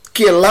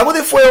 Que el lago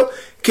de fuego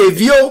que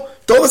vio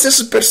todas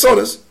esas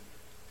personas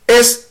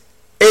es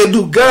el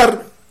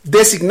lugar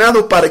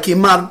designado para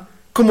quemar,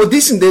 como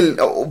dicen,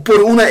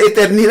 por una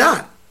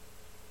eternidad.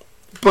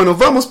 Bueno,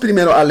 vamos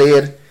primero a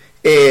leer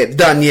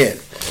Daniel.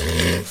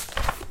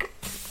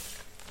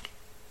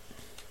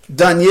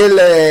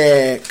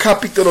 Daniel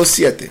capítulo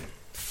 7.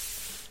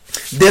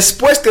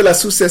 Después de la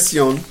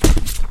sucesión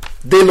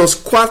de los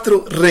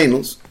 4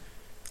 reinos,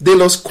 de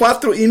los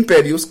 4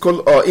 imperios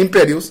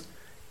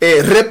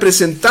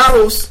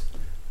representados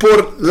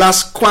por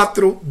las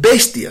 4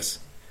 bestias,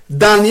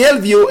 Daniel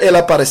vio el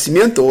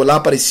aparecimiento o la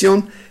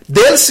aparición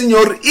del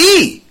Señor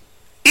y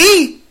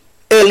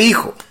el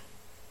Hijo,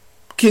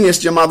 quien es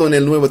llamado en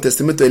el Nuevo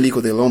Testamento el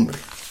Hijo del Hombre.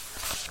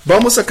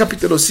 Vamos a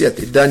capítulo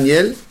 7.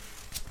 Daniel,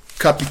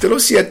 capítulo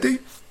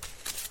 7.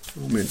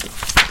 Un momento,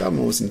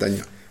 estamos en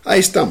Daniel.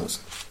 Ahí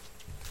estamos.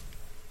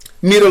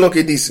 Mira lo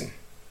que dicen.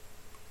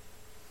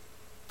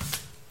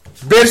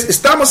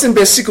 Estamos en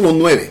versículo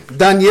 9.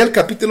 Daniel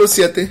capítulo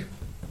 7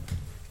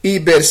 y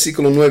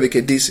versículo 9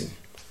 que dicen: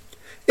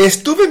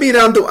 estuve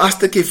mirando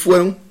hasta que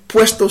fueron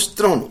puestos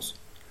tronos,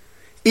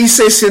 y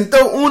se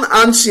sentó un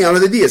anciano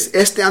de días.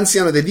 Este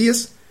anciano de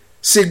días,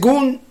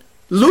 según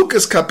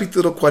Lucas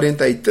capítulo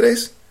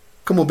 43,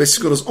 como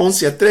versículos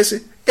 11 a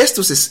 13,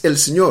 esto es el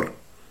Señor.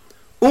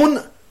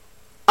 Un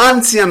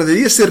anciano de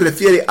días se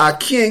refiere a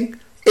quien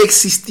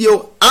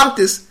existió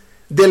antes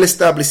del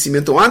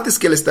establecimiento, antes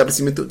que el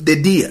establecimiento de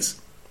días.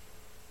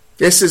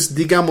 Ese es,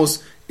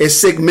 digamos,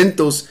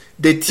 segmentos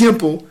de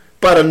tiempo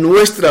para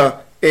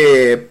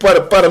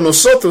para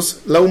nosotros,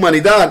 la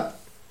humanidad,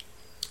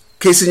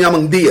 que se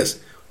llaman días.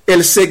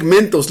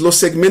 Los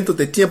segmentos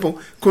de tiempo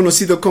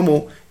conocido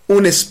como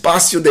un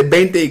espacio de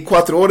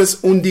 24 horas,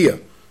 un día.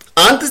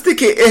 Antes de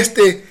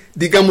que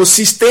digamos,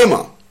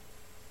 sistema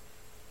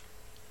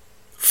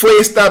fuera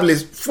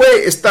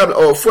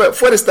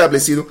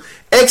establecido,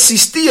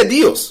 existía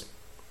Dios.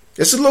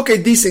 Eso es lo que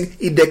dicen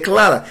y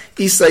declara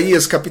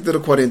Isaías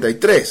capítulo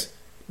 43.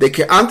 De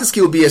que antes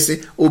que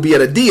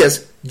hubiera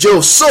días,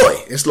 yo soy.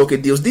 Es lo que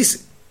Dios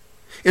dice.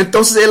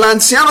 Entonces el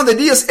anciano de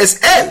días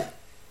es Él.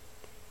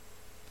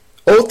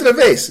 Otra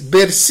vez,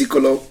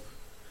 versículo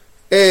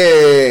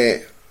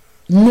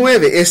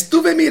 9.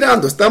 Estuve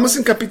mirando, estamos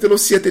en capítulo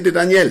 7 de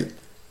Daniel.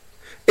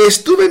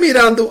 Estuve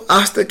mirando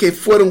hasta que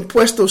fueron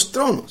puestos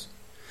tronos,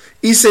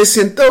 y se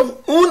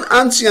sentó un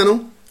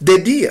anciano de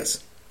días,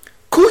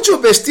 cuyo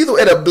vestido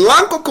era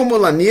blanco como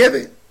la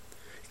nieve,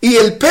 y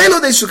el pelo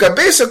de su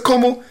cabeza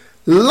como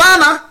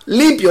lana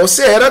limpia, o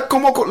sea, era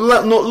como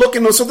lo que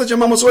nosotros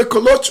llamamos hoy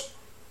colocho.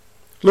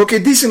 Lo que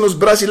dicen los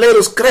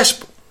brasileños,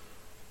 crespo.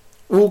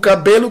 O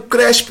cabelo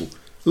crespo.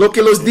 Lo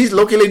que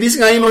le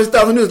dicen ahí en los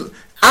Estados Unidos,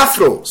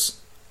 afros.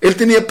 Él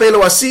tenía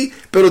pelo así,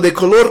 pero de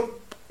color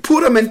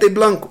puramente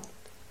blanco.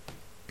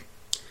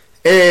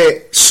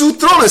 Su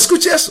trono,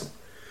 escuche eso.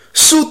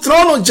 Su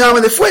trono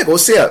llama de fuego, o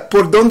sea,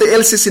 por donde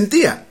él se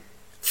sentía.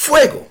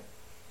 Fuego.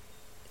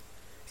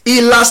 Y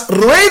las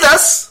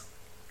ruedas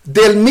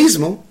del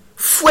mismo,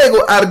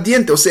 fuego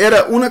ardiente, o sea,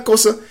 era una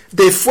cosa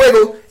de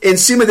fuego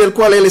encima del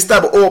cual él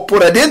estaba, o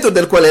por adentro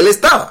del cual él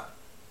estaba.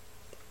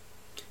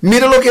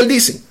 Mira lo que él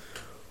dice.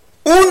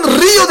 Un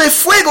río de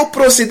fuego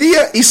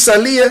procedía y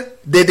salía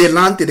de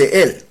delante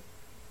de él.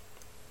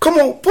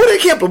 Como, por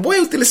ejemplo, voy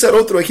a utilizar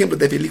otro ejemplo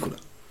de película.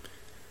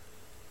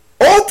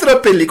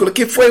 Otra película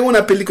que fue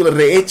una película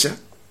rehecha,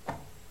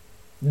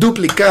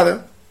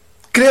 duplicada.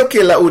 Creo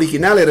que la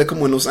original era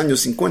como en los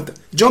años 50.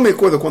 Yo me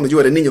acuerdo cuando yo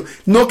era niño.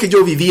 No que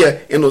yo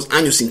vivía en los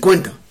años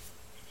 50.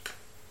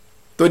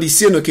 Estoy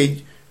diciendo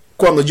que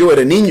cuando yo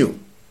era niño,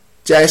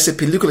 ya esa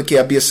película que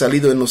había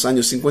salido en los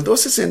años 50 o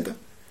 60.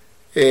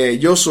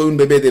 Yo soy un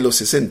bebé de los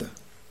 60.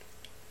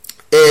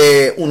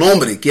 Un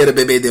hombre que era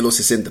bebé de los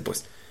 60,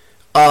 pues.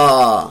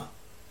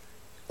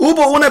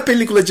 Hubo una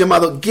película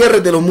llamada Guerra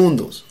de los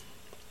Mundos.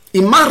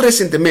 Y más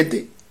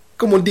recientemente,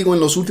 como digo en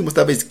los últimos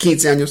tal vez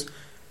 15 años,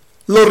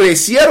 la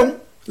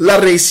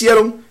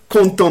rehicieron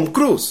con Tom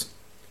Cruise.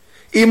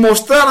 Y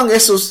mostraron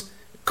esos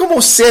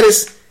como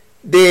seres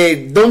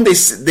de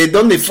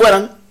donde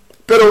fueran,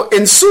 pero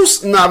en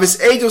sus naves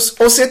ellos,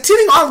 o sea,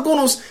 tienen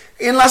algunos,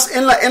 en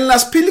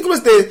las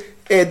películas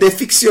de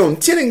ficción,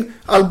 tienen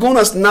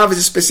algunas naves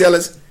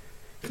especiales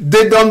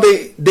de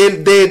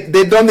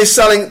donde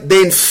salen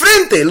de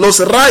enfrente los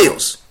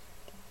rayos.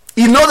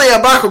 Y no de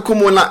abajo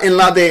como en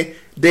la de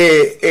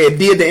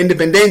Día de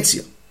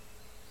Independencia.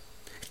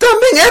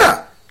 También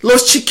era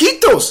los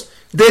chiquitos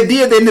del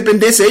Día de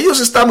Independencia.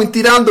 Ellos estaban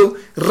tirando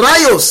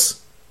rayos,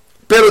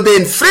 pero de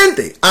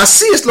enfrente.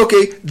 Así es lo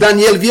que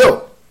Daniel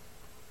vio.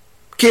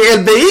 Que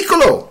el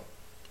vehículo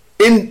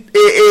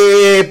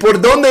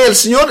por donde el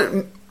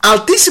Señor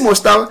Altísimo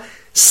estaba,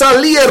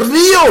 salía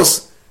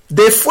ríos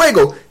de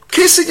fuego.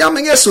 ¿Qué se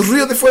llaman esos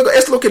ríos de fuego?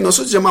 Es lo que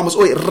nosotros llamamos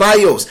hoy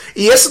rayos.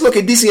 Y eso es lo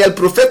que dice el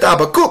profeta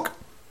Habacuc,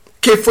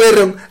 que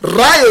fueron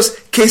rayos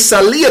que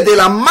salían de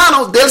la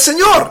mano del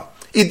Señor.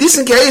 Y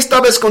dicen que ahí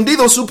estaba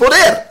escondido su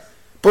poder.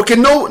 Porque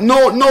no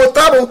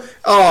estaba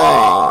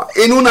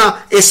en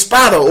una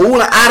espada o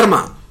una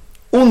arma,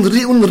 un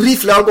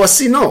rifle, algo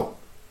así, no.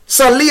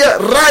 Salía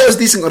rayos,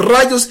 dicen,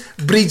 rayos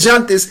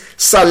brillantes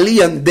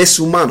salían de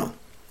su mano.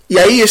 Y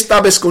ahí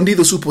estaba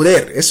escondido su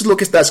poder. Eso es lo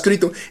que está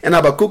escrito en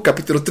Habacuc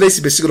capítulo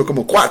 3, versículo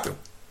como 4.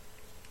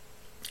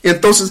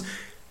 Entonces,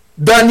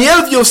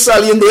 Daniel vio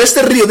saliendo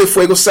este río de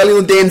fuego,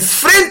 saliendo de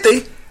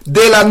enfrente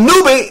de la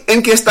nube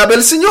en que estaba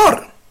el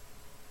Señor.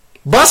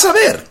 Vas a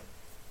ver.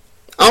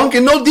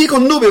 Aunque no digo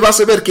nube, vas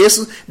a ver que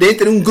eso debe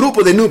tener un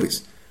grupo de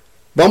nubes.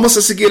 Vamos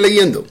a seguir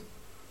leyendo.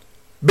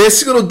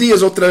 Versículo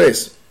 10 otra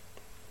vez.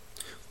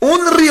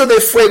 Un río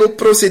de fuego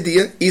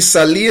procedía y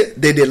salía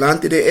de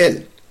delante de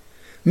él.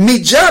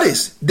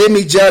 Millares de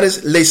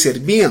millares le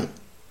servían,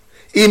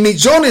 y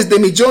millones de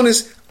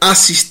millones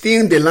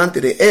asistían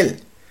delante de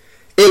él.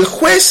 El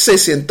juez se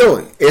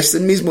sentó, este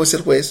mismo es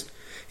el juez,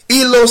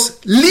 y los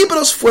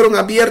libros fueron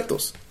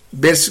abiertos.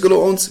 Versículo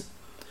 11.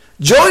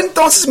 Yo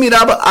entonces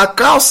miraba a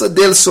causa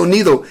del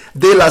sonido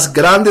de las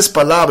grandes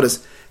palabras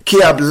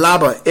que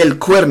hablaba el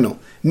cuerno.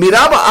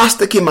 Miraba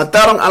hasta que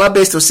mataron a la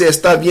bestia, o sea,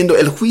 está viendo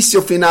el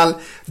juicio final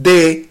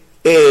de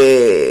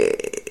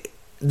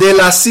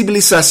la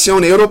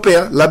civilización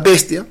europea, la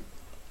bestia.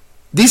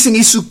 Dicen,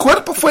 y su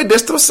cuerpo fue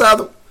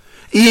destrozado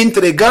y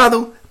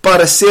entregado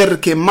para ser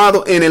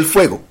quemado en el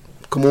fuego.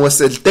 Como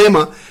es el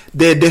tema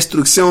de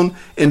destrucción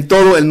en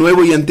todo el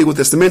Nuevo y Antiguo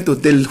Testamento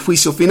del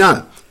juicio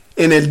final.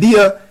 En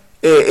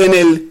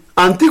el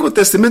Antiguo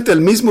Testamento,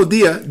 el mismo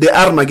día de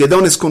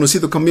Armagedón es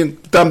conocido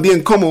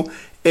también como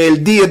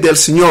el día del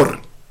Señor.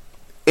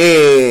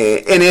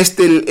 En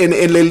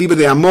el libro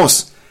de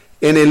Amós,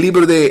 en el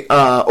libro de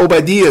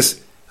O.V.N.I.s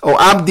o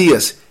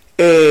Abdías,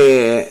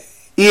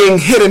 y en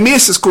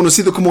Jeremías es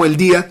conocido como el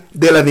día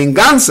de la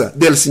venganza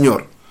del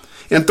Señor.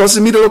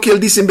 Entonces mira lo que él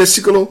dice en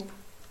versículo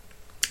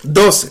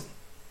 12.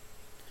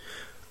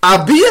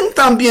 Habían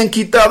también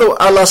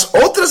quitado a las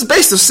otras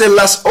bestias, o sea,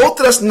 las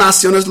otras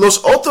naciones,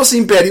 los otros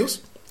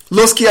imperios,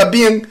 los que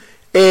habían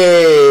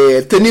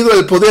tenido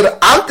el poder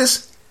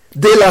antes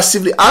del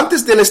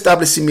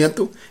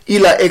establecimiento y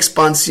la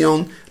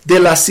expansión de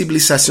la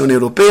civilización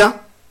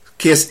europea,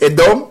 que es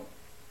Edom.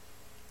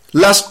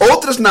 Las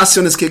otras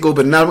naciones que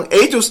gobernaron,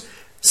 ellos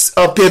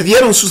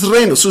perdieron sus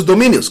reinos, sus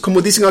dominios,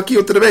 como dicen aquí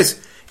otra vez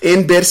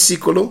en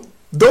versículo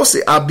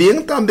 12.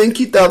 Habían también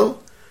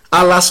quitado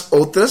a las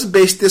otras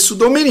bestias su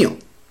dominio,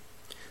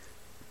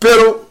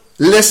 pero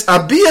les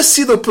había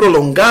sido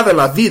prolongada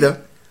la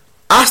vida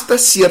hasta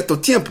cierto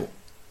tiempo.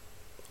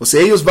 O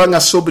sea, ellos van a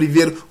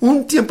sobrevivir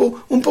un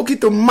tiempo un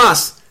poquito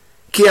más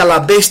que a la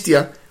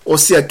bestia o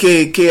sea,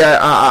 que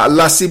a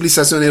la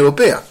civilización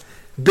europea.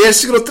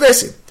 Versículo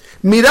 13.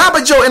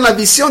 Miraba yo en la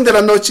visión de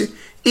la noche,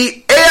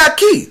 y he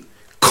aquí,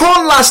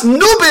 con las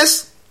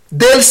nubes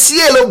del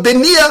cielo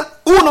venía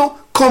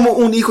uno como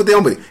un hijo de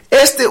hombre.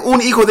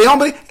 Un hijo de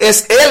hombre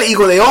es el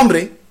hijo de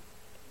hombre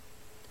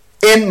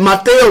en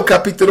Mateo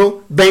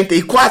capítulo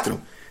 24,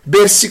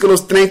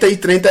 versículos 30 y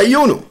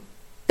 31.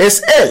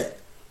 Es él.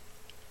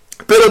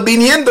 Pero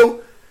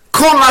viniendo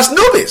con las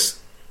nubes.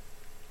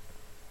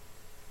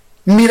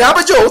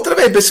 Miraba yo otra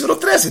vez, versículo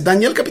 13,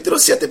 Daniel capítulo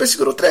 7,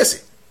 versículo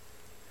 13.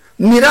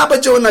 Miraba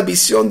yo en la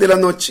visión de la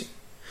noche,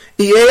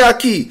 y he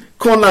aquí,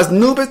 con las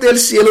nubes del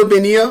cielo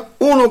venía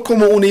uno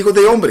como un hijo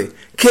de hombre,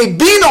 que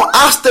vino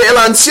hasta el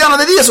anciano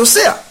de días. O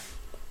sea,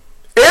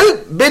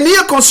 él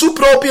venía con su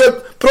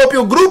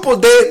propio grupo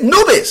de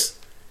nubes,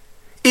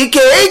 y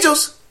que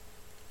ellos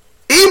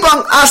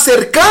iban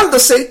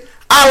acercándose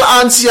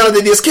al anciano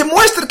de días, que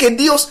muestra que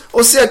Dios,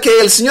 o sea, que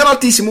el Señor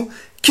Altísimo,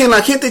 quien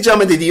la gente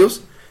llama de Dios,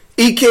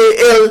 y que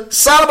el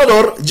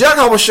Salvador,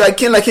 Yahawashi,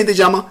 quien la gente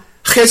llama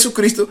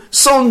Jesucristo,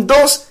 son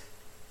dos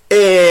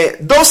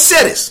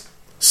seres,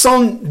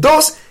 son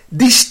dos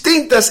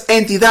distintas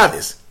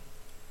entidades.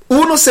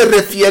 Uno se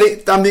refiere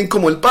también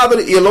como el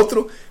Padre y el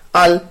otro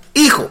al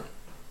Hijo.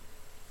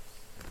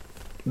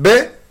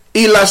 ¿Ve?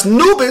 Y las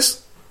nubes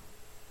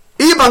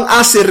iban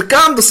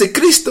acercándose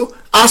Cristo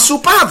a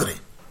su Padre.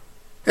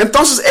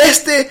 Entonces,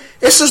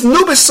 esas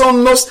nubes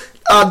son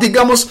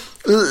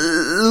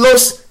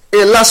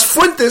las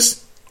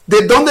fuentes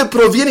de donde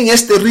provienen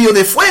este río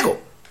de fuego.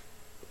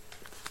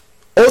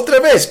 Otra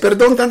vez,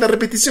 perdón tanta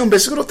repetición,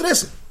 versículo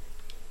 13.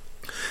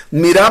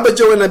 Miraba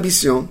yo en la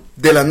visión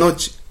de la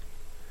noche,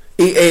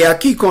 y he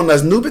aquí con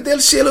las nubes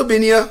del cielo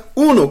venía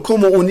uno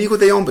como un hijo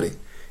de hombre,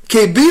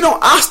 que vino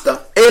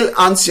hasta el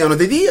anciano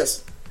de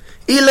días,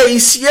 y le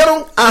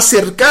hicieron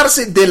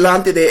acercarse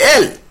delante de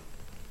él.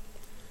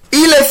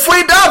 Y le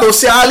fue dado, o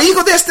sea,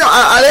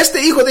 a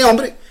este hijo de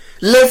hombre,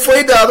 le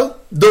fue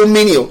dado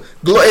dominio.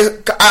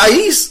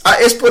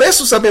 Es por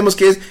eso sabemos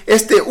que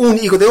un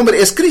hijo de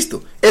hombre es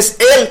Cristo. Es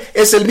él,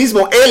 es el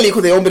mismo, el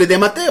hijo de hombre de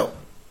Mateo.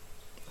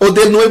 O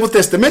del Nuevo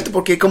Testamento,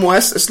 porque como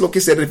es lo que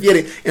se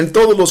refiere en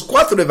todos los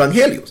 4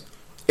 evangelios.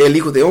 El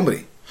hijo de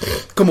hombre.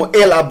 Como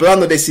él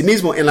hablando de sí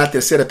mismo en la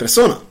tercera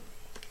persona.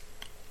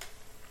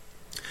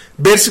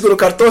 Versículo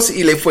 14.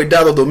 Y le fue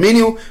dado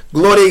dominio,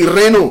 gloria y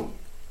reino,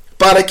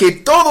 para que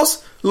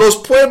todos los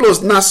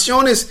pueblos,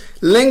 naciones,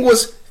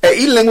 lenguas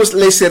y lenguas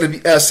le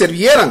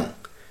sirvieran.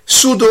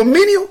 Su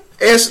dominio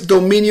es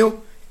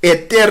dominio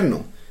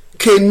eterno,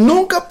 que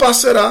nunca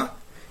pasará,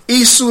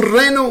 y su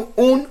reino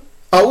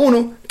a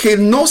uno que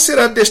no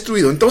será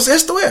destruido. Entonces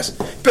esto es,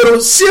 pero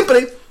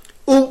siempre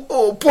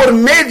por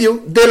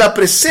medio de la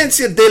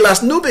presencia de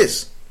las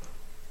nubes.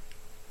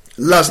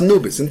 Las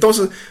nubes.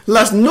 Entonces,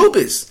 las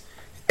nubes.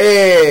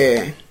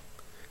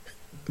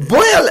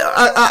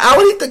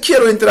 Ahorita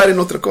quiero entrar en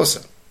otra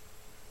cosa.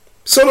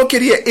 Solo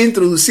quería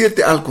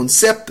introducirte al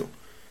concepto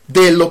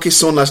de lo que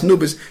son las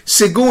nubes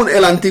según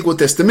el Antiguo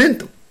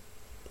Testamento,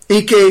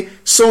 y que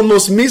son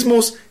los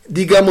mismos,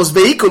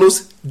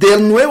 vehículos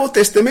del Nuevo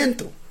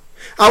Testamento.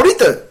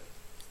 Ahorita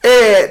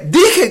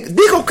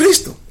dijo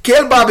Cristo que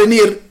Él va a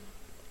venir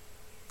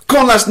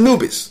con las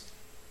nubes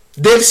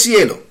del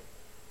cielo.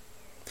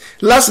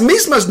 Las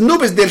mismas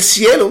nubes del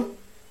cielo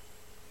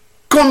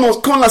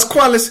con las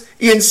cuales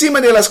y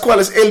encima de las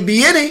cuales Él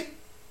viene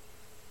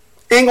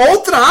en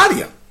otra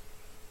área.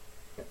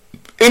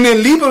 En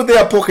el libro de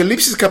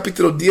Apocalipsis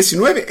capítulo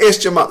 19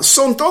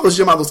 son todos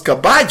llamados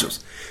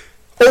caballos.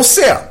 O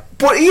sea,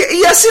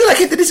 y así la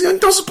gente dice,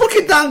 entonces, ¿por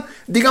qué dan,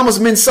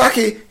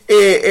 mensaje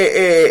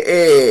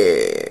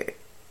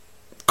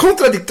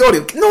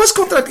contradictorio? No es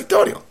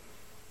contradictorio.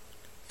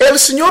 El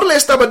Señor le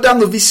estaba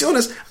dando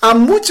visiones a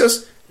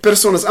muchas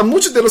personas, a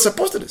muchos de los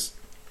apóstoles.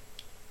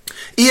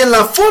 Y en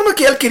la forma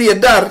que Él quería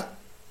dar,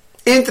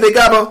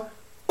 entregaba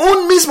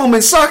un mismo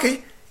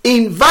mensaje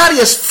en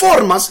varias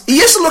formas. Y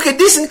eso es lo que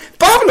dicen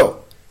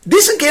Pablo.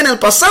 Dicen que en el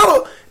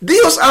pasado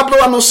Dios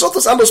habló a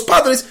nosotros, a los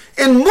padres,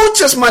 en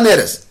muchas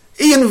maneras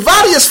y en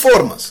varias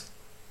formas.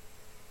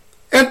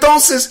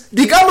 Entonces,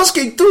 digamos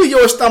que tú y yo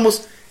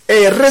estamos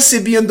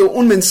recibiendo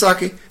un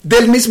mensaje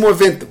del mismo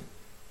evento.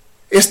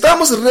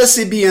 Estamos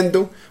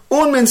recibiendo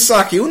un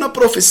mensaje, una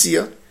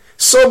profecía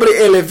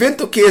sobre el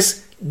evento que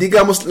es,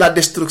 la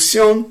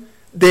destrucción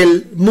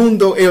del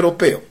mundo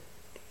europeo,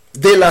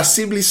 de la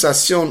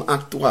civilización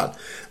actual.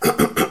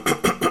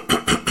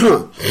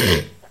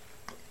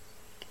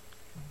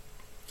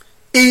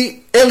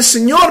 Y el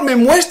Señor me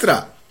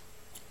muestra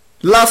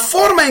la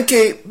forma en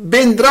que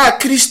vendrá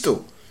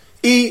Cristo,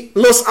 y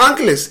los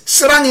ángeles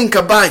serán en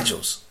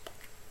caballos.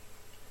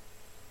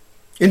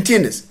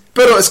 ¿Entiendes?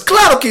 Pero es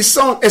claro que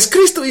es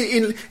Cristo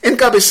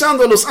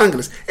encabezando a los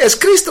ángeles. Es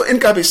Cristo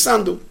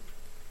encabezando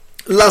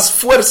las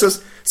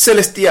fuerzas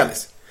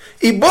celestiales.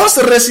 Y vos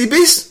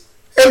recibís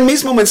el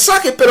mismo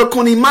mensaje, pero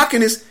con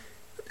imágenes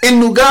en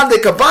lugar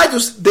de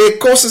caballos, de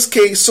cosas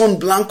que son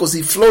blancos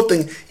y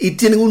flotan y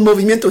tienen un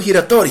movimiento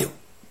giratorio.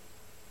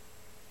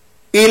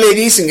 Y le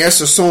dicen,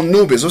 esos son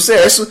nubes. O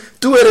sea,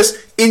 tú eres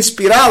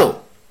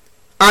inspirado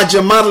a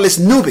llamarles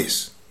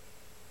nubes.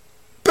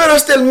 Pero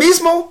es del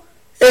mismo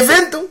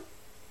evento,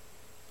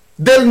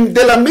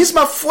 de la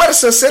misma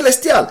fuerza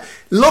celestial.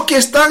 Lo que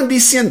están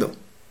diciendo,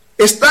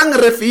 están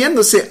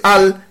refiriéndose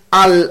al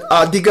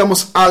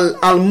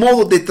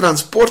modo de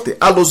transporte,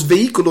 a los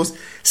vehículos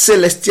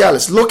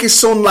celestiales, lo que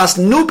son las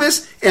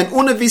nubes en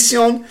una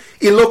visión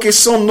y lo que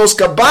son los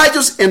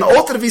caballos en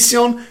otra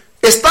visión.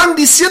 Están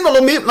diciendo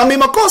la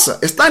misma cosa.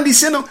 Están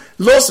diciendo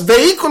los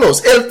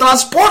vehículos, el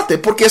transporte,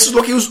 porque eso es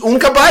lo que es un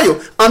caballo,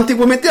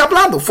 antiguamente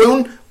hablando. Fue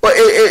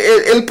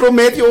el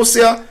promedio, o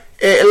sea,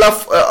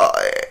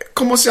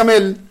 ¿cómo se llama?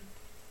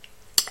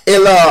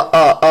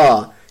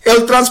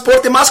 El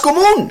transporte más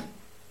común.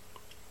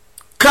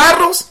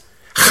 Carros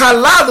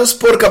jalados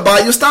por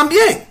caballos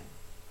también.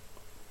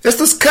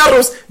 Estos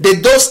carros de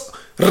dos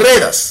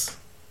ruedas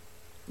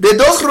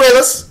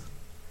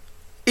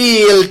y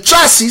el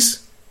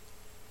chasis,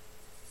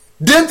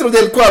 dentro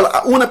del cual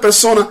una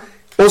persona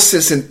o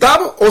se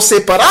sentaba o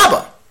se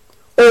paraba,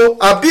 o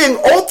habían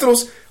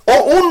otros,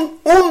 o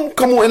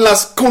como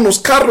con los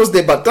carros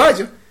de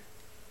batalla,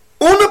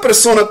 una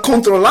persona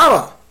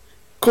controlaba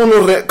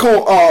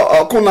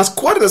con las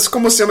cuerdas,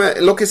 ¿cómo se llama?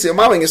 Lo que se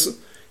llamaba en eso,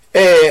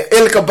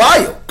 el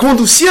caballo,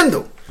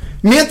 conduciendo,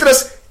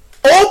 mientras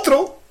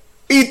otro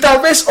y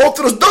tal vez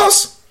otros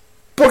dos,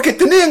 porque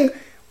tenían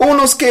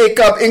unos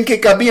en que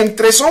cabían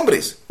 3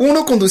 hombres,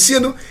 uno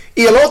conduciendo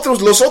y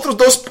los otros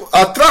 2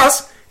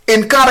 atrás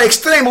en cada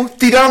extremo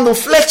tirando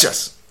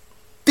flechas,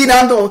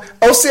 tirando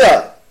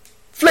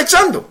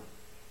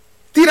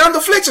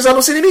flechas a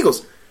los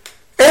enemigos.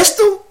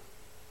 Esto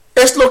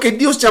es lo que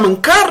Dios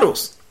llama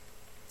carros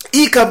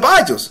y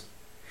caballos,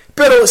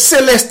 pero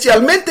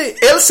celestialmente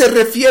Él se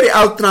refiere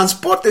al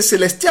transporte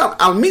celestial,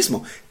 al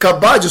mismo,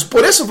 caballos.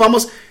 Por eso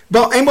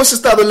hemos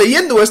estado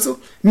leyendo esto.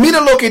 Mira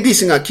lo que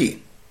dicen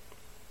aquí.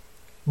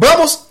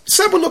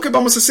 ¿Sabes lo que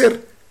vamos a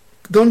hacer?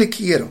 ¿Dónde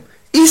quiero?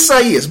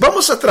 Isaías,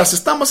 vamos atrás,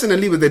 estamos en el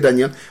libro de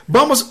Daniel.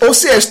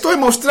 Estoy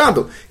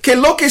mostrando que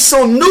lo que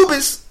son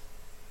nubes,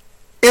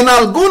 en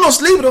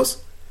algunos libros,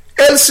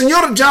 el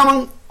Señor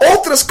llama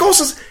otras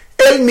cosas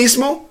el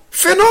mismo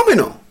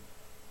fenómeno.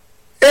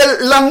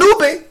 La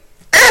nube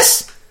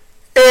es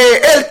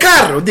el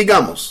carro,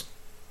 digamos.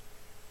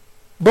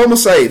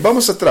 Vamos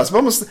atrás,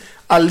 vamos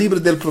al libro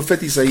del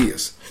profeta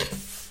Isaías.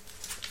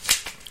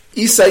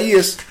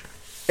 Isaías,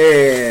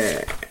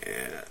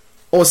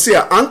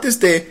 antes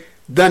de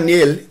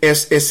Daniel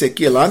es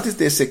Ezequiel, antes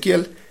de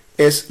Ezequiel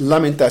es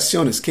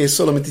Lamentaciones, que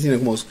solamente tiene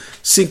como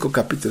 5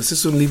 capítulos,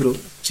 es un libro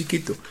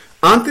chiquito.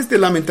 Antes de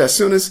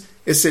Lamentaciones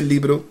es el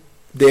libro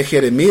de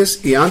Jeremías,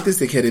 y antes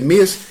de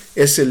Jeremías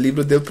es el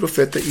libro del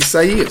profeta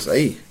Isaías.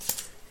 Ahí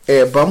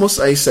vamos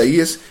a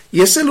Isaías,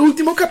 y es el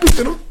último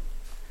capítulo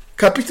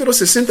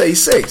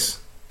 66.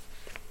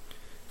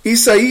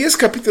 Isaías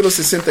capítulo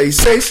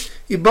 66,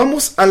 y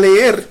vamos a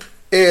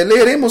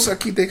leeremos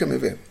aquí, déjame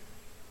ver,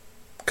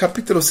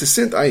 capítulo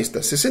 60, ahí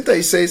está,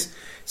 66,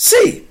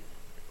 sí,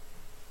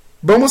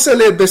 vamos a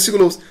leer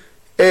versículos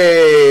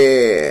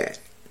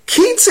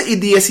 15 y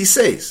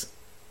 16,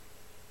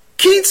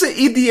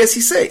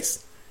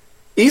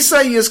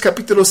 Isaías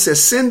capítulo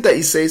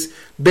 66,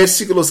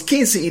 versículos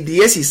 15 y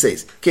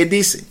 16, que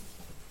dice: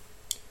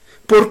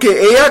 porque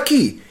he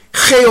aquí,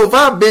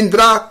 Jehová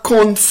vendrá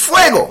con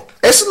fuego.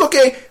 Eso es lo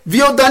que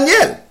vio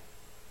Daniel.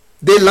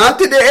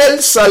 Delante de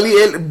él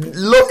salía,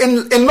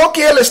 en lo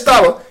que él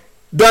estaba,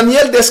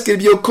 Daniel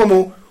describió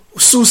como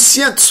su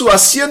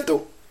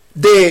asiento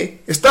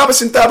estaba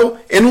sentado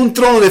en un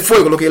trono de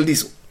fuego, lo que él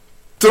dijo.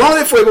 Trono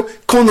de fuego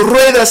con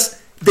ruedas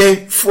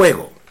de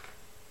fuego.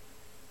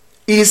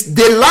 Y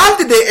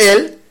delante de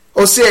él,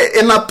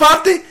 en la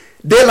parte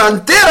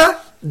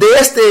delantera de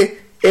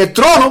este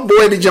trono,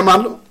 voy a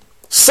llamarlo,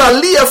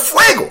 salía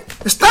fuego.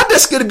 Está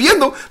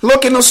describiendo lo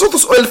que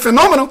nosotros, o el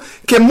fenómeno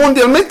que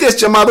mundialmente es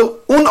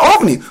llamado un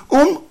ovni,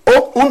 un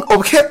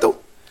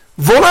objeto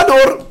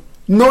volador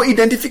no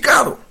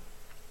identificado.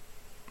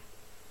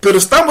 Pero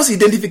estamos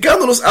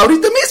identificándolos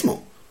ahorita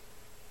mismo.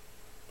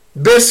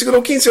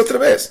 Versículo 15 otra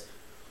vez.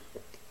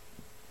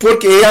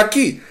 Porque he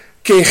aquí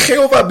que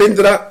Jehová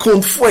vendrá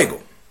con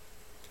fuego,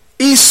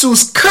 y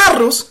sus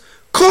carros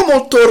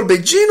como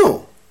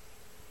torbellino,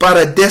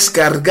 para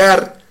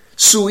descargar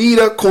su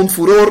ira con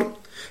furor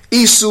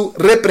y su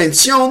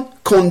reprensión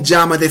con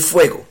llama de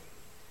fuego.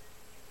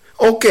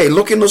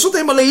 Lo que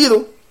nosotros hemos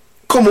leído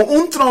como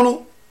un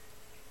trono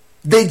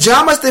de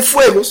llamas de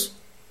fuegos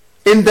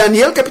en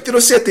Daniel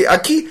capítulo 7,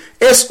 aquí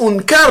es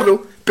un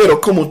carro,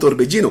 pero como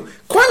torbellino.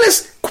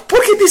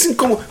 ¿Por qué dicen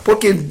como?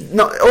 Porque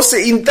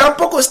y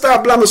tampoco está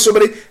hablando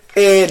sobre,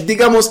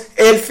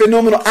 el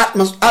fenómeno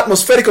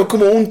atmosférico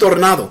como un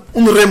tornado,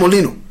 un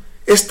remolino.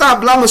 Está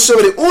hablando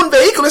sobre un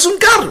vehículo, es un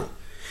carro.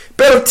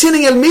 Pero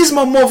tienen el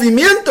mismo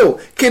movimiento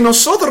que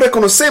nosotros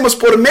reconocemos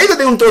por medio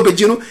de un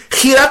torbellino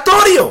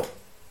giratorio.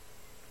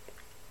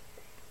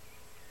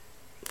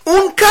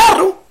 Un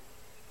carro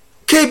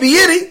que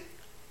viene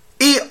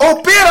y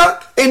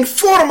opera en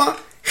forma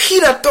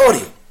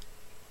giratoria,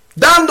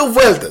 dando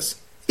vueltas.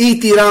 y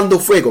tirando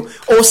fuego.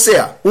 O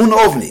sea, un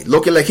ovni,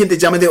 lo que la gente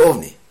llama de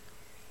ovni.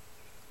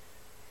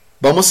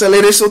 Vamos a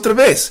leer eso otra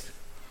vez.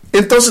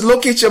 Entonces, lo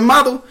que es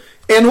llamado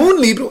en un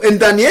libro, en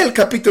Daniel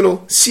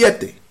capítulo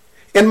 7,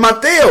 en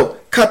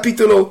Mateo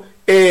capítulo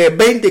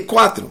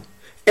 24,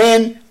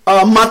 en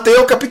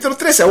Mateo capítulo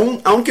 13,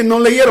 aunque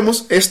no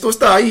leyéramos, esto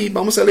está ahí,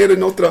 vamos a leer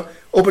en otra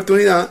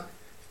oportunidad.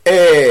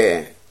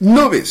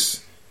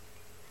 Nubes.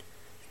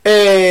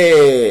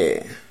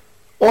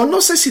 O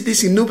no sé si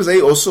dicen nubes ahí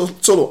o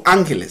solo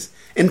ángeles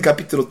en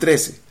capítulo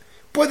 13.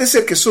 Puede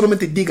ser que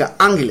solamente diga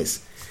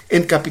ángeles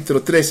en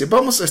capítulo 13.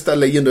 Vamos a estar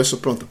leyendo eso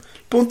pronto.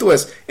 Punto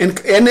es,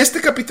 en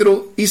este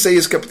capítulo,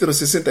 Isaías capítulo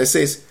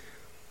 66,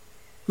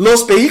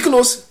 los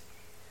vehículos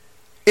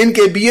en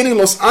que vienen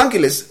los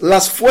ángeles,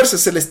 las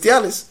fuerzas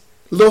celestiales,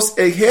 los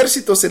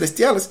ejércitos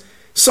celestiales,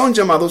 son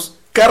llamados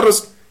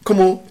carros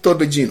como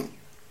torbellino.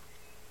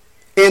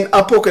 En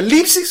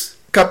Apocalipsis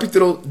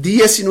capítulo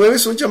 19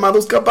 son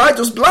llamados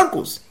caballos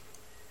blancos.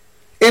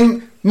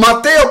 En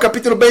Mateo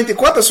capítulo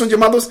 24 son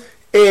llamados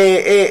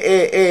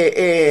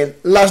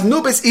las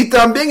nubes. Y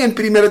también en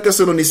 1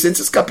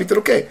 Tesalonicenses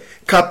capítulo ¿qué?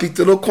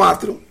 Capítulo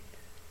 4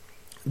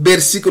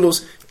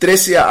 versículos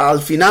 13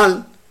 al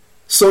final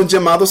son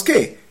llamados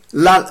 ¿qué?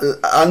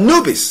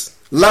 Nubes.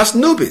 Las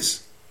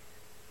nubes.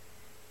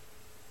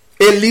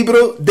 El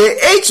libro de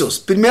Hechos,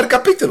 primer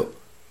capítulo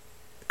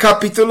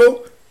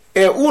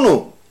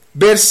 1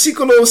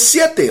 versículo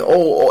 7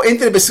 o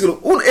entre versículo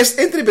 1, es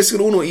entre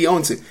versículo 1 y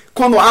 11,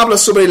 cuando habla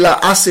sobre la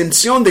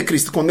ascensión de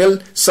Cristo, cuando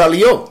Él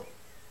salió.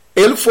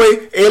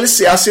 Él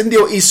se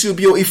ascendió y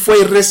subió y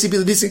fue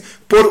recibido, dice,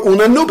 por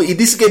una nube. Y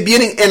dice que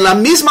vienen en la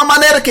misma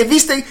manera que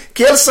viste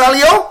que Él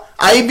salió,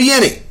 ahí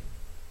viene.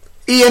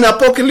 Y en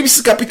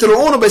Apocalipsis capítulo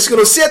 1,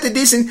 versículo 7,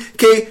 dicen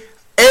que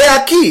he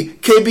aquí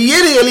que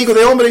viene el Hijo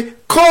de Hombre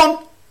con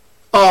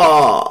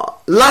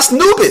las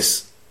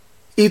nubes.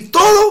 Y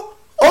todo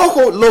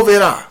ojo lo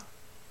verá.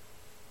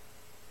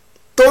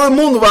 Todo el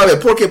mundo va a ver.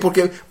 ¿Por qué?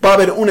 Porque va a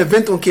haber un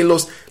evento en que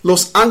los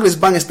ángeles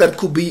van a estar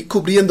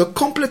cubriendo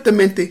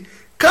completamente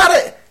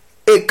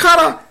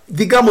cada,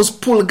 digamos,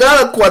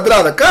 pulgada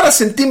cuadrada, cada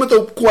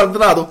centímetro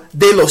cuadrado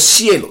de los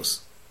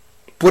cielos.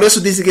 Por eso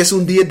dice que es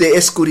un día de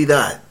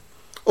oscuridad.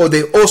 O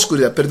de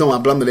oscuridad, perdón,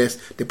 hablándoles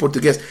de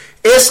portugués.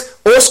 Es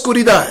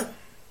oscuridad.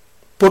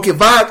 Porque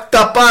va a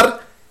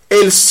tapar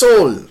el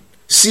sol.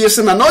 Si es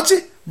en la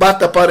noche, va a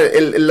tapar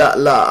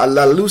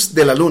la luz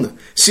de la luna.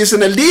 Si es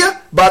en el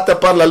día, va a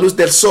tapar la luz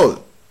del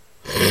sol.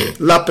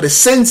 La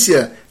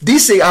presencia,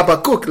 dice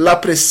Habacuc, la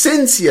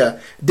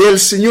presencia del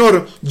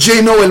Señor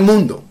llenó el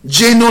mundo,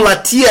 llenó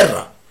la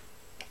tierra.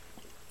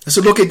 Eso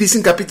es lo que dice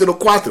en capítulo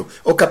 4,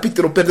 o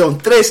capítulo,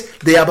 3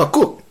 de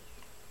Habacuc.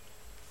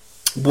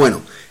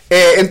 Bueno,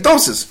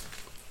 entonces,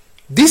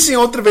 dice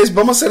otra vez,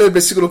 vamos a leer el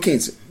versículo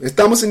 15.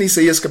 Estamos en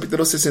Isaías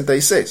capítulo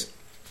 66.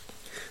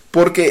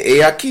 Porque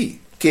he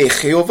aquí que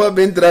Jehová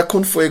vendrá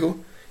con fuego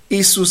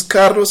y sus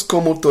carros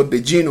como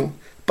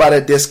torbellino,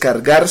 para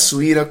descargar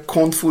su ira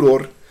con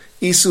furor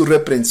y su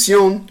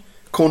reprensión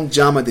con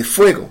llama de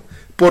fuego.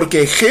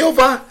 Porque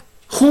Jehová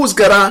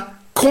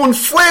juzgará con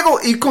fuego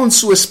y con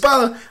su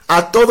espada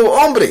a todo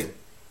hombre,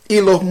 y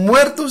los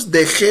muertos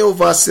de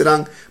Jehová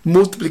serán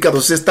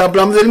multiplicados. Se está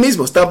hablando del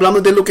mismo, está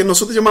hablando de lo que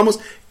nosotros llamamos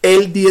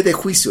el día de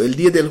juicio, el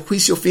día del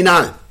juicio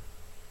final.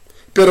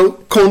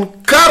 Pero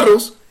con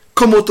carros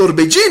como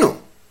torbellino.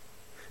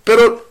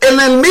 Pero en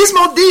el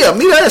mismo día,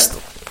 mira esto.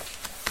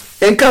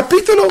 En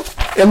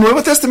el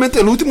Nuevo Testamento,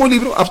 el último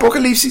libro,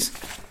 Apocalipsis,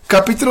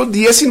 capítulo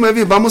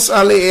 19, vamos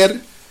a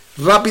leer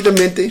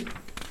rápidamente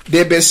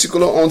de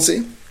versículo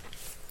 11.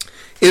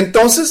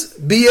 Entonces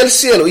vi el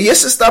cielo, y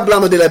eso está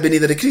hablando de la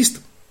venida de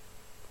Cristo.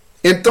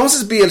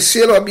 Entonces vi el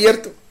cielo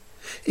abierto,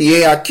 y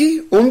he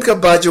aquí un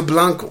caballo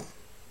blanco.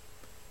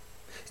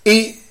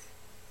 Y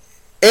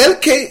el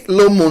que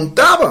lo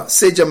montaba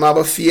se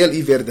llamaba Fiel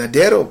y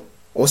Verdadero.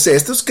 O sea,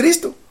 esto es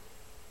Cristo.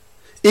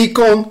 Y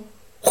con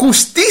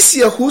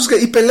justicia juzga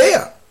y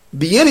pelea.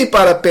 Viene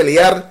para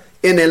pelear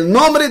en el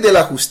nombre de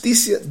la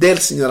justicia del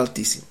Señor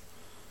Altísimo.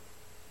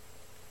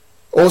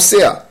 O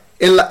sea,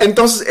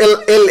 entonces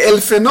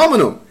el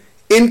fenómeno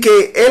en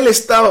que Él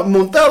estaba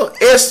montado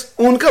es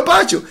un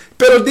caballo.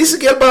 Pero dice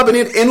que Él va a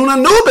venir en una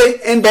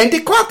nube en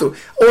 24.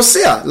 O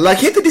sea, la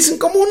gente dice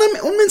como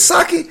un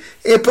mensaje,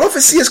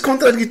 profecías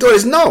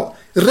contradictorias. No,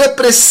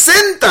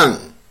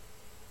 representan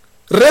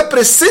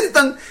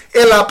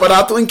el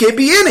aparato en que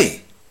viene.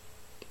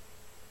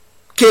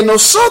 Que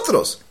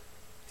nosotros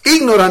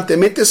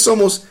ignorantemente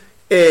somos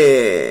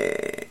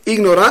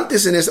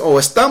ignorantes o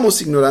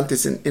estamos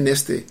ignorantes en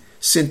este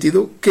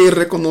sentido, que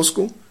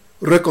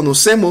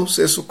reconocemos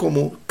eso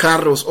como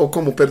carros o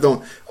como,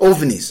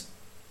 ovnis.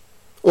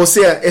 O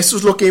sea, eso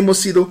es lo que hemos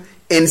sido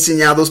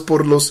enseñados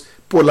por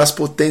las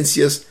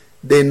potencias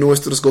de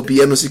nuestros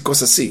gobiernos y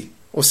cosas así.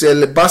 O sea,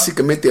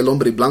 básicamente el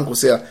hombre blanco, o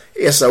sea,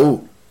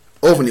 Esaú,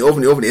 ovni.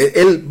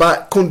 Él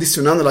va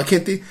condicionando a la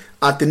gente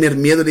a tener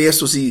miedo de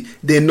eso y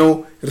de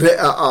no,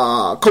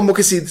 como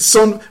que si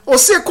son, o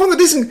sea, cuando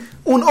dicen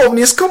un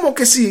ovni, es como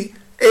que si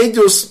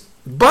ellos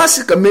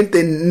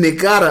básicamente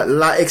negaran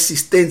la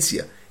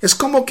existencia Es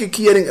como que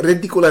quieren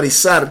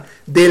ridicularizar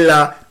de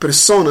la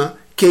persona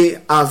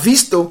que ha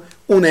visto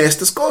una de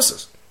estas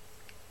cosas.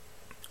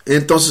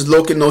 Entonces,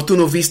 tú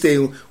no viste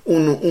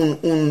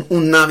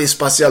un nave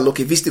espacial, lo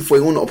que viste fue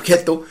un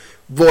objeto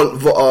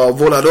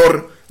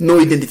volador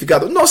no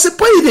identificado. No se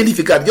puede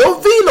identificar.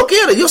 Yo vi lo que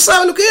era, yo sé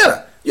lo que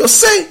era. Yo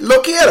sé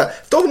lo que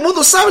era. Todo el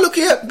mundo sabe lo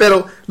que era.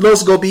 Pero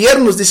los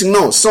gobiernos dicen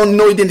no, son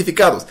no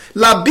identificados.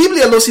 La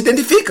Biblia los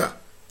identifica.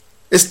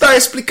 Está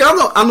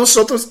explicando a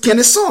nosotros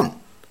quiénes son.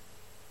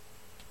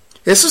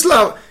 Eso es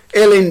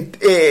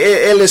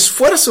el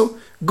esfuerzo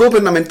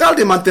gubernamental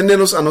de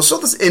mantenernos a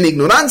nosotros en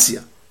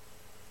ignorancia.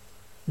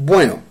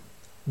 Bueno,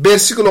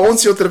 versículo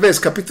 11 otra vez,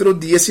 capítulo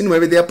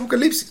 19 de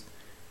Apocalipsis.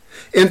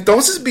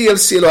 Entonces vi el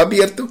cielo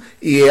abierto,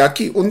 y he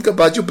aquí un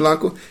caballo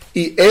blanco,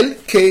 y el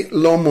que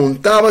lo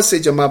montaba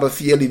se llamaba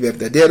Fiel y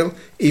Verdadero,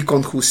 y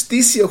con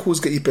justicia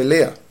juzga y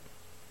pelea.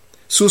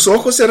 Sus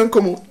ojos eran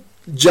como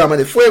llama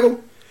de fuego,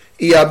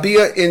 y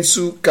había en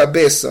su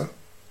cabeza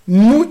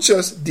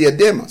muchas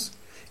diademas,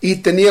 y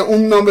tenía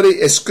un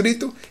nombre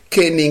escrito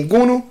que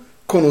ninguno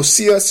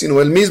conocía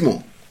sino él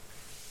mismo.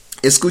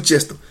 Escuche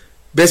esto.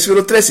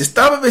 Versículo 13.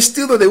 Estaba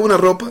vestido de una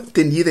ropa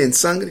teñida en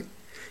sangre,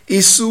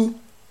 y su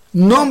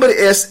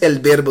nombre es el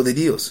Verbo de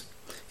Dios.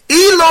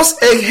 Y los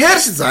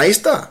ejércitos, ahí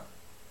está.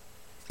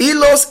 Y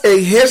los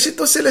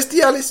ejércitos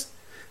celestiales,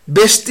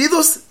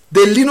 vestidos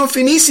de lino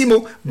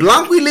finísimo,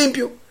 blanco y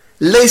limpio,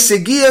 le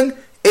seguían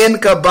en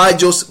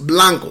caballos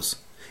blancos.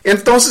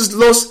 Entonces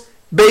los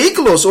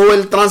vehículos o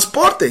el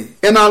transporte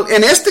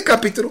en este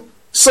capítulo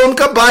son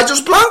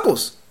caballos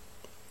blancos.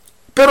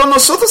 Pero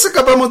nosotros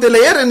acabamos de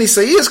leer en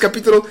Isaías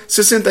capítulo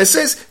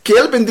 66 que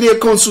él vendría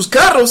con sus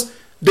carros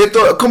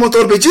como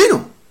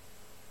torbellino.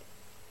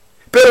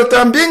 Pero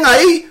también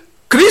ahí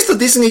Cristo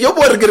dice que yo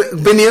voy a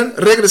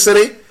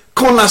regresaré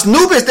con las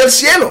nubes del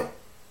cielo.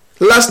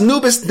 Las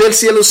nubes del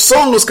cielo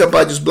son los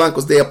caballos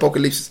blancos de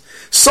Apocalipsis.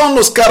 Son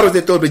los carros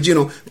de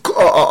torbellino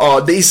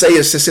de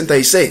Isaías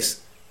 66.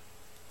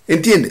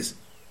 ¿Entiendes?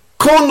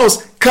 Con los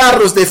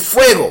carros de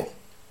fuego.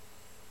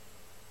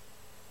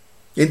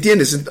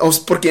 ¿Entiendes?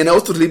 Porque en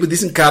otros libros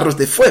dicen carros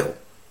de fuego.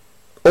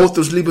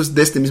 Otros libros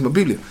de esta misma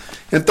Biblia.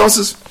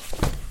 Entonces,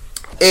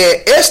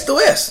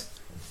 esto es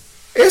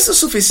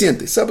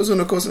suficiente. ¿Sabes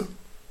una cosa?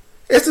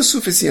 Esto es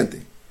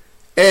suficiente.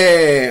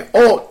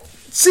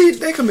 Sí,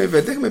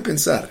 déjame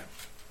pensar.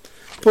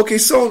 Porque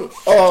son...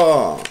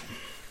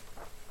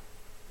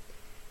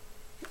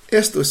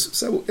 esto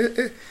es...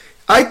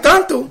 hay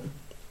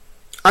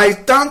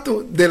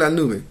tanto de la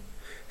nube.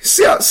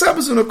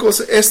 ¿Sabes una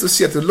cosa? Esto es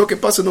cierto. Lo que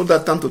pasa no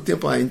da tanto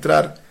tiempo a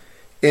entrar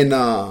en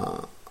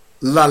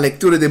la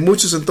lectura de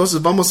muchos.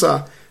 Entonces vamos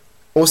a...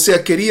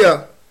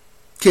 quería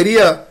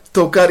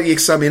tocar y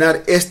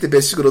examinar este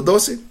versículo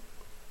 12.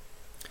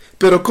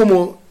 Pero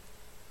como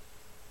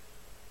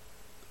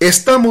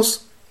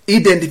estamos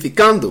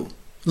identificando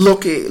lo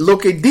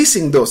que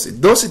dicen 12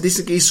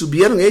 dicen que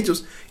subieron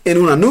ellos en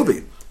una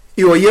nube.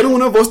 Y oyeron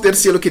una voz del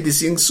cielo que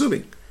decían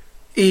suben.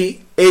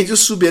 Y ellos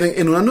subieron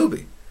en una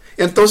nube.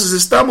 Entonces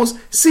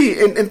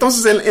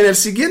entonces en el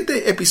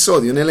siguiente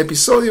episodio, en el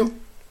episodio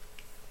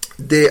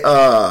de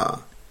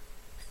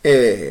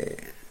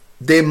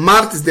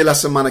martes de la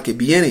semana que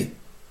viene,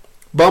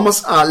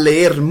 vamos a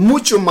leer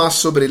mucho más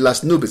sobre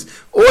las nubes.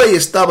 Hoy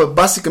estaba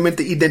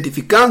básicamente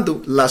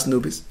identificando las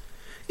nubes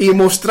y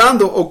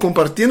mostrando o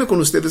compartiendo con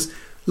ustedes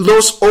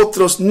los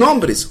otros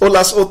nombres o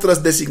las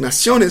otras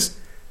designaciones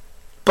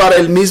para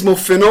el mismo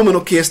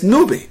fenómeno que es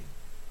nube.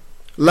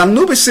 Las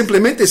nubes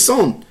simplemente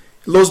son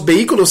los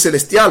vehículos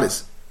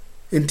celestiales.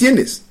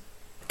 ¿Entiendes?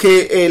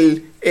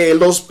 Que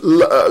los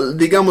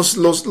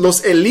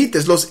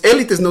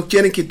élites no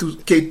quieren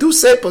que tú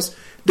sepas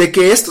de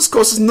que estas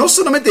cosas no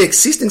solamente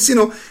existen,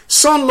 sino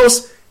son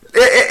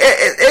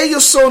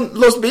ellos son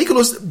los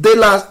vehículos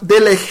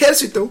del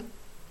ejército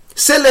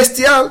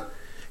celestial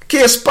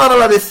que es para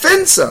la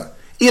defensa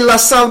y la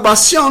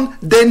salvación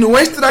de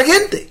nuestra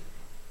gente.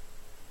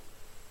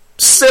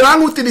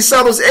 Serán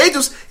utilizados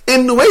ellos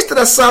en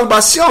nuestra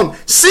salvación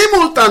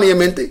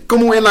simultáneamente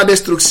como en la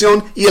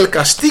destrucción y el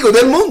castigo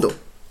del mundo,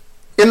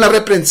 en la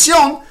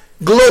reprensión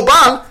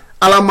global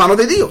a la mano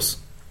de Dios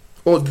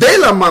o de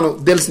la mano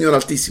del Señor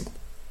Altísimo.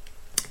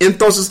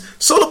 Entonces,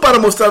 solo para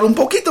mostrar un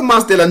poquito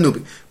más de la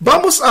nube,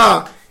 vamos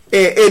a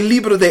el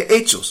libro de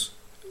Hechos,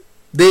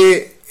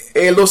 de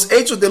los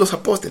Hechos de los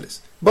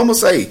Apóstoles.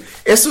 Vamos ahí.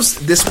 Eso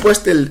es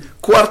después del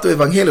cuarto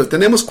evangelio.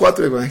 Tenemos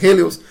 4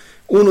 evangelios.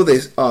 Uno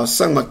de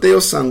San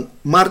Mateo, San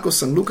Marcos,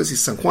 San Lucas y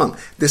San Juan.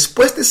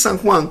 Después de San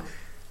Juan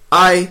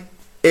hay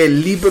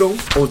el libro,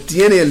 o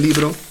tiene el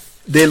libro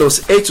de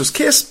los Hechos,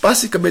 que es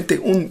básicamente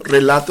un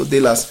relato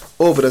de las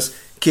obras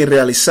que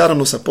realizaron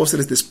los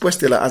apóstoles después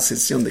de la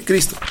ascensión de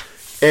Cristo.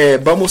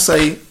 Vamos a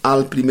ir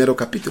al primero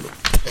capítulo.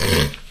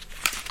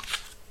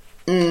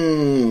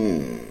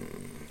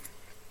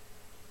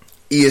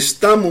 Y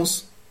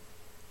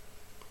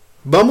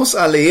vamos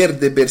a leer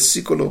de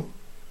versículo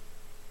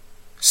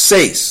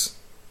 6.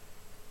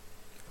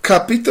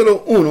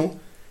 Capítulo 1,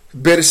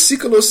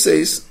 versículo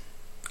 6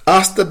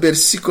 hasta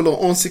versículo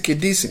 11, que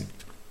dicen: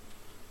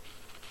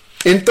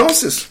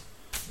 Entonces,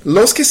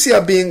 los que se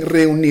habían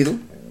reunido,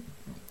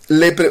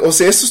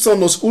 estos son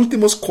los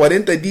últimos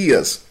 40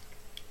 días.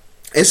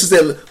 Eso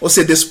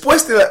es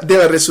después de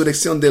la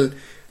resurrección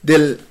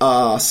del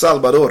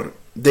Salvador,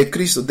 de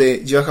Cristo,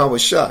 de Yahweh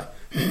Shai.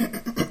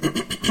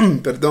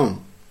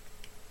 Perdón.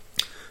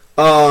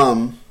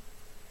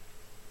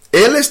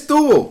 Él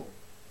estuvo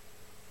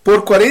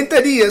por 40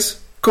 días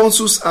con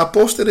sus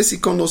apóstoles y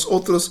con los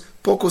otros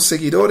pocos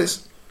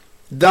seguidores,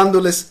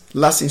 dándoles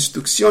las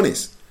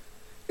instrucciones.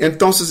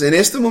 Entonces, en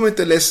este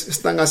momento les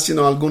están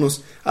haciendo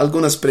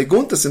algunas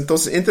preguntas.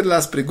 Entonces, entre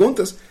las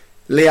preguntas,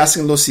 le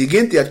hacen lo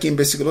siguiente aquí en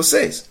versículo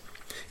 6.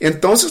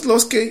 Entonces,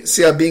 los que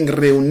se habían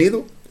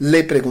reunido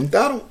le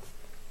preguntaron,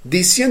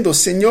 diciendo,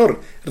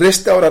 Señor,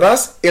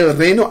 ¿restaurarás el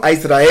reino a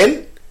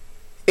Israel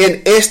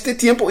en este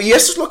tiempo? Y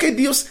eso es lo que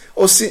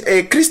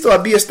Cristo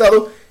había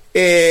estado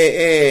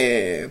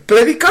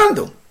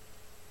predicando.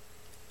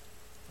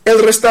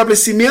 El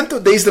restablecimiento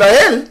de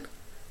Israel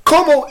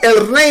como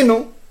el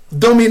reino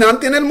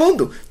dominante en el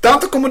mundo,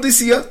 tanto como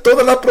decía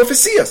todas las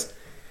profecías.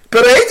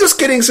 Pero ellos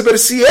quieren saber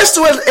si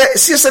eso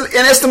es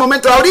en este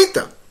momento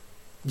ahorita,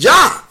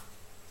 ya.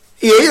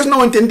 Y ellos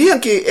no entendían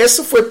que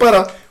eso fue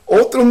para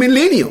otro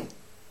milenio,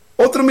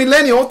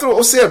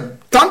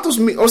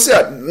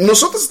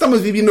 nosotros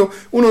estamos viviendo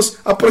unos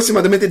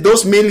aproximadamente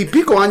 2000 y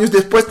pico años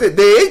después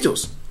de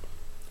ellos.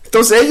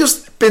 Entonces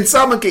ellos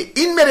pensaban que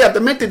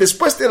inmediatamente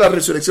después de la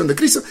resurrección de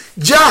Cristo,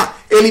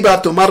 ya Él iba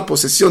a tomar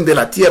posesión de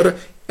la tierra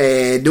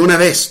de una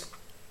vez.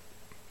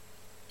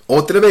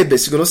 Otra vez,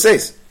 versículo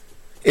 6.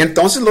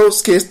 Entonces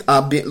los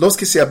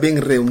que se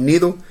habían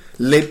reunido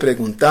le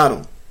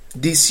preguntaron,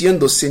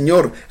 diciendo,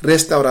 Señor,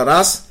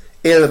 ¿restaurarás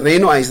el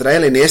reino a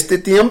Israel en este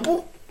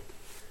tiempo?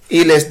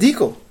 Y les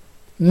digo,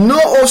 no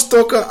os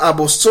toca a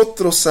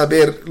vosotros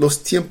saber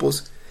los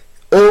tiempos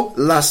o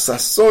las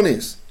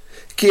sazones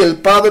que el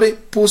Padre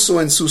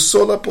puso en su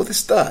sola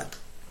potestad.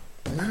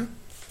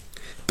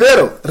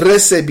 Pero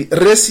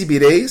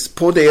recibiréis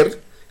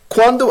poder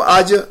cuando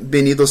haya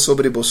venido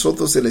sobre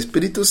vosotros el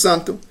Espíritu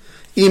Santo,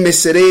 y me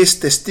seréis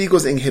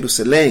testigos en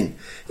Jerusalén,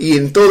 y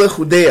en toda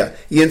Judea,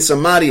 y en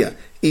Samaria,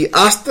 y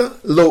hasta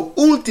lo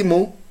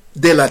último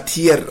de la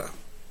tierra.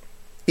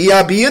 Y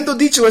habiendo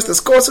dicho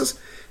estas cosas,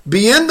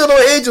 viéndolo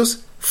ellos,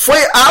 fue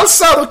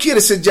alzado,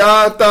 quiere decir,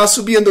 ya está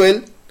subiendo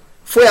él,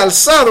 fue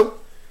alzado,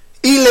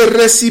 y le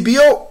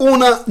recibió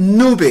una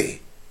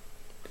nube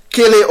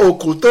que le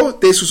ocultó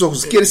de sus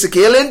ojos. Quiere decir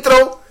que él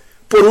entró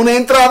por una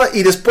entrada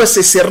y después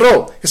se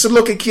cerró. Eso es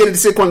lo que quiere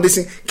decir cuando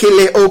dicen que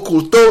le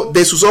ocultó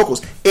de sus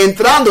ojos.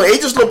 Entrando,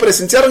 ellos lo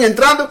presenciaron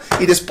entrando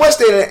y después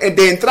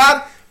de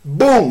entrar,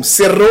 ¡boom!,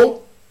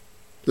 cerró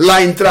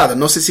la entrada.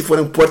 No sé si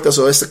fueron puertas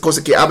o esa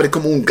cosa que abre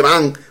como un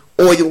gran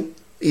hoyo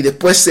y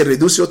después se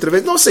reduce otra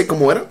vez. No sé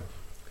cómo era.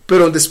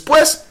 Pero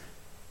después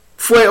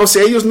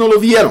ellos no lo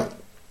vieron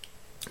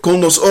con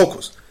los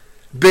ojos.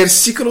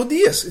 Versículo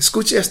 10,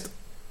 escuche esto.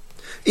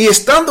 Y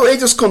estando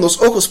ellos con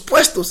los ojos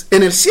puestos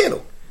en el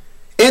cielo,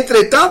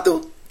 entre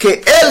tanto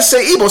que él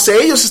se iba,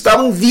 ellos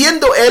estaban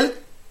viendo él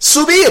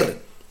subir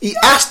y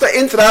hasta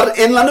entrar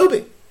en la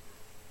nube.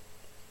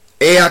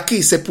 He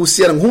aquí se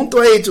pusieron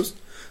junto a ellos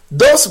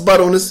 2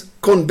 varones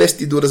con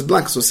vestiduras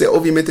blancas,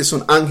 obviamente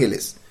son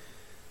ángeles.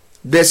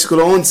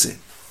 Versículo 11.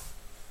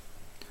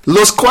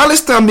 Los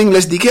cuales también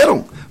les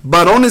dijeron,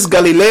 varones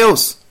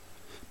galileos,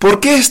 ¿por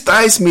qué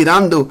estáis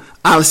mirando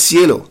al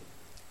cielo?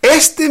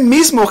 Este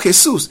mismo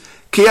Jesús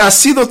que ha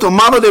sido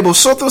tomado de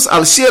vosotros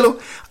al cielo,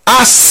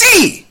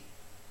 así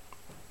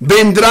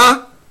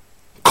vendrá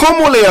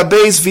como le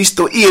habéis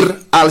visto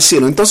ir al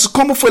cielo. Entonces,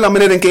 ¿cómo fue la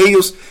manera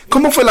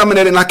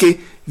en la que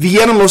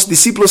vieron los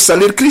discípulos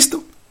salir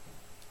Cristo?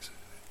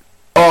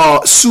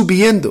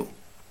 Subiendo,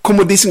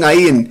 como dicen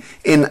ahí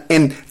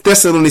en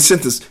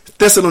Tesalonicenses,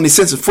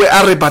 fue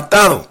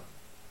arrebatado,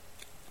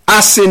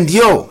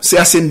 se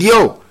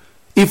ascendió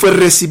y fue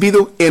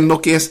recibido en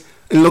lo que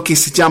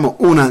se llama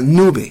una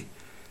nube.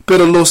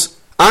 Pero los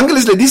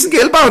ángeles le dicen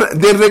que él va a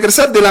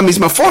regresar de la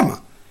misma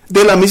forma,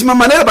 de la misma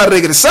manera va a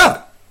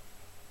regresar.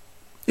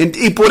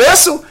 Y por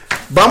eso,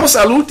 vamos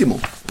al último.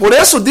 Por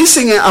eso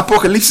dicen en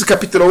Apocalipsis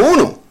capítulo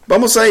 1,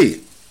 vamos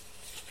ahí.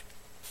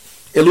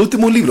 El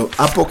último libro,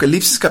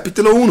 Apocalipsis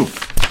capítulo 1.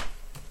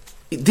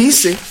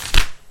 Dice,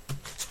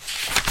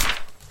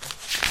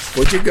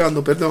 voy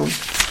llegando, perdón.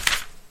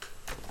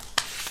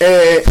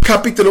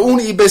 Capítulo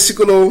 1 y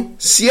versículo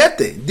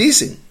 7,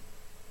 dicen,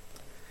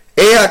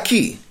 he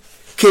aquí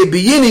que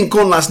vienen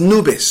con las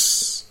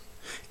nubes,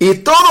 y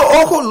todo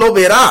ojo lo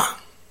verá,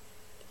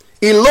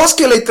 y los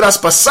que le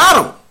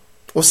traspasaron,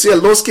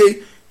 los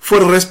que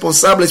fueron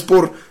responsables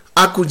por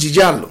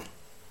acuchillarlo,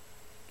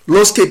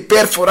 los que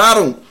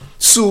perforaron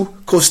su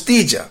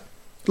costilla,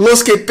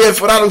 los que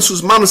perforaron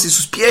sus manos y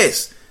sus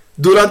pies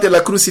durante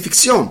la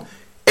crucifixión,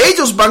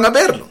 ellos van a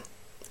verlo.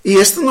 Y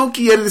esto no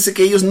quiere decir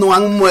que ellos no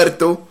han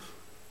muerto.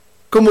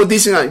 Como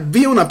dicen,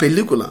 vi una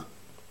película,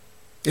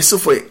 eso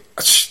fue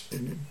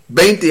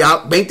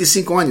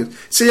 25 años,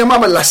 se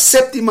llamaba La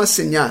Séptima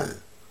Señal.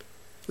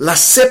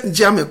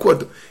 Ya me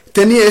acuerdo.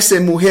 Tenía esa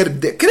mujer,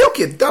 creo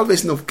que tal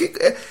vez no,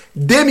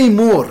 Demi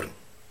Moore.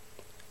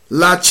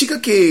 La chica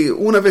que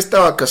una vez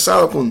estaba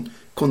casada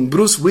con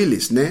Bruce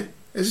Willis, ¿no?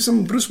 ¿Ese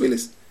es Bruce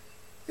Willis?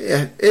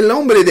 El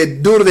hombre de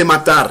Duro de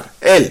Matar,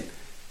 él.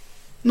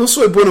 No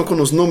soy bueno con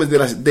los nombres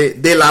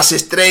de las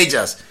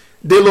estrellas,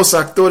 de los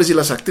actores y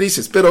las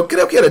actrices, pero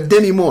creo que era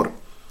Demi Moore.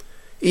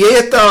 Y ella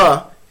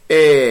estaba...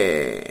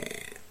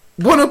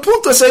 bueno, el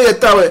punto es ella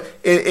estaba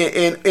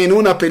en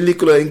una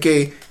película en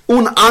que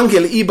un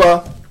ángel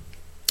iba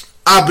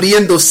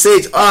abriendo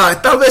sello.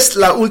 Tal vez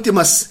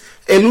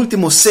el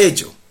último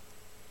sello.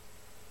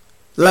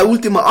 La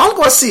última,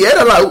 algo así,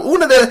 era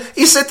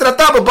y se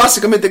trataba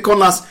básicamente con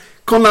las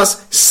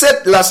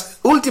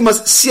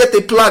últimas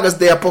 7 plagas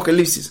de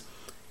Apocalipsis.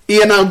 Y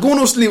en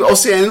algunos libros, o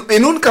sea,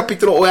 en un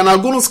capítulo o en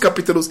algunos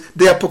capítulos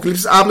de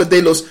Apocalipsis habla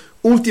de las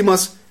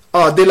últimas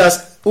o de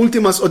las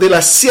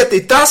 7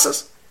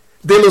 tazas,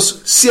 de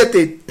los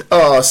 7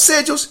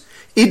 sellos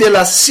y de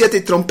las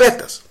 7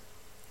 trompetas.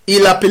 Y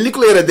la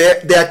película era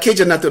de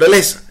aquella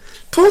naturaleza.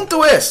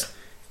 Punto es,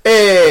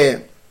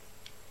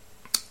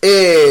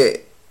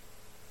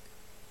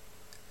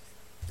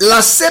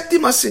 la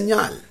séptima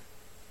señal.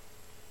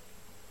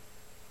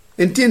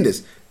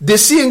 ¿Entiendes?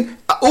 Decían,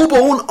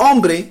 hubo un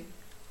hombre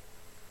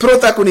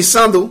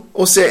protagonizando,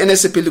 o sea, en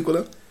esa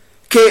película,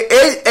 que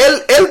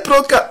él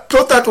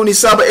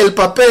protagonizaba el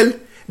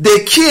papel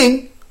de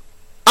quien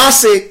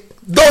hace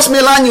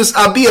 2000 años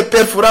había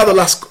perforado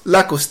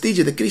la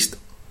costilla de Cristo.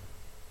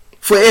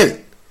 Fue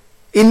él.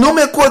 Y no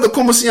me acuerdo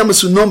cómo se llama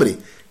su nombre.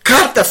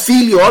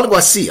 Cartafilio, algo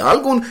así.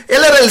 Él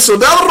era el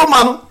soldado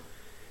romano.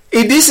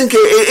 Y dicen que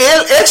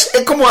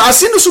él, como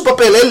haciendo su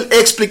papel, él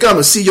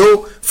explicando, si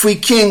yo fui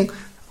quien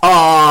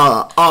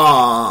lo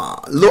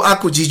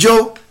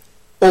acuchilló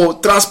o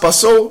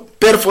traspasó,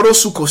 perforó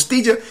su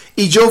costilla,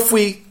 y yo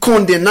fui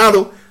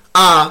condenado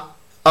a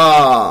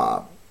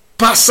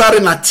pasar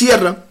en la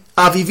tierra,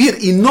 a vivir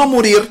y no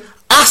morir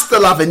hasta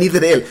la venida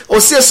de él. O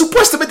sea,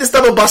 supuestamente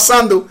estaba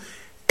basando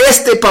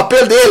este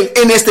papel de él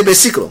en este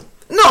versículo.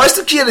 No,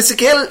 esto quiere decir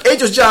que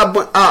ellos ya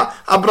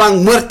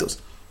habrán muertos.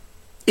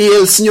 Y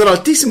el Señor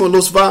Altísimo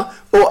los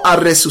va o a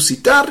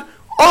resucitar,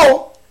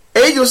 o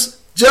ellos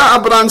ya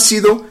habrán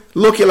sido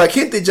lo que la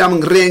gente llama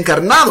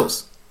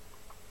reencarnados,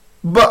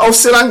 o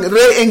serán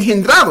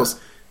reengendrados.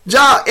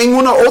 Ya en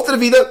una otra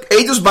vida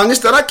ellos van a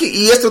estar aquí.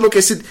 Y esto es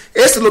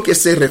lo que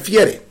se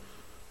refiere.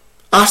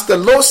 Hasta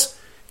los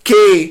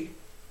que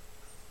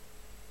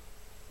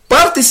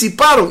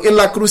participaron en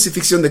la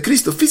crucifixión de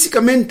Cristo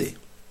físicamente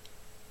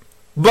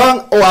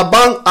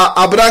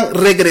habrán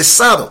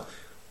regresado,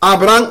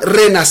 habrán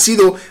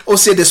renacido, o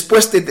sea,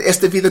 después de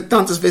esta vida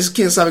tantas veces,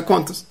 quién sabe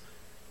cuántos.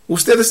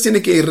 Ustedes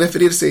tienen que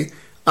referirse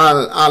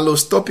a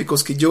los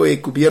tópicos que yo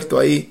he cubierto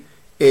ahí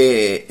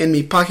en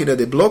mi página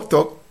de Blog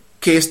Talk,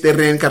 que es de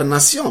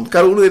reencarnación.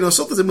 Cada uno de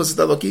nosotros hemos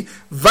estado aquí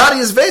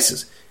varias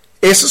veces.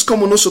 Eso es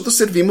como nosotros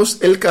servimos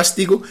el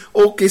castigo,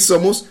 o que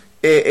somos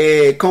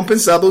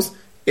compensados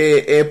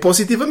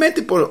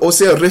positivamente, o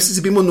sea,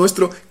 recibimos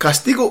nuestro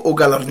castigo o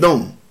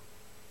galardón.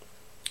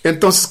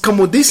 Entonces,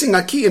 como dicen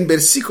aquí en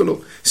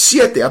versículo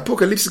 7,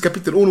 Apocalipsis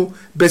capítulo 1,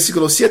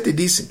 versículo 7,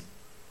 dicen: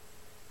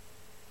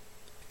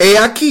 he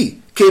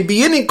aquí que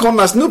vienen con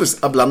las nubes,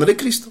 hablando de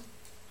Cristo,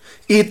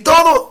 y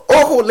todo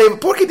ojo,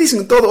 ¿por qué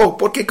dicen todo ojo?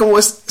 Porque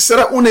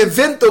será un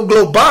evento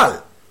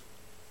global.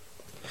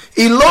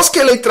 Y los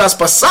que le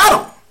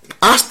traspasaron,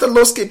 hasta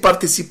los que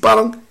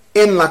participaron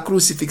en la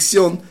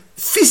crucifixión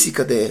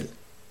física de él.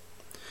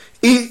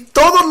 Y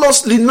todos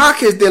los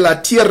linajes de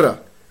la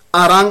tierra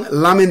harán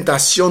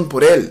lamentación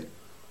por él,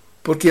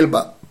 porque él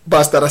va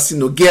a estar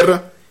haciendo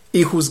guerra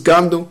y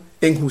juzgando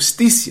en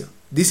justicia.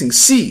 Dicen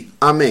sí,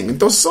 amén.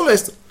 Entonces solo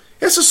esto,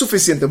 eso es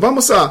suficiente.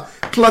 Vamos a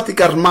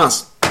platicar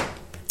más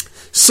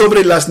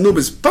sobre las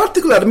nubes.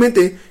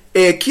 Particularmente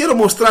quiero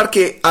mostrar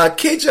que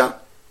aquella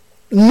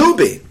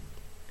nube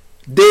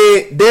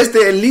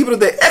desde el libro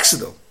de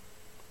Éxodo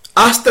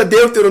hasta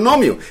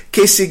Deuteronomio,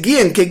 que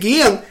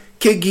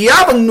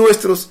guiaban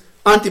nuestros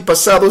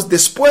antepasados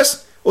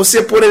después, o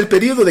sea, por el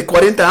periodo de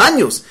 40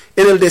 años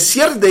en el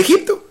desierto de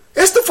Egipto.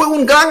 Esto fue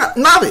un gran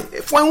nave,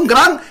 fue un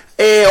gran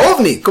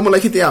ovni, como la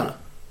gente habla.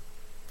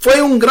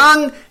 Fue un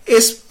gran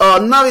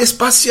nave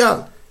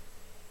espacial.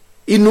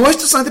 Y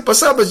nuestros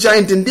antepasados ya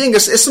entendían que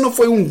eso no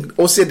fue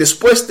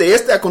después de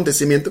este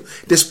acontecimiento,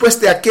 después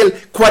de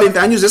aquel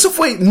 40 años, eso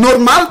fue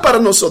normal para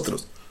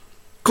nosotros.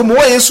 Como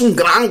hoy es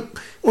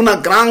una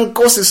gran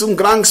cosa, es un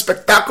gran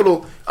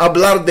espectáculo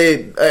hablar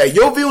de,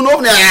 yo vi un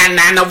ovni,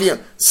 no vi.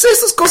 Sí,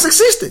 estas cosas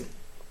existen.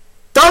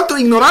 Tanto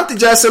ignorante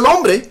ya es el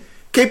hombre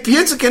que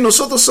piensa que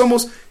nosotros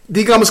somos,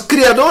 digamos,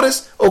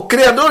 creadores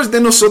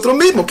de nosotros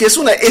mismos, que es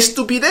una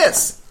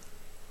estupidez.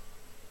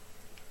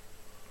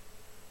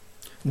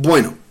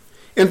 Bueno,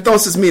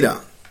 entonces mira,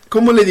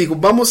 como le digo,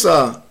 vamos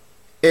a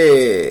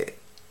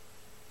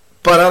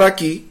parar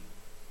aquí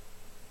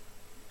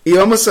y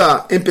vamos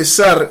a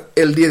empezar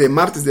el día de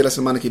martes de la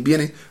semana que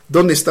viene,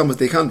 donde estamos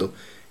dejando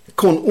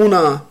con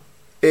una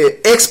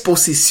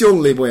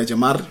exposición, le voy a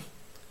llamar,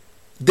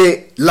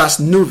 de las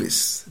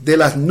nubes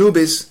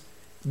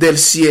del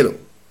cielo,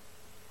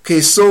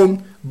 que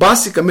son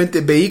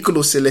básicamente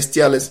vehículos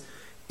celestiales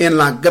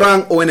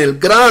en el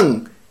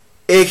gran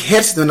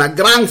ejército, en la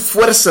gran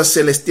fuerza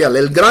celestial,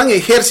 el gran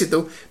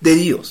ejército de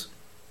Dios.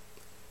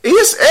 Y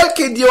es Él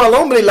que dio al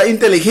hombre la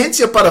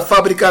inteligencia para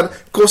fabricar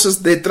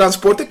cosas de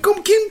transporte.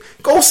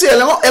 O sea,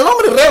 el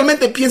hombre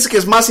realmente piensa que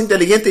es más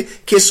inteligente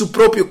que su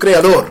propio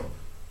creador.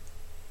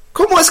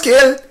 ¿Cómo es que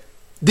Él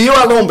dio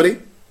al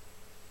hombre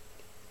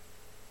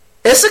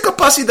esa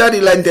capacidad y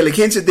la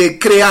inteligencia de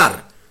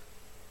crear,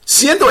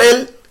 siendo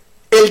Él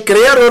el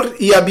creador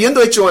y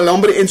habiendo hecho al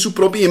hombre en su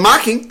propia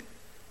imagen?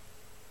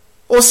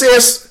 O sea,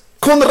 es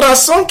con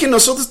razón que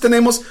nosotros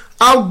tenemos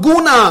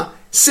alguna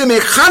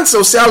semejanza,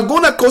 o sea,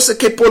 alguna cosa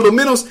que por lo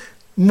menos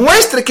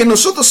muestre que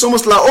nosotros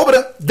somos la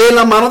obra de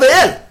la mano de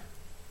Él.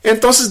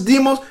 Entonces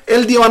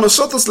Él dio a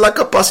nosotros la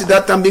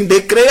capacidad también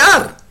de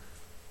crear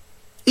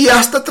y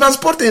hasta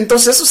transporte.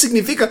 Entonces eso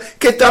significa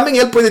que también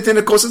Él puede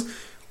tener cosas,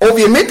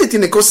 obviamente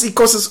tiene cosas y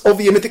cosas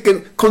obviamente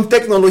que con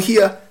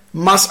tecnología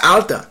más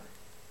alta,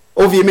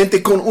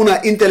 obviamente con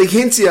una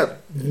inteligencia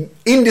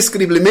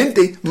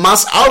indescribiblemente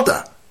más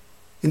alta.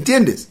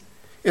 ¿Entiendes?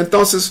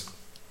 Entonces,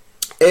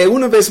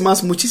 una vez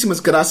más,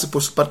 muchísimas gracias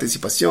por su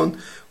participación,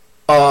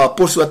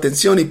 por su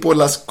atención y por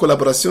las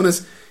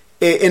colaboraciones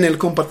en el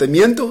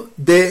compartimiento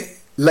de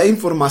la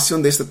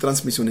información de esta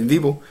transmisión en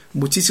vivo.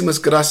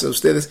 Muchísimas gracias a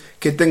ustedes.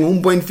 Que tengan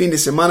un buen fin de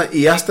semana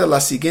y hasta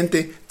la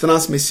siguiente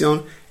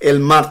transmisión el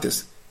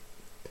martes.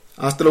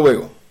 Hasta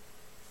luego.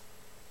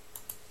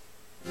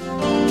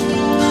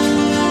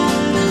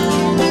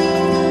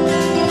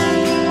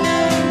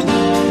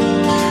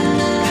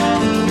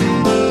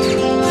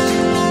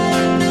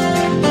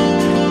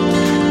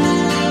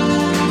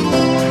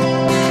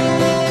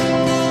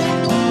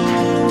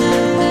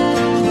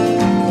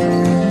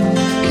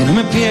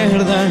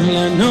 Pierda en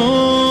la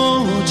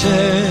noche,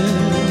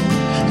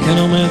 que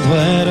no me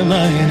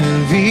duerma en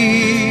el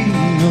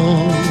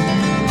vino,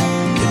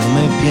 que no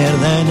me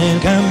pierda en el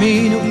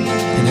camino,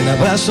 en el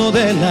abrazo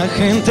de la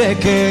gente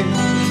que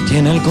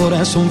tiene el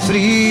corazón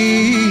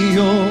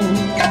frío,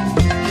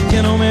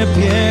 que no me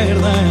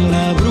pierda en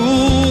la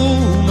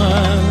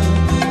bruma,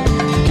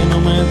 que no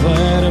me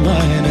duerma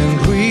en el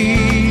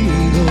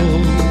ruido,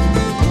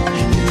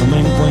 que no me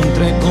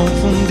encuentre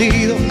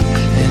confundido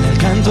en el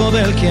canto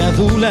del que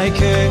adula y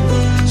que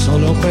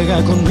solo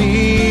juega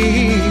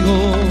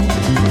conmigo.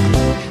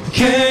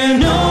 Que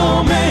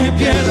no me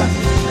pierda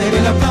en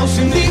el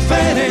aplauso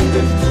indiferente,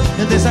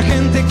 el de esa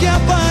gente que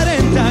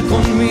aparenta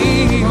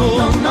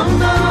conmigo.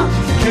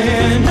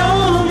 Que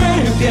no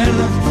me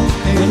pierda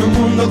en un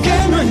mundo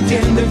que no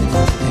entiende,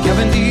 que ha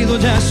vendido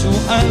ya su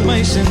alma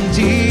y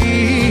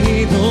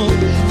sentido.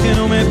 Que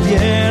no me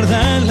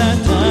pierda en la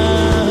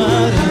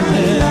tarde,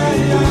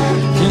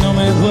 que no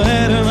me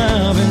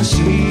duerma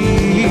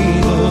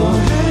vencido,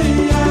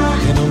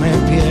 que no me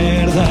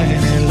pierda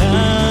en el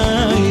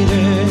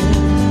aire,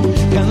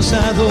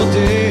 cansado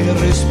de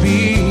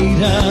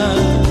respirar.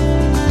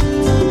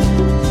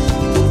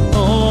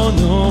 Oh,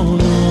 no,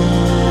 no.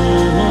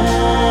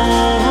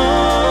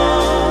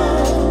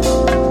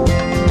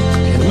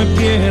 Que no me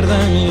pierda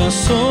en la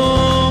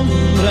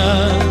sombra,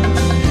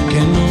 que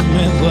no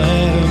me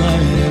duerma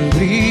en el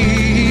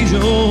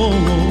brillo,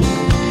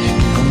 que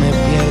no me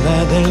pierda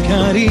del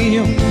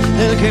cariño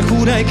del que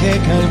jura y que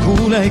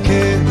calcula y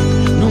que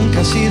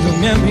nunca ha sido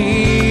mi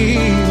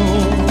amigo.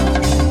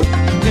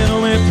 Que no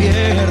me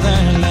pierda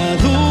en la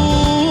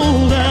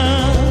duda,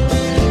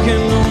 que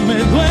no me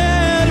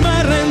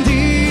duerma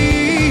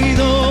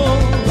rendido,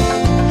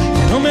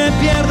 que no me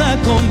pierda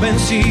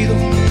convencido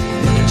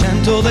en el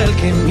llanto del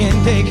que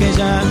miente y que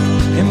ya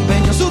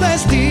empeñó su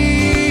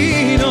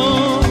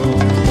destino.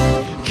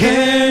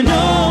 Que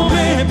no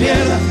me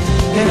pierda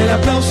en el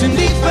aplauso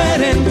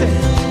indiferente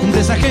de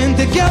esa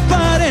gente que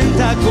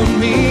aparenta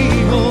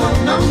conmigo.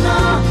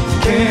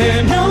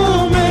 Que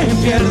no me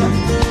pierda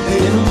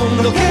en un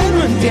mundo que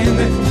no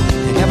entiende,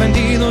 que ha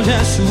vendido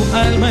ya su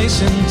alma y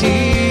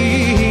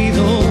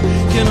sentido.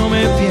 Que no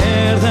me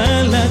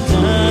pierda en la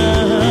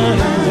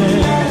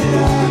tarde,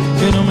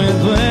 que no me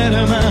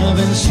duerma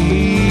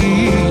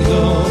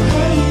vencido,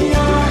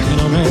 que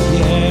no me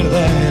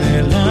pierda en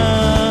el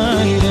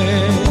aire,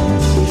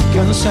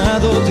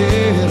 cansado de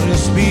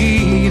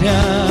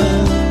respirar.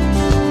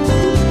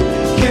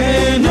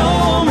 Que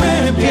no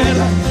me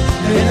pierda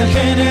en el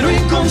género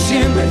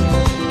inconsciente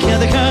que ha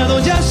dejado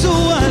ya su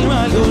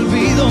alma al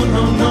olvido.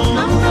 No, no,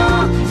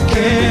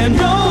 que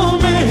no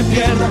me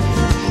pierda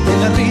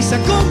en la risa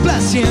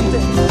complaciente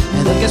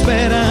del que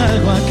espera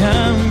algo a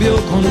cambio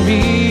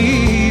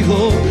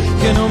conmigo.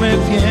 Que no me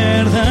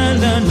pierda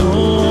en la noche,